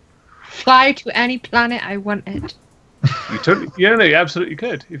 Fly to any planet I want it. You absolutely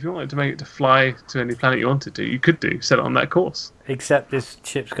could. If you wanted to make it to fly to any planet you wanted to, you could set it on that course. Except this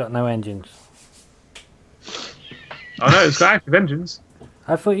ship's got no engines. Oh no, it's got active engines.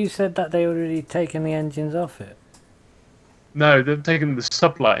 I thought you said that they already taken the engines off it. No, they've taken the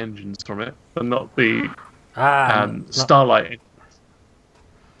sublight engines from it, but not the starlight engines.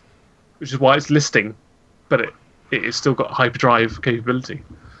 Which is why it's listing, but it has still got hyperdrive capability.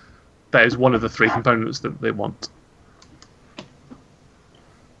 That is one of the 3 components that they want.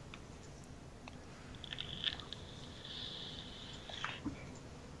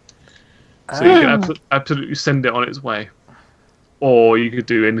 So you can absolutely send it on its way. Or you could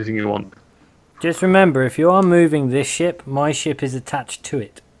do anything you want. Just remember, if you are moving this ship, my ship is attached to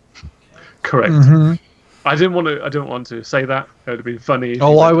it. Correct. Mm-hmm. I didn't want to say that. It would have been funny.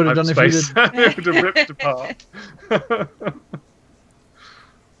 Oh, I would have done if you did. It would have ripped apart.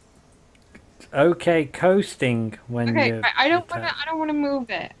 Okay, coasting when Okay, you. I don't want to move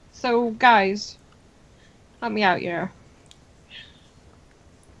it. So guys, help me out here.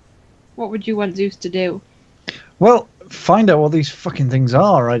 What would you want Zeus to do? Well, find out what these fucking things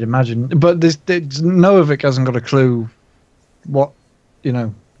are, I'd imagine. But Novik hasn't got a clue what,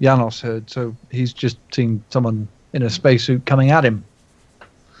 Janos heard, so he's just seen someone in a spacesuit coming at him.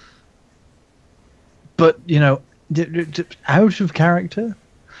 But, out of character,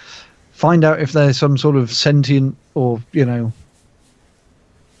 find out if there's some sort of sentient or,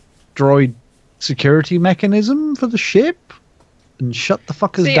 droid security mechanism for the ship, and shut the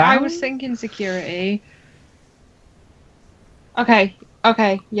fuckers down. I was thinking security. Okay,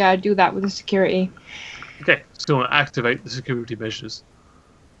 yeah, do that with the security. Okay, so you want to activate the security measures.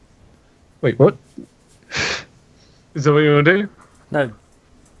 Wait, what? Is that what you want to do? No,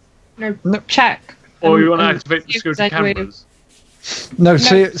 check. Or you want to activate the see if security there's any way cameras? No,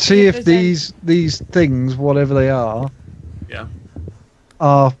 see if if these things, whatever they are, Yeah.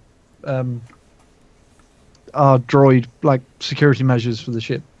 are droid security measures for the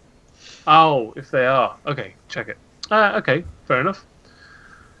ship. Oh, if they are. Okay, check it. Okay, fair enough.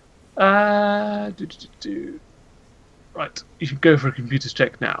 Right, you should go for a computer's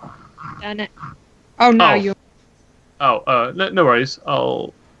check now. Done it. Oh, now Oh. you. Oh, no worries.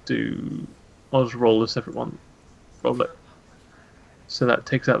 I'll just roll a separate one. Roll it. So that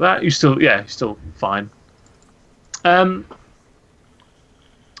takes out that. You're still fine.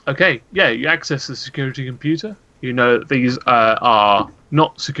 Okay, yeah, you access the security computer. You know that these are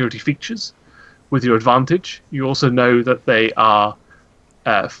not security features with your advantage. You also know that they are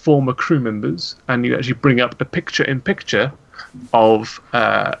former crew members, and you actually bring up a picture-in-picture of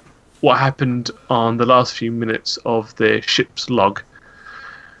what happened on the last few minutes of the ship's log,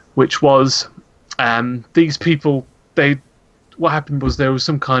 which was these people, what happened was there was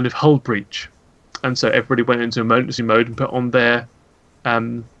some kind of hull breach, and so everybody went into emergency mode and put on their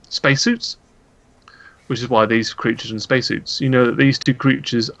spacesuits, which is why these creatures are in spacesuits. You know that these 2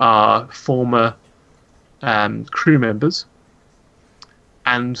 creatures are former crew members,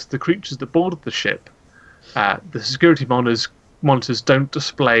 and the creatures that boarded the ship, the security monitors don't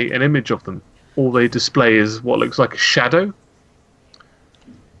display an image of them. All they display is what looks like a shadow.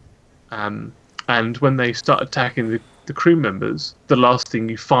 And when they start attacking the crew members, the last thing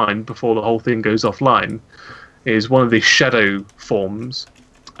you find before the whole thing goes offline is one of these shadow forms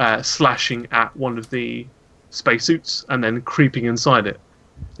slashing at one of the spacesuits and then creeping inside it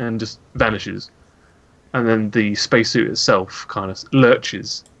and just vanishes. And then the spacesuit itself kind of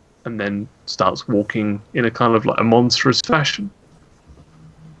lurches and then starts walking in a kind of like a monstrous fashion.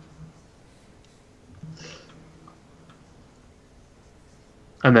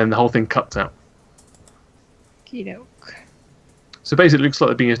 And then the whole thing cuts out. Okey-doke. So basically it looks like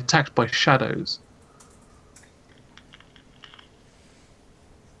they're being attacked by shadows.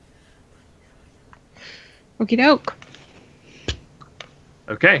 Okie doke.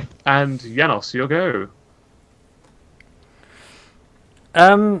 Okay, and Janos, your go.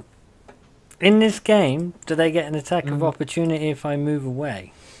 In this game, do they get an attack of opportunity if I move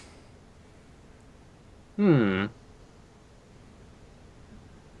away? No,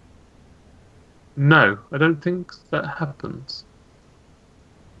 I don't think that happens.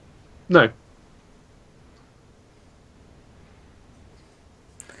 No.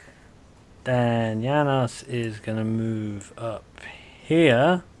 Then Janos is going to move up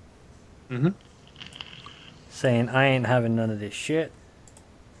here, saying I ain't having none of this shit.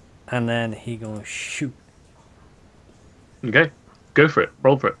 And then he gonna shoot. Okay, go for it.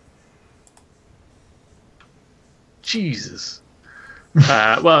 Roll for it. Jesus.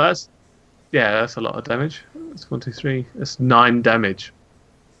 Well, that's a lot of damage. That's 1, 2, 3. That's 9 damage.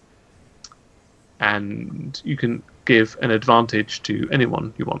 And you can give an advantage to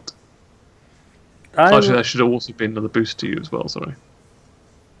anyone you want. Actually, that should have also been another boost to you as well. Sorry.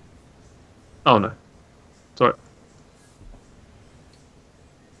 Oh no. Sorry.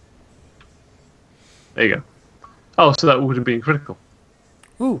 There you go. Oh, so that would have been critical.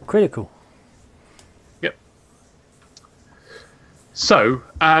 Ooh, critical. Yep. So,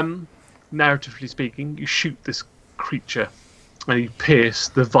 narratively speaking, you shoot this creature and you pierce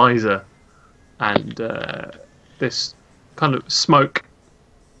the visor, and this kind of smoke,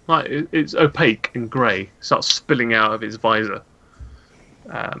 like it's opaque and grey, starts spilling out of its visor,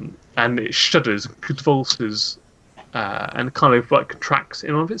 and it shudders, convulses, and kind of like contracts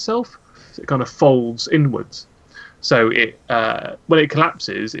in of itself. So it kind of folds inwards. So it, when it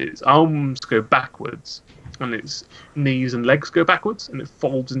collapses, its arms go backwards, and its knees and legs go backwards, and it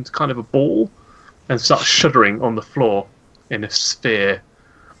folds into kind of a ball, and starts shuddering on the floor in a sphere.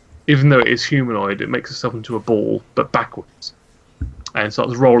 Even though it is humanoid, it makes itself into a ball, but backwards, and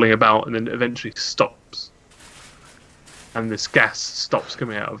starts rolling about, and then eventually stops. And this gas stops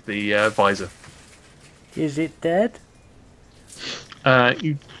coming out of the visor. Is it dead?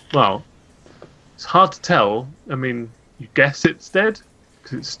 Well, it's hard to tell. I mean, you guess it's dead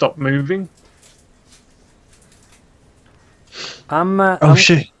because it stopped moving.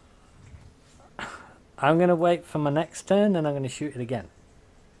 Shit. I'm gonna wait for my next turn, and I'm gonna shoot it again.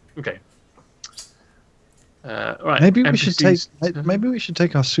 Okay. Right. Maybe we should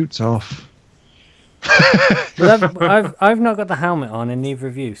take our suits off. But I've not got the helmet on, and neither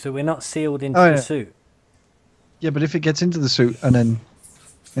of you, so we're not sealed into the suit. Yeah, but if it gets into the suit and then,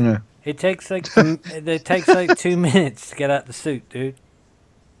 you know, it takes like 2 minutes to get out the suit, dude.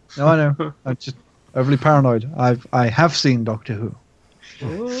 No, I know. I'm just overly paranoid. I have seen Doctor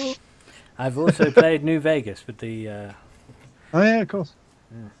Who. I've also played New Vegas with the. Oh yeah, of course.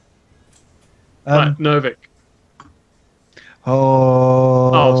 Yeah. Right, Novik.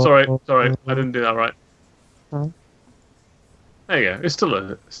 Oh, sorry, I didn't do that right. There you go. It's still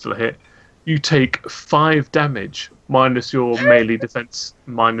a hit. You take 5 damage minus your melee defense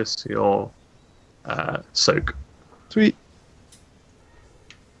minus your soak. Sweet.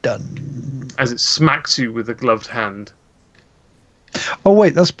 Done. As it smacks you with a gloved hand. Oh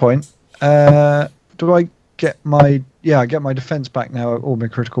wait, that's the point. Do I get my I get my defense back now? All my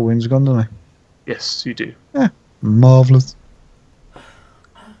critical wounds are gone, don't I? Yes, you do. Yeah, marvelous.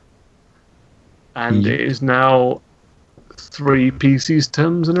 And it is now 3 PC's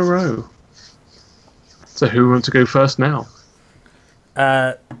turns in a row. So who wants to go first now?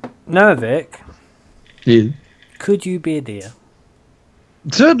 Novik. Yeah. Could you be a deer?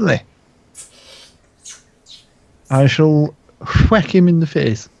 Certainly. I shall whack him in the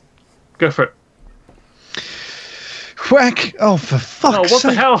face. Go for it. Whack! Oh, for fuck's what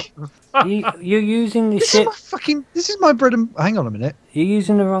sake. the hell? You're using the This ship. This is my bread and... Hang on a minute. You're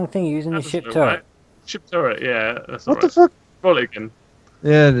using the wrong thing. You're using the ship turret. Right. Ship turret, yeah. That's What all the right. fuck? Roll it again.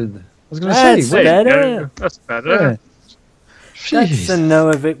 Yeah, I was going to That's say. better. There you go. That's better. Yeah. That's Jeez. the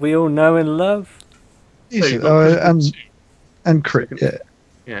Novik we all know and love. So you've Jesus. got Oh, critical and crit, yeah.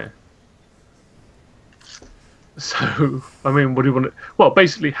 Yeah. So, I mean, what do you want to... Well,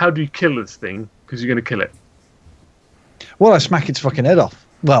 basically, how do you kill this thing? Because you're going to kill it. Well, I smack its fucking head off.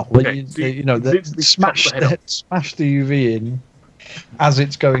 Well, Okay, smash chop the head smash the UV in as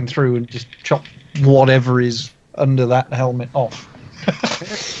it's going through and just chop whatever is under that helmet off.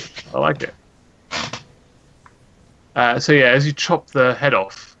 I like it. So yeah, as you chop the head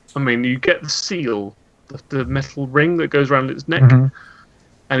off, I mean, you get the seal, the metal ring that goes around its neck, and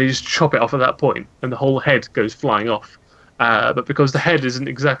you just chop it off at that point, and the whole head goes flying off. But because the head isn't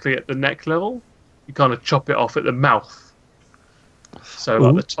exactly at the neck level, you kind of chop it off at the mouth. So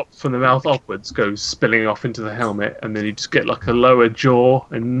like the top from the mouth upwards goes spilling off into the helmet, and then you just get like a lower jaw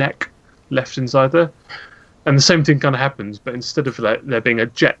and neck left inside there. And the same thing kind of happens, but instead of there being a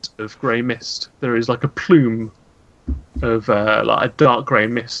jet of grey mist, there is like a plume of like a dark grey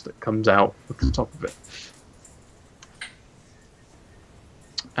mist that comes out of the top of it.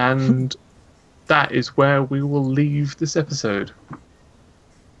 And that is where we will leave this episode.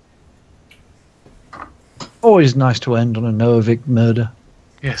 Always nice to end on a Noavik murder.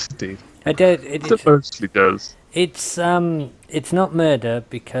 Yes, indeed. It mostly does. It's not murder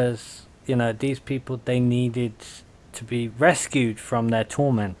because these people, they needed to be rescued from their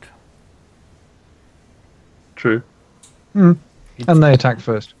torment. True. And they attack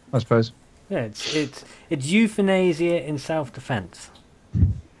first, I suppose. Yeah, it's euthanasia in self-defense.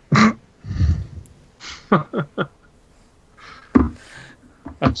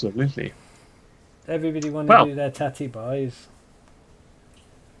 Absolutely. Everybody want to do their tatty buys.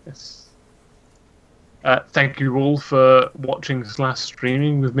 Yes. Thank you all for watching /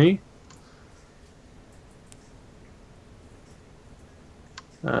 streaming with me.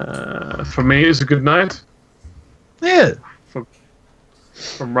 For me, it's a good night. Yeah.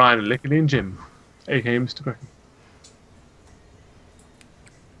 From Ryan and Lickety and Jim, aka Mr. Kraken.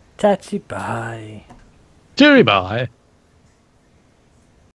 Tatty bye. Cheery bye.